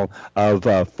final of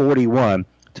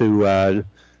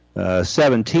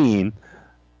 41-17.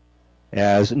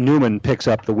 As Neumann picks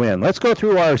up the win. Let's go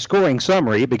through our scoring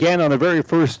summary. It began on the very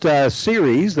first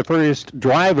series, the first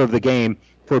drive of the game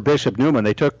for Bishop Neumann.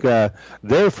 They took their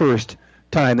first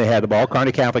time they had the ball.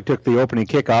 Kearney Catholic took the opening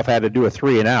kickoff, had to do a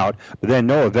 3-and-out, but then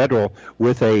Noah Vedral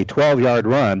with a 12-yard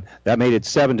run. That made it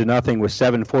 7-0 with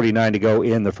 7:49 to go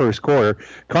in the first quarter.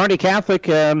 Kearney Catholic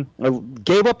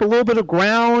gave up a little bit of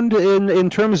ground in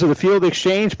terms of the field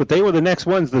exchange, but they were the next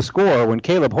ones to score when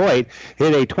Caleb Hoyt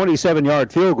hit a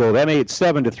 27-yard field goal. That made it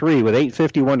 7-3 with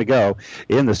 8:51 to go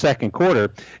in the second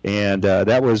quarter, and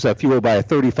that was fueled by a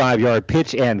 35-yard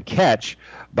pitch and catch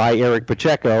by Eric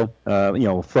Pacheco,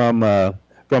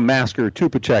 from Masker to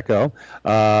Pacheco.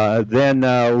 Then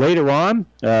later on,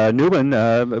 Neumann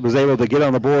was able to get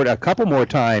on the board a couple more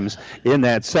times in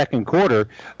that second quarter.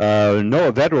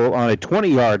 Noah Vedral on a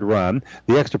 20-yard run.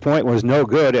 The extra point was no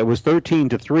good. It was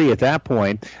 13-3 at that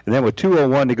point. And then with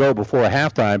 2:01 to go before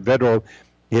halftime, Vedral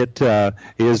hit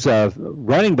his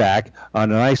running back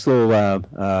on a nice little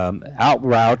out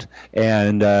route,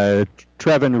 and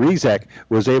Trevin Rizek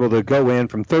was able to go in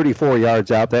from 34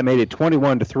 yards out. That made it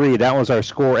 21-3. That was our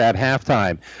score at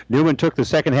halftime. Neumann took the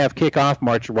second half kickoff,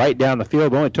 marched right down the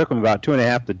field. It only took him about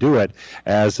 2.5 to do it,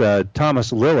 as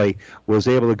Thomas Lilly was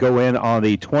able to go in on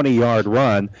the 20-yard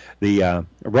run. The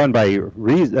run by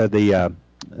the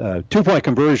 2-point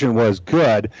conversion was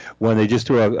good when they just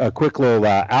threw a quick little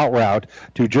out route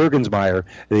to Juergensmeyer.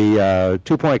 The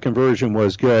 2-point conversion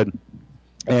was good.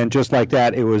 And just like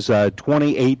that, it was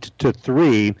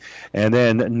 28-3. And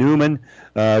then Neumann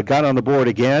got on the board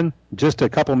again. Just a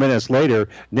couple minutes later,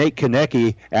 Nate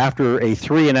Konecki, after a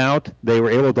 3-and-out, they were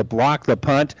able to block the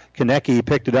punt. Konecki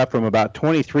picked it up from about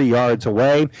 23 yards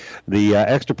away. The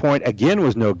extra point again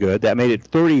was no good. That made it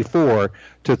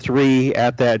 34-3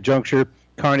 at that juncture.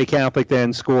 Kearney Catholic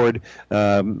then scored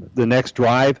the next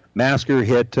drive. Masker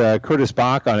hit Curtis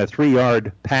Bach on a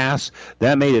 3-yard pass.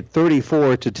 That made it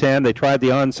 34-10. They tried the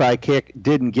onside kick,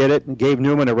 didn't get it, and gave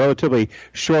Neumann a relatively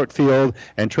short field.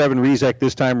 And Trevin Rizek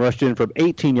this time rushed in from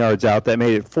 18 yards out. That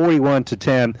made it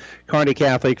 41-10. Kearney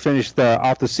Catholic finished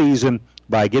off the season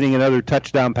by getting another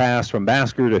touchdown pass from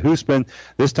Masker to Hoosman,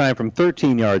 this time from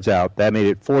 13 yards out. That made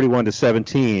it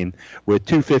 41-17 with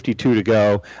 2:52 to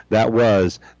go. That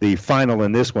was the final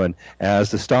in this one,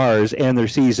 as the Stars end their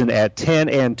season at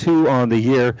 10-2 on the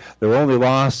year. Their only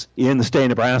loss in the state of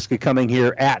Nebraska coming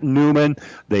here at Neumann.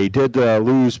 They did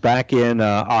lose back in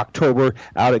October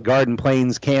out at Garden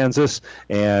Plains, Kansas,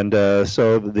 and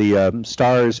so the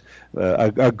Stars,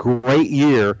 a great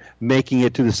year, making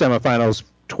it to the semifinals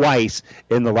twice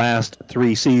in the last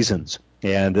 3 seasons.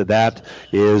 And that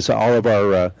is all of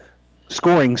our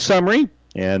scoring summary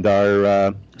and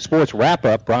our sports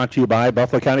wrap-up, brought to you by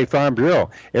Buffalo County Farm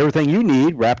Bureau. Everything you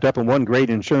need wrapped up in one great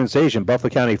insurance agent, Buffalo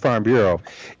County Farm Bureau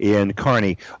in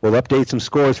Kearney. We'll update some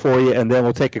scores for you, and then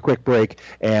we'll take a quick break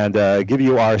and give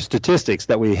you our statistics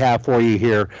that we have for you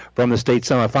here from the state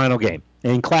semifinal game.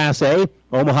 In Class A,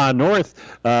 Omaha North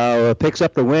picks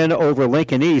up the win over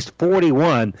Lincoln East,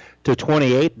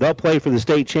 41-28. They'll play for the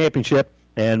state championship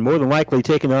and more than likely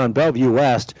taking on Bellevue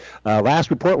West.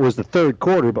 Last report was the third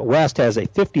quarter, but West has a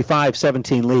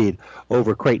 55-17 lead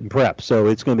over Creighton Prep. So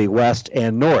it's going to be West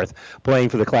and North playing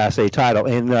for the Class A title.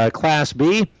 In Class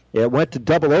B, it went to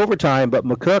double overtime, but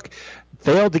McCook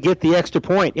failed to get the extra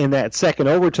point in that second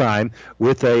overtime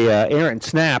with a errant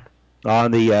snap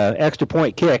on the extra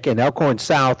point kick, and Elkhorn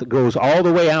South goes all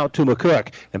the way out to McCook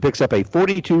and picks up a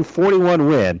 42-41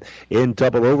 win in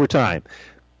double overtime.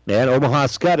 And Omaha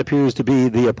Scott appears to be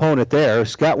the opponent there.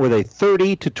 Scott with a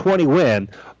 30-20 win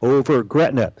over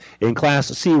Gretna. In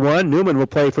Class C1, Neumann will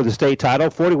play for the state title,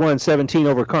 41-17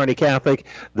 over Kearney Catholic.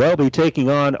 They'll be taking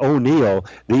on O'Neill.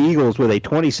 The Eagles with a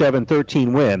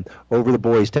 27-13 win over the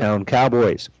Boys Town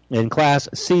Cowboys. In Class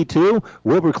C2,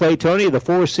 Wilbur Claytoni, the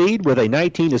 4 seed, with a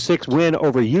 19-6 win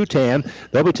over UTAN.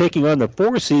 They'll be taking on the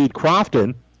 4 seed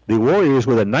Crofton. The Warriors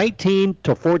with a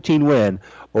 19-14 win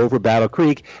over Battle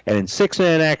Creek. And in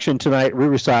 6-man action tonight,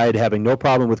 Riverside having no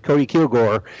problem with Cody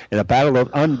Kilgore in a battle of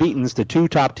unbeatens. The 2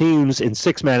 top teams in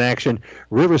 6-man action,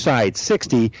 Riverside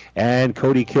 60 and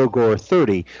Cody Kilgore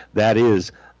 30. That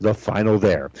is the final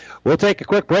there. We'll take a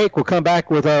quick break. We'll come back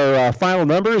with our final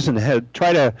numbers and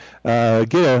try to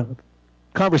get a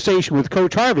conversation with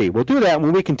Coach Harvey. We'll do that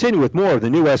when we continue with more of the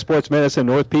New West Sports Medicine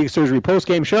Orthopedic Surgery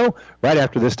postgame show right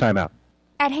after this timeout.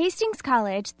 At Hastings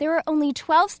College, there are only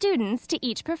 12 students to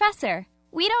each professor.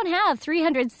 We don't have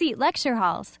 300-seat lecture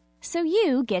halls, so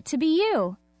you get to be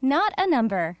you, not a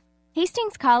number.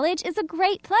 Hastings College is a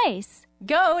great place.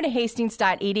 Go to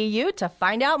hastings.edu to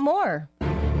find out more.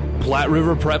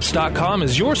 PlatteRiverPreps.com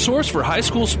is your source for high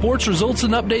school sports results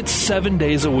and updates 7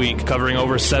 days a week, covering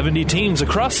over 70 teams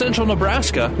across central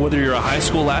Nebraska. Whether you're a high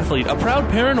school athlete, a proud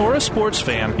parent, or a sports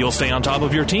fan, you'll stay on top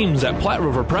of your teams at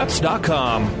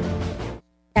PlatteRiverPreps.com.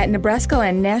 At Nebraska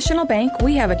Land National Bank,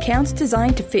 we have accounts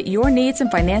designed to fit your needs and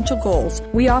financial goals.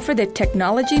 We offer the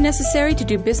technology necessary to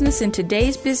do business in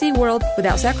today's busy world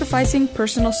without sacrificing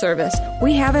personal service.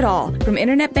 We have it all, from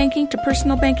internet banking to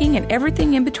personal banking and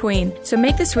everything in between. So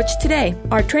make the switch today.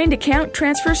 Our trained account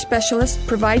transfer specialists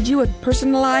provide you a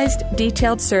personalized,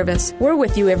 detailed service. We're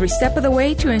with you every step of the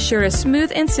way to ensure a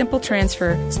smooth and simple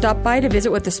transfer. Stop by to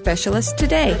visit with the specialist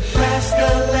today.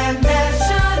 Nebraska Land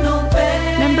National Bank.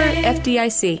 Member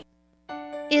FDIC.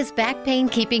 Is back pain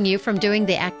keeping you from doing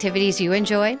the activities you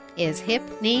enjoy? Is hip,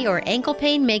 knee, or ankle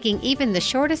pain making even the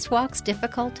shortest walks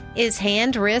difficult? Is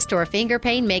hand, wrist, or finger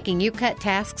pain making you cut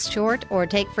tasks short or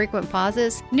take frequent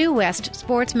pauses? New West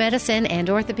Sports Medicine and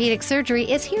Orthopedic Surgery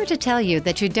is here to tell you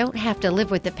that you don't have to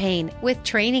live with the pain. With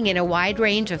training in a wide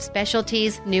range of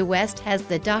specialties, New West has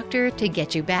the doctor to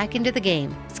get you back into the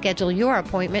game. Schedule your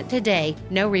appointment today.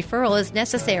 No referral is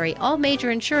necessary. All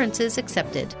major insurances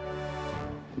accepted.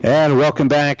 And welcome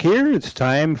back here. It's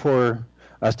time for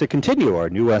us to continue our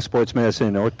New West Sports Medicine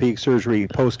and Orthopedic Surgery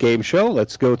post-game show.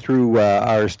 Let's go through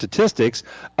our statistics,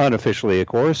 unofficially, of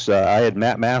course. I had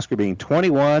Matt Masker being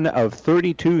 21 of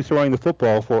 32 throwing the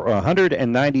football for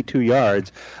 192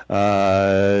 yards.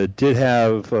 Did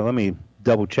have, let me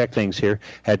double-check things here,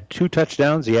 had 2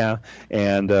 touchdowns,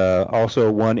 and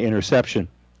also 1 interception.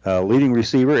 Leading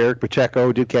receiver, Eric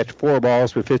Pacheco, did catch 4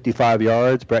 balls for 55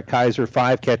 yards. Brett Kaiser,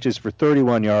 5 catches for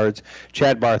 31 yards.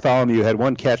 Chad Bartholomew had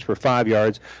 1 catch for 5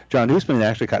 yards. John Huesman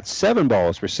actually caught 7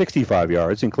 balls for 65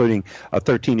 yards, including a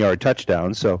 13-yard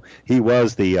touchdown. So he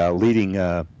was the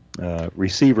leading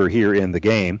receiver here in the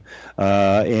game.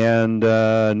 And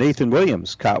Nathan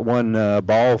Williams caught 1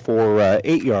 ball for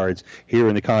 8 yards here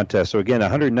in the contest. So, again,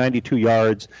 192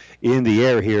 yards in the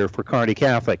air here for Kearney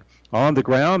Catholic. On the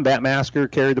ground, Matt Masker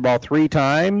carried the ball 3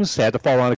 times, had to fall on a